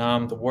about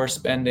Vietnam, the war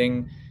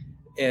spending,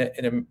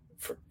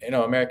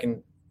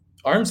 American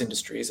arms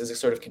industries as a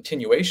sort of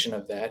continuation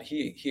of that.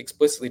 He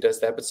explicitly does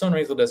that, but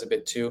Sohn-Rethel does a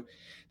bit too.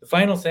 The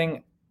final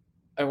thing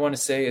I want to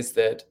say is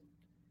that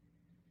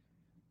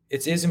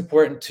it is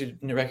important to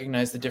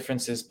recognize the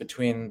differences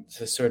between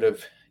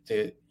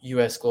the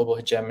U.S. global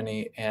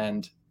hegemony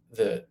and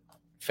the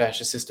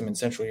fascist system in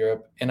Central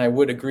Europe. And I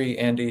would agree,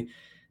 Andy,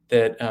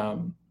 that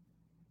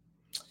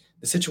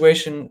the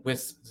situation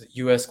with the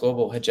U.S.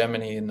 global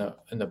hegemony in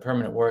the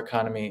permanent war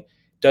economy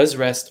does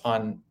rest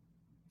on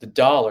the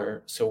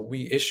dollar. So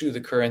we issue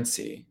the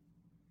currency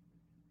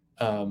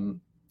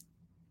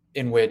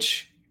in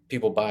which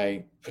people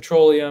buy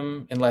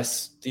petroleum,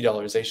 unless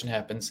de-dollarization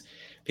happens.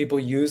 People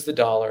use the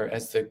dollar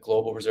as the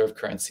global reserve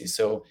currency.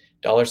 So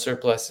dollar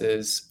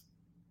surpluses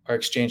are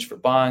exchanged for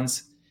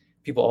bonds.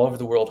 People all over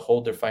the world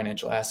hold their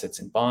financial assets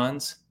in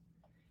bonds.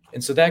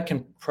 And so that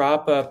can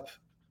prop up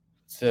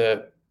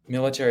the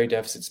military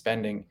deficit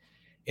spending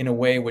in a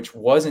way which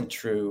wasn't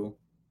true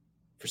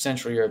for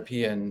Central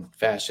European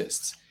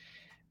fascists.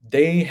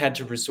 They had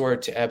to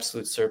resort to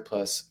absolute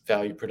surplus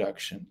value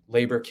production,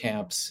 labor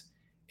camps,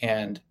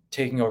 and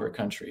taking over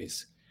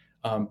countries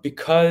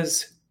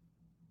because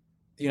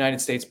the United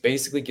States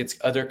basically gets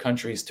other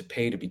countries to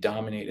pay to be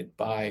dominated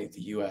by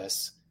the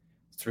U.S.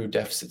 through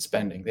deficit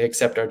spending. They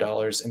accept our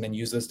dollars and then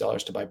use those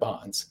dollars to buy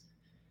bonds.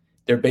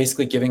 They're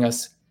basically giving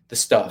us the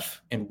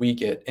stuff and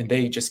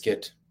they just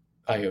get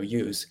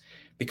IOUs.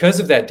 Because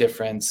of that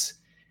difference,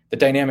 the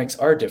dynamics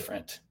are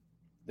different.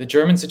 The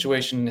German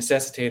situation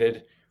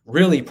necessitated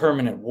really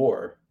permanent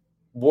war.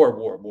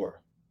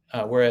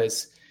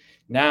 Whereas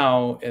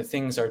now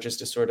things are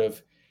just a sort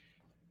of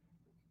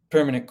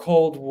permanent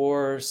Cold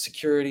War,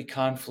 security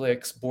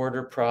conflicts,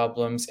 border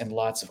problems, and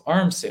lots of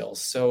arms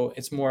sales. So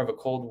it's more of a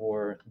Cold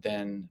War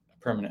than a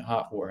permanent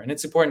hot war. And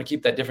it's important to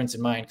keep that difference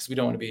in mind because we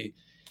don't want to be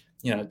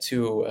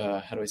too,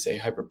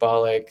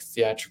 hyperbolic,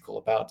 theatrical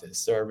about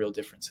this. There are real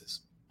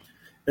differences.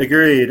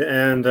 Agreed.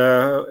 And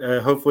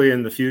hopefully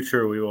in the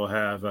future, we will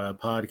have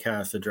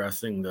podcasts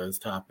addressing those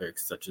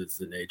topics, such as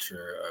the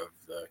nature of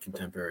the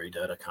contemporary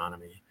debt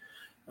economy.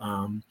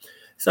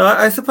 So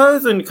I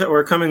suppose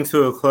we're coming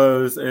to a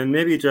close, and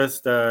maybe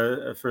just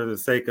for the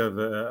sake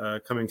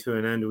of coming to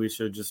an end, we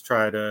should just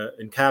try to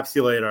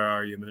encapsulate our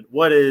argument.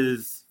 What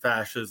is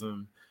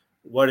fascism?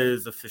 What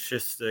is a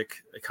fascistic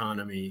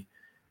economy?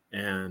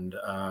 And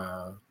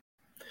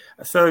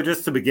so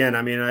just to begin,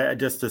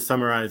 just to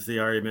summarize the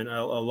argument,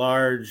 a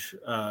large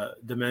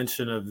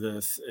dimension of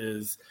this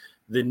is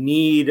the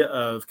need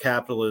of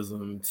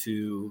capitalism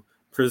to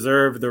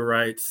preserve the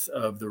rights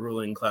of the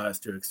ruling class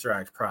to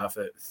extract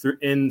profit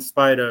in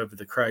spite of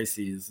the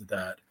crises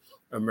that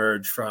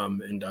emerge from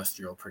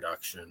industrial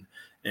production.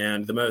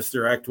 And the most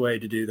direct way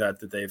to do that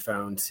they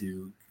found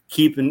to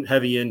keep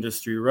heavy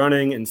industry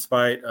running in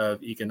spite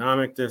of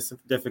economic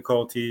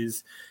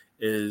difficulties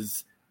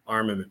is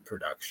armament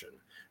production.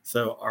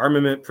 So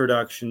armament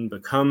production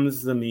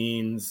becomes the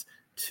means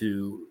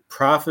to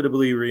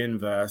profitably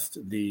reinvest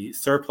the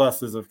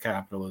surpluses of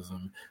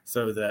capitalism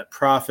so that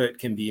profit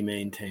can be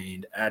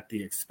maintained at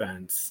the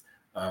expense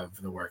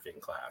of the working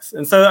class.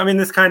 And so,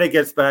 this kind of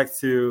gets back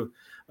to,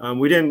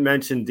 we didn't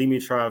mention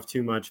Dimitrov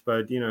too much,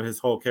 but, his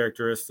whole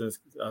characteristics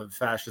of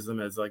fascism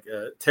as like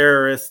a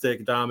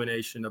terroristic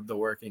domination of the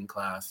working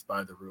class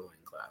by the ruling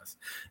class.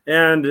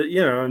 And,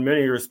 in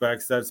many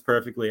respects, that's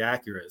perfectly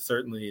accurate,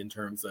 certainly in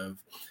terms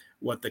of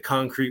what the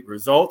concrete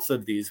results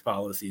of these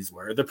policies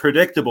were, the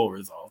predictable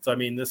results.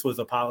 This was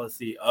a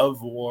policy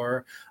of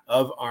war,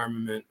 of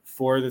armament,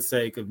 for the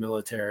sake of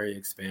military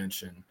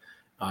expansion,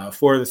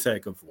 for the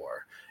sake of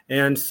war.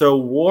 And so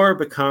war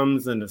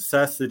becomes a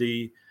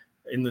necessity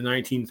in the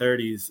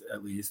 1930s,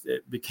 at least.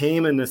 It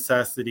became a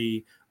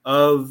necessity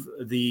of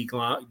the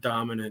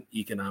dominant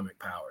economic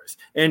powers.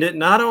 And it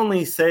not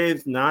only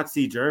saved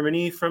Nazi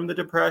Germany from the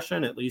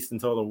Depression, at least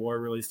until the war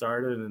really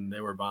started and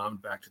they were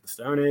bombed back to the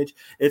Stone Age,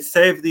 it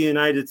saved the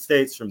United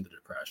States from the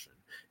Depression.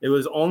 It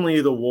was only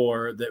the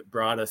war that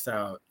brought us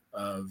out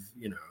of,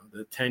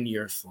 the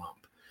 10-year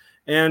slump.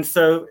 And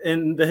so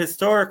in the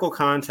historical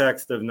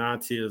context of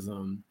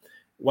Nazism,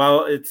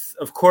 while it's,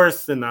 of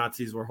course, the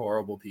Nazis were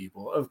horrible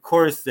people, of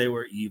course they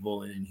were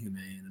evil and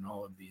inhumane and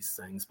all of these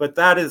things, but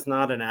that is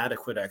not an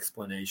adequate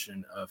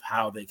explanation of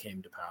how they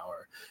came to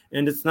power.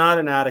 And it's not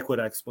an adequate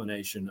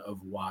explanation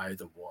of why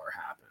the war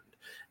happened.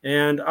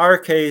 And our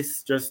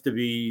case, just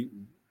to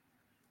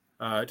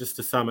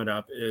sum it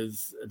up,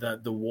 is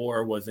that the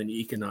war was an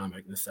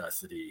economic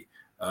necessity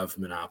of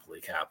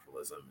monopoly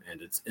capitalism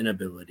and its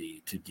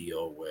inability to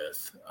deal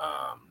with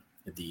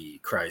the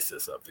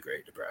crisis of the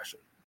Great Depression.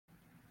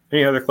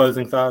 Any other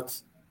closing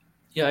thoughts?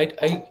 Yeah,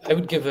 I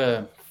would give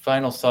a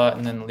final thought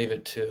and then leave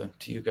it to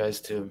you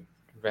guys to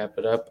wrap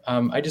it up.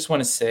 I just want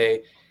to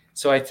say,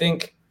 so I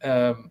think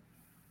one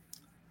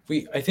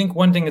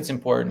thing that's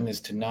important is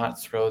to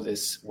not throw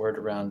this word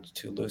around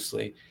too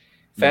loosely.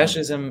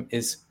 Fascism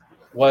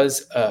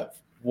was a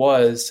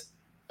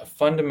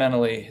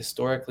fundamentally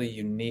historically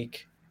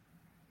unique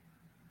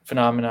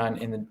phenomenon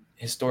in the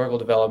historical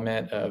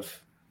development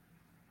of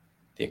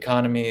the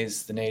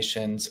economies, the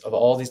nations, of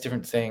all these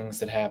different things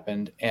that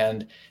happened.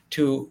 And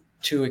to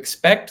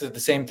expect that the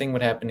same thing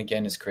would happen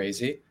again is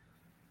crazy,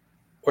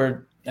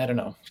 or I don't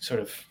know, sort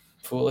of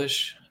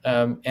foolish.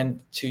 And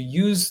to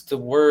use the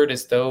word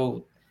as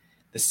though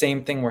the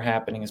same thing were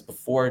happening as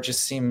before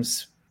just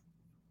seems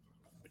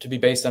to be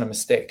based on a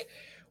mistake.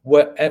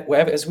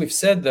 As we've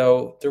said,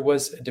 though, there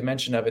was a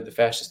dimension of it, the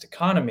fascist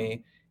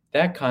economy.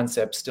 That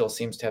concept still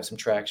seems to have some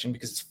traction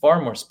because it's far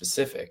more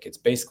specific. It's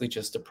basically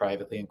just a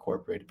privately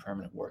incorporated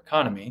permanent war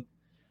economy.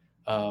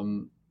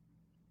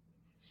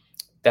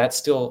 That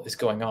still is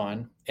going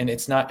on. And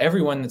it's not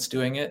everyone that's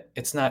doing it.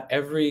 It's not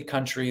every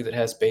country that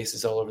has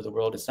bases all over the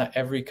world. It's not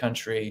every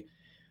country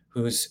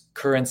whose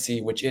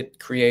currency, which it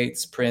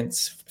creates,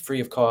 prints, free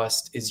of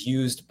cost, is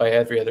used by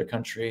every other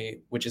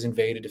country, which is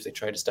invaded if they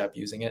try to stop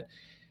using it.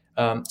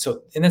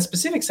 So in that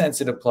specific sense,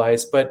 it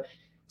applies. But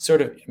sort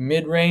of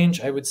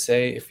mid-range, I would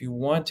say, if you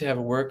want to have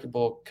a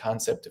workable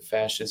concept of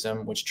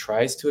fascism, which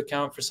tries to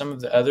account for some of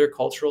the other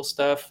cultural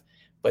stuff,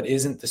 but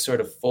isn't the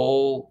sort of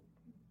full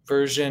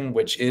version,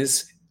 which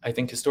is, I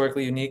think,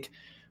 historically unique,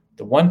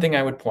 the one thing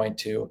I would point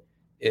to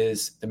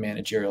is the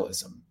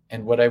managerialism.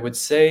 And what I would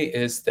say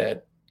is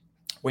that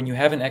when you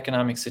have an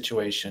economic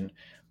situation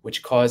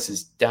which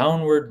causes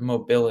downward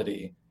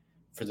mobility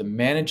for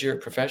the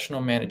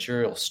professional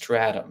managerial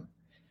stratum,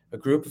 a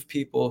group of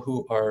people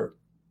who are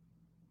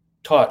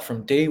taught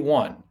from day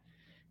one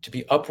to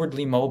be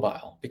upwardly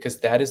mobile because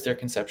that is their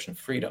conception of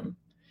freedom.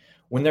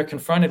 When they're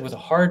confronted with a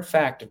hard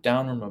fact of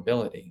downward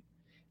mobility,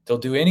 they'll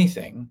do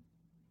anything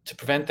to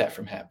prevent that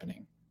from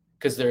happening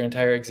because their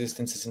entire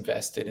existence is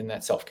invested in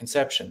that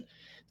self-conception.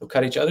 They'll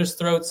cut each other's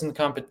throats in the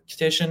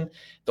competition.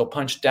 They'll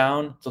punch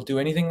down. They'll do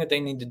anything that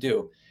they need to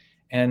do.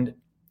 And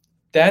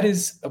that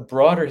is a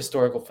broader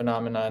historical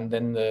phenomenon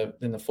than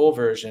the full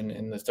version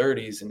in the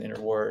 30s and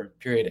interwar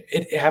period.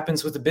 It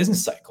happens with the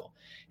business cycle.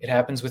 It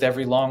happens with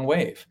every long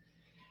wave.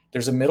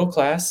 There's a middle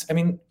class. I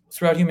mean,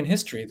 throughout human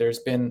history, there's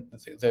been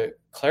the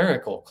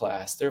clerical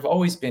class. There have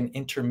always been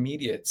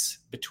intermediates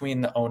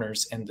between the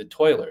owners and the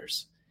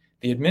toilers,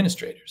 the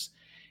administrators.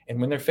 And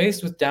when they're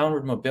faced with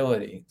downward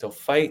mobility, they'll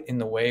fight in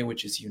the way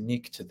which is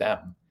unique to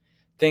them.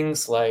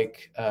 Things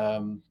like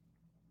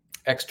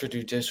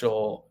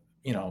extrajudicial,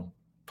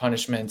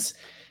 punishments,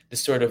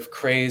 this sort of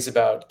craze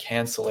about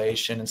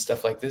cancellation and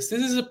stuff like this.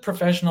 This is a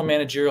professional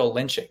managerial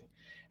lynching.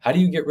 How do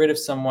you get rid of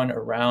someone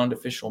around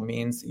official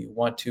means that you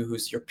want to,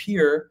 who's your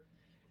peer?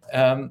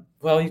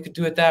 Well, you could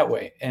do it that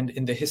way. And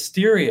in the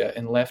hysteria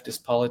in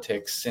leftist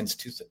politics since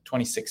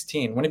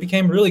 2016, when it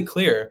became really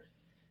clear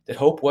that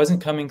hope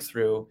wasn't coming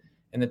through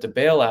and that the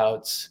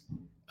bailouts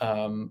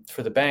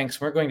for the banks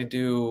weren't going to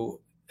do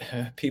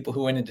people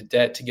who went into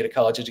debt to get a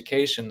college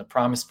education, the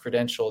promised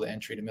credential, the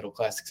entry to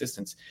middle-class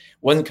existence,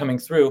 wasn't coming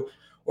through,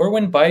 or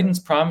when Biden's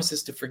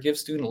promises to forgive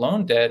student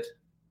loan debt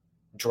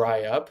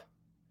dry up,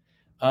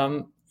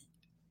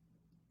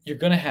 you're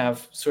going to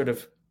have sort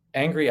of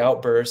angry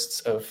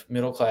outbursts of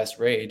middle-class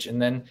rage,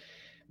 and then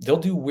they'll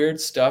do weird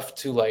stuff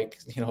to, like,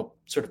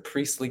 sort of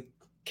priestly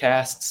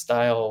caste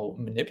style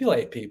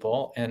manipulate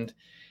people and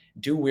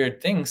do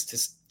weird things to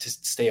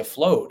stay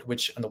afloat,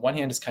 which on the one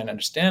hand is kind of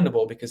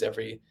understandable because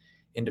every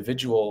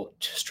individual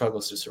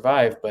struggles to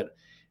survive, but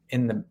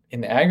in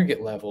the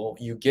aggregate level,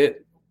 you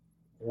get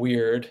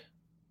weird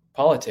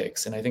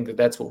politics, and I think that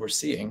that's what we're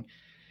seeing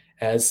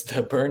as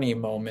the Bernie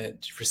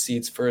moment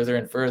recedes further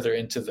and further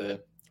into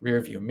the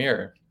rearview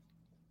mirror.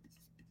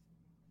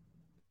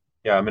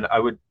 Yeah, I mean, I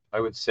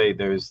would say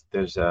there's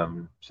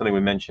something we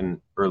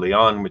mentioned early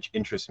on which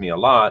interests me a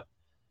lot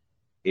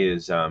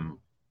is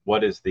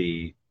what is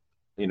the,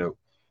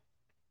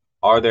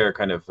 are there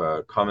kind of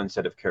a common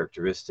set of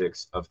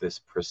characteristics of this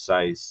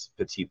precise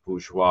petit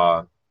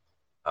bourgeois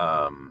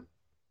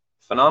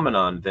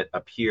phenomenon that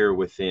appear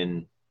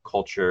within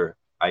culture,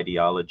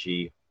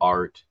 ideology,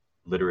 art,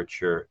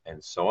 literature,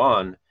 and so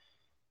on?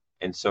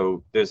 And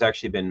so there's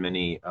actually been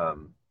many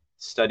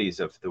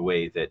studies of the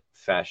way that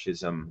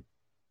fascism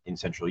in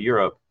Central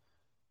Europe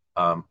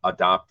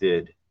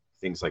adopted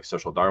things like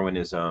social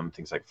Darwinism,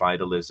 things like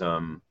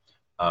vitalism,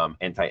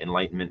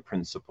 anti-enlightenment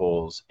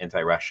principles,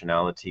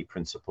 anti-rationality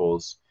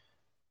principles.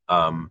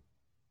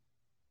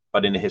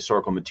 But in a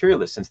historical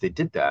materialist sense, they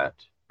did that,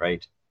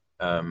 right,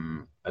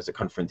 as a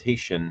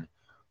confrontation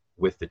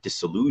with the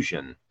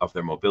disillusion of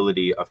their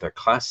mobility, of their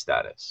class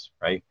status,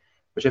 right?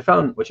 Which I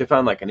found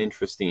like an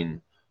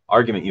interesting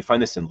argument. You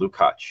find this in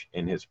Lukács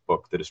in his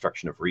book, The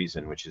Destruction of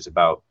Reason, which is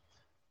about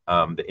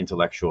the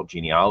intellectual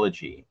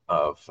genealogy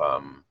of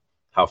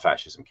how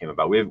fascism came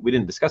about. We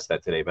didn't discuss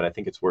that today, but I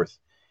think it's worth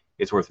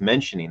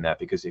mentioning that,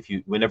 because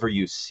whenever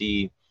you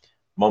see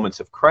moments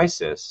of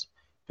crisis,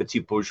 petit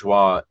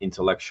bourgeois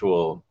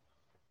intellectual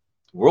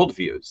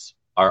worldviews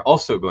are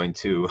also going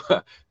to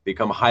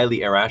become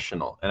highly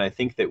irrational. And I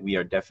think that we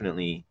are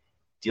definitely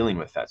dealing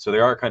with that. So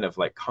there are kind of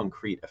like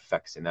concrete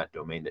effects in that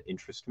domain that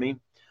interest me.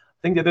 I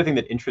think the other thing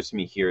that interests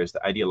me here is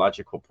the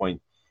ideological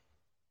point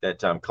that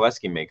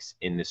Kalecki makes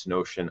in this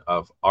notion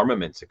of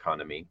armaments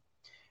economy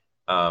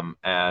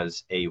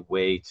as a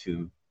way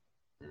to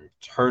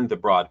turn the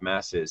broad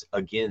masses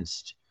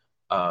against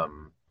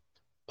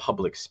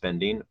public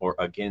spending or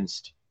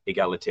against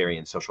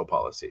egalitarian social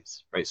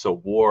policies, right?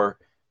 So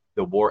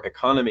the war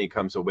economy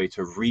comes a way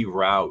to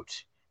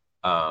reroute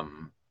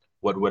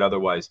what would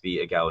otherwise be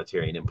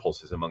egalitarian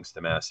impulses amongst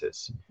the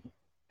masses.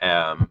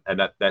 And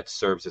that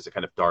serves as a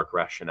kind of dark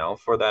rationale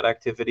for that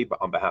activity, but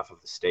on behalf of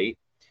the state.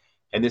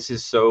 And this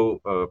is so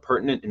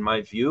pertinent in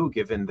my view,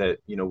 given that,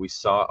 we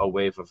saw a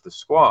wave of the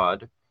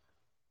Squad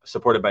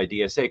supported by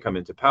DSA come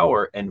into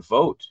power and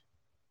vote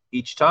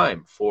each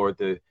time for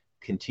the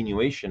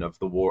continuation of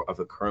the war, of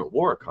the current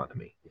war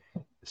economy.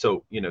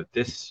 So,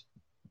 this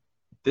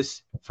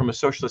from a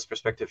socialist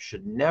perspective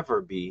should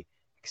never be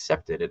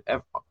accepted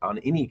on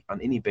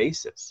any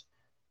basis.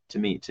 To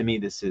me,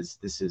 this is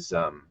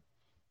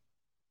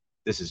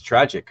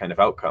tragic kind of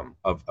outcome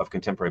of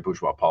contemporary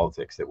bourgeois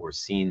politics, that we're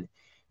seeing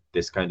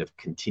this kind of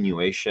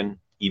continuation,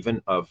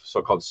 even of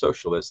so-called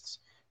socialists,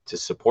 to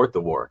support the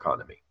war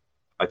economy.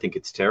 I think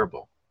it's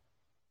terrible.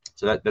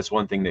 So that's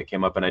one thing that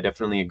came up, and I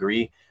definitely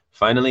agree.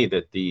 Finally,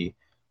 that the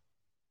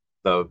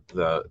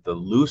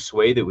loose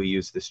way that we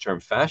use this term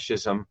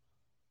fascism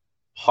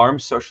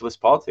harms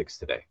socialist politics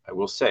today. I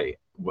will say,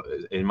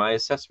 in my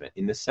assessment,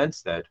 in the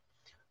sense that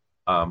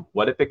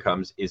what it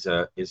becomes is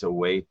a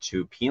way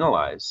to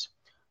penalize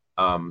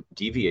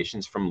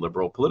deviations from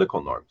liberal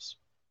political norms.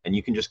 And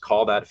you can just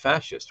call that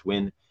fascist,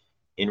 when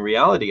in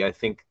reality, I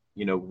think,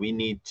 we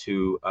need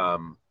to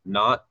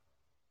not,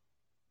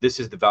 this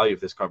is the value of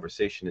this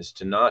conversation, is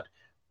to not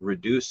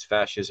reduce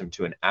fascism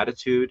to an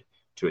attitude,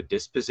 to a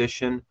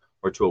disposition,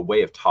 or to a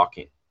way of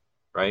talking,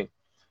 right?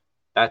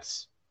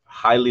 That's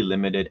highly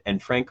limited,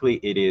 and frankly,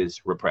 it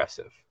is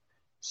repressive.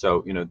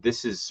 So,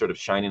 this is sort of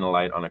shining a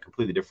light on a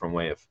completely different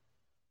way of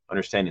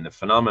understanding the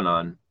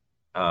phenomenon.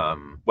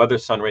 Whether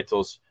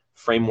Sohn-Rethel's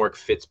framework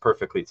fits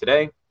perfectly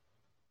today,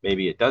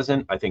 maybe it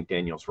doesn't. I think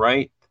Daniel's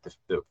right.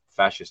 the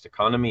fascist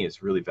economy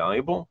is really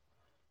valuable,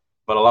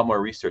 but a lot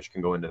more research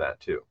can go into that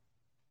too.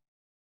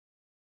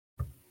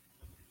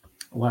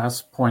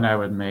 Last point I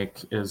would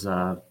make is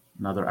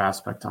another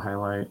aspect to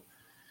highlight.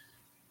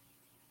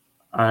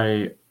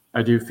 I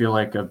do feel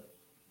like a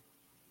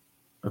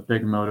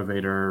big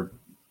motivator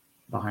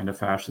behind a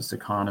fascist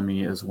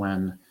economy is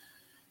when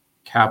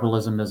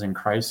capitalism is in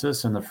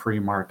crisis and the free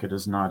market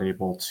is not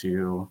able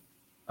to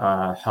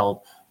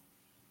help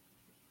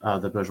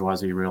the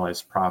bourgeoisie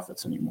realize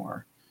profits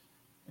anymore.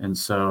 And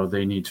so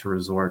they need to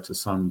resort to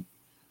some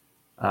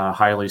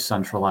highly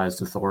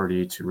centralized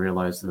authority to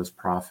realize those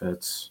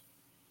profits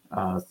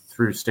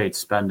through state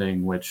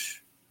spending,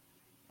 which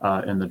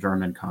in the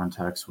German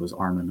context was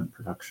armament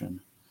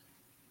production.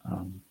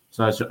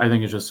 So I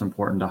think it's just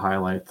important to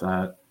highlight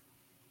that,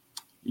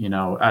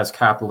 as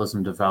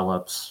capitalism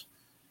develops,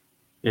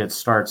 it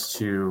starts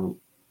to,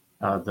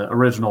 the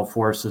original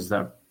forces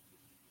that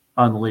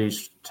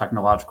unleash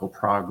technological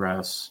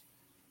progress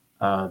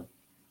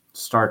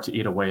start to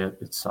eat away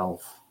at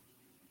itself.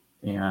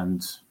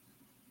 And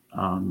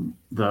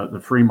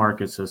the free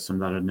market system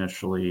that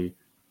initially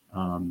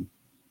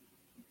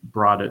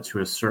brought it to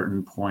a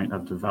certain point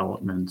of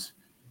development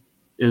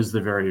is the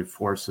very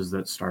forces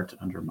that start to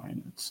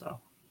undermine it. So.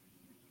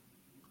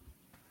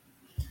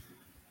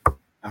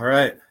 All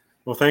right.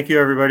 Well, thank you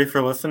everybody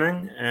for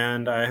listening,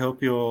 and I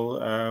hope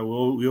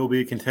we'll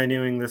be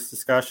continuing this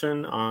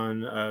discussion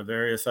on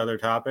various other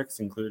topics,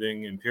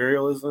 including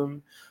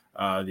imperialism,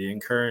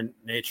 the current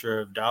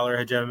nature of dollar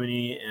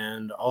hegemony,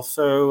 and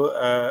also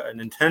an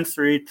intense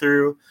read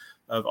through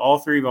of all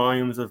 3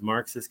 volumes of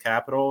Marxist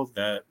Capital.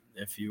 That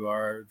if you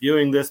are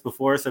viewing this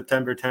before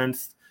September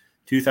 10th,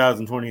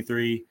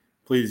 2023,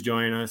 please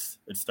join us.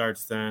 It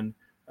starts then,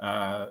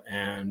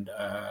 and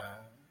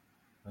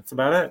that's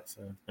about it.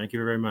 So thank you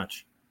very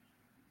much.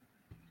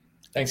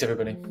 Thanks,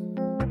 everybody.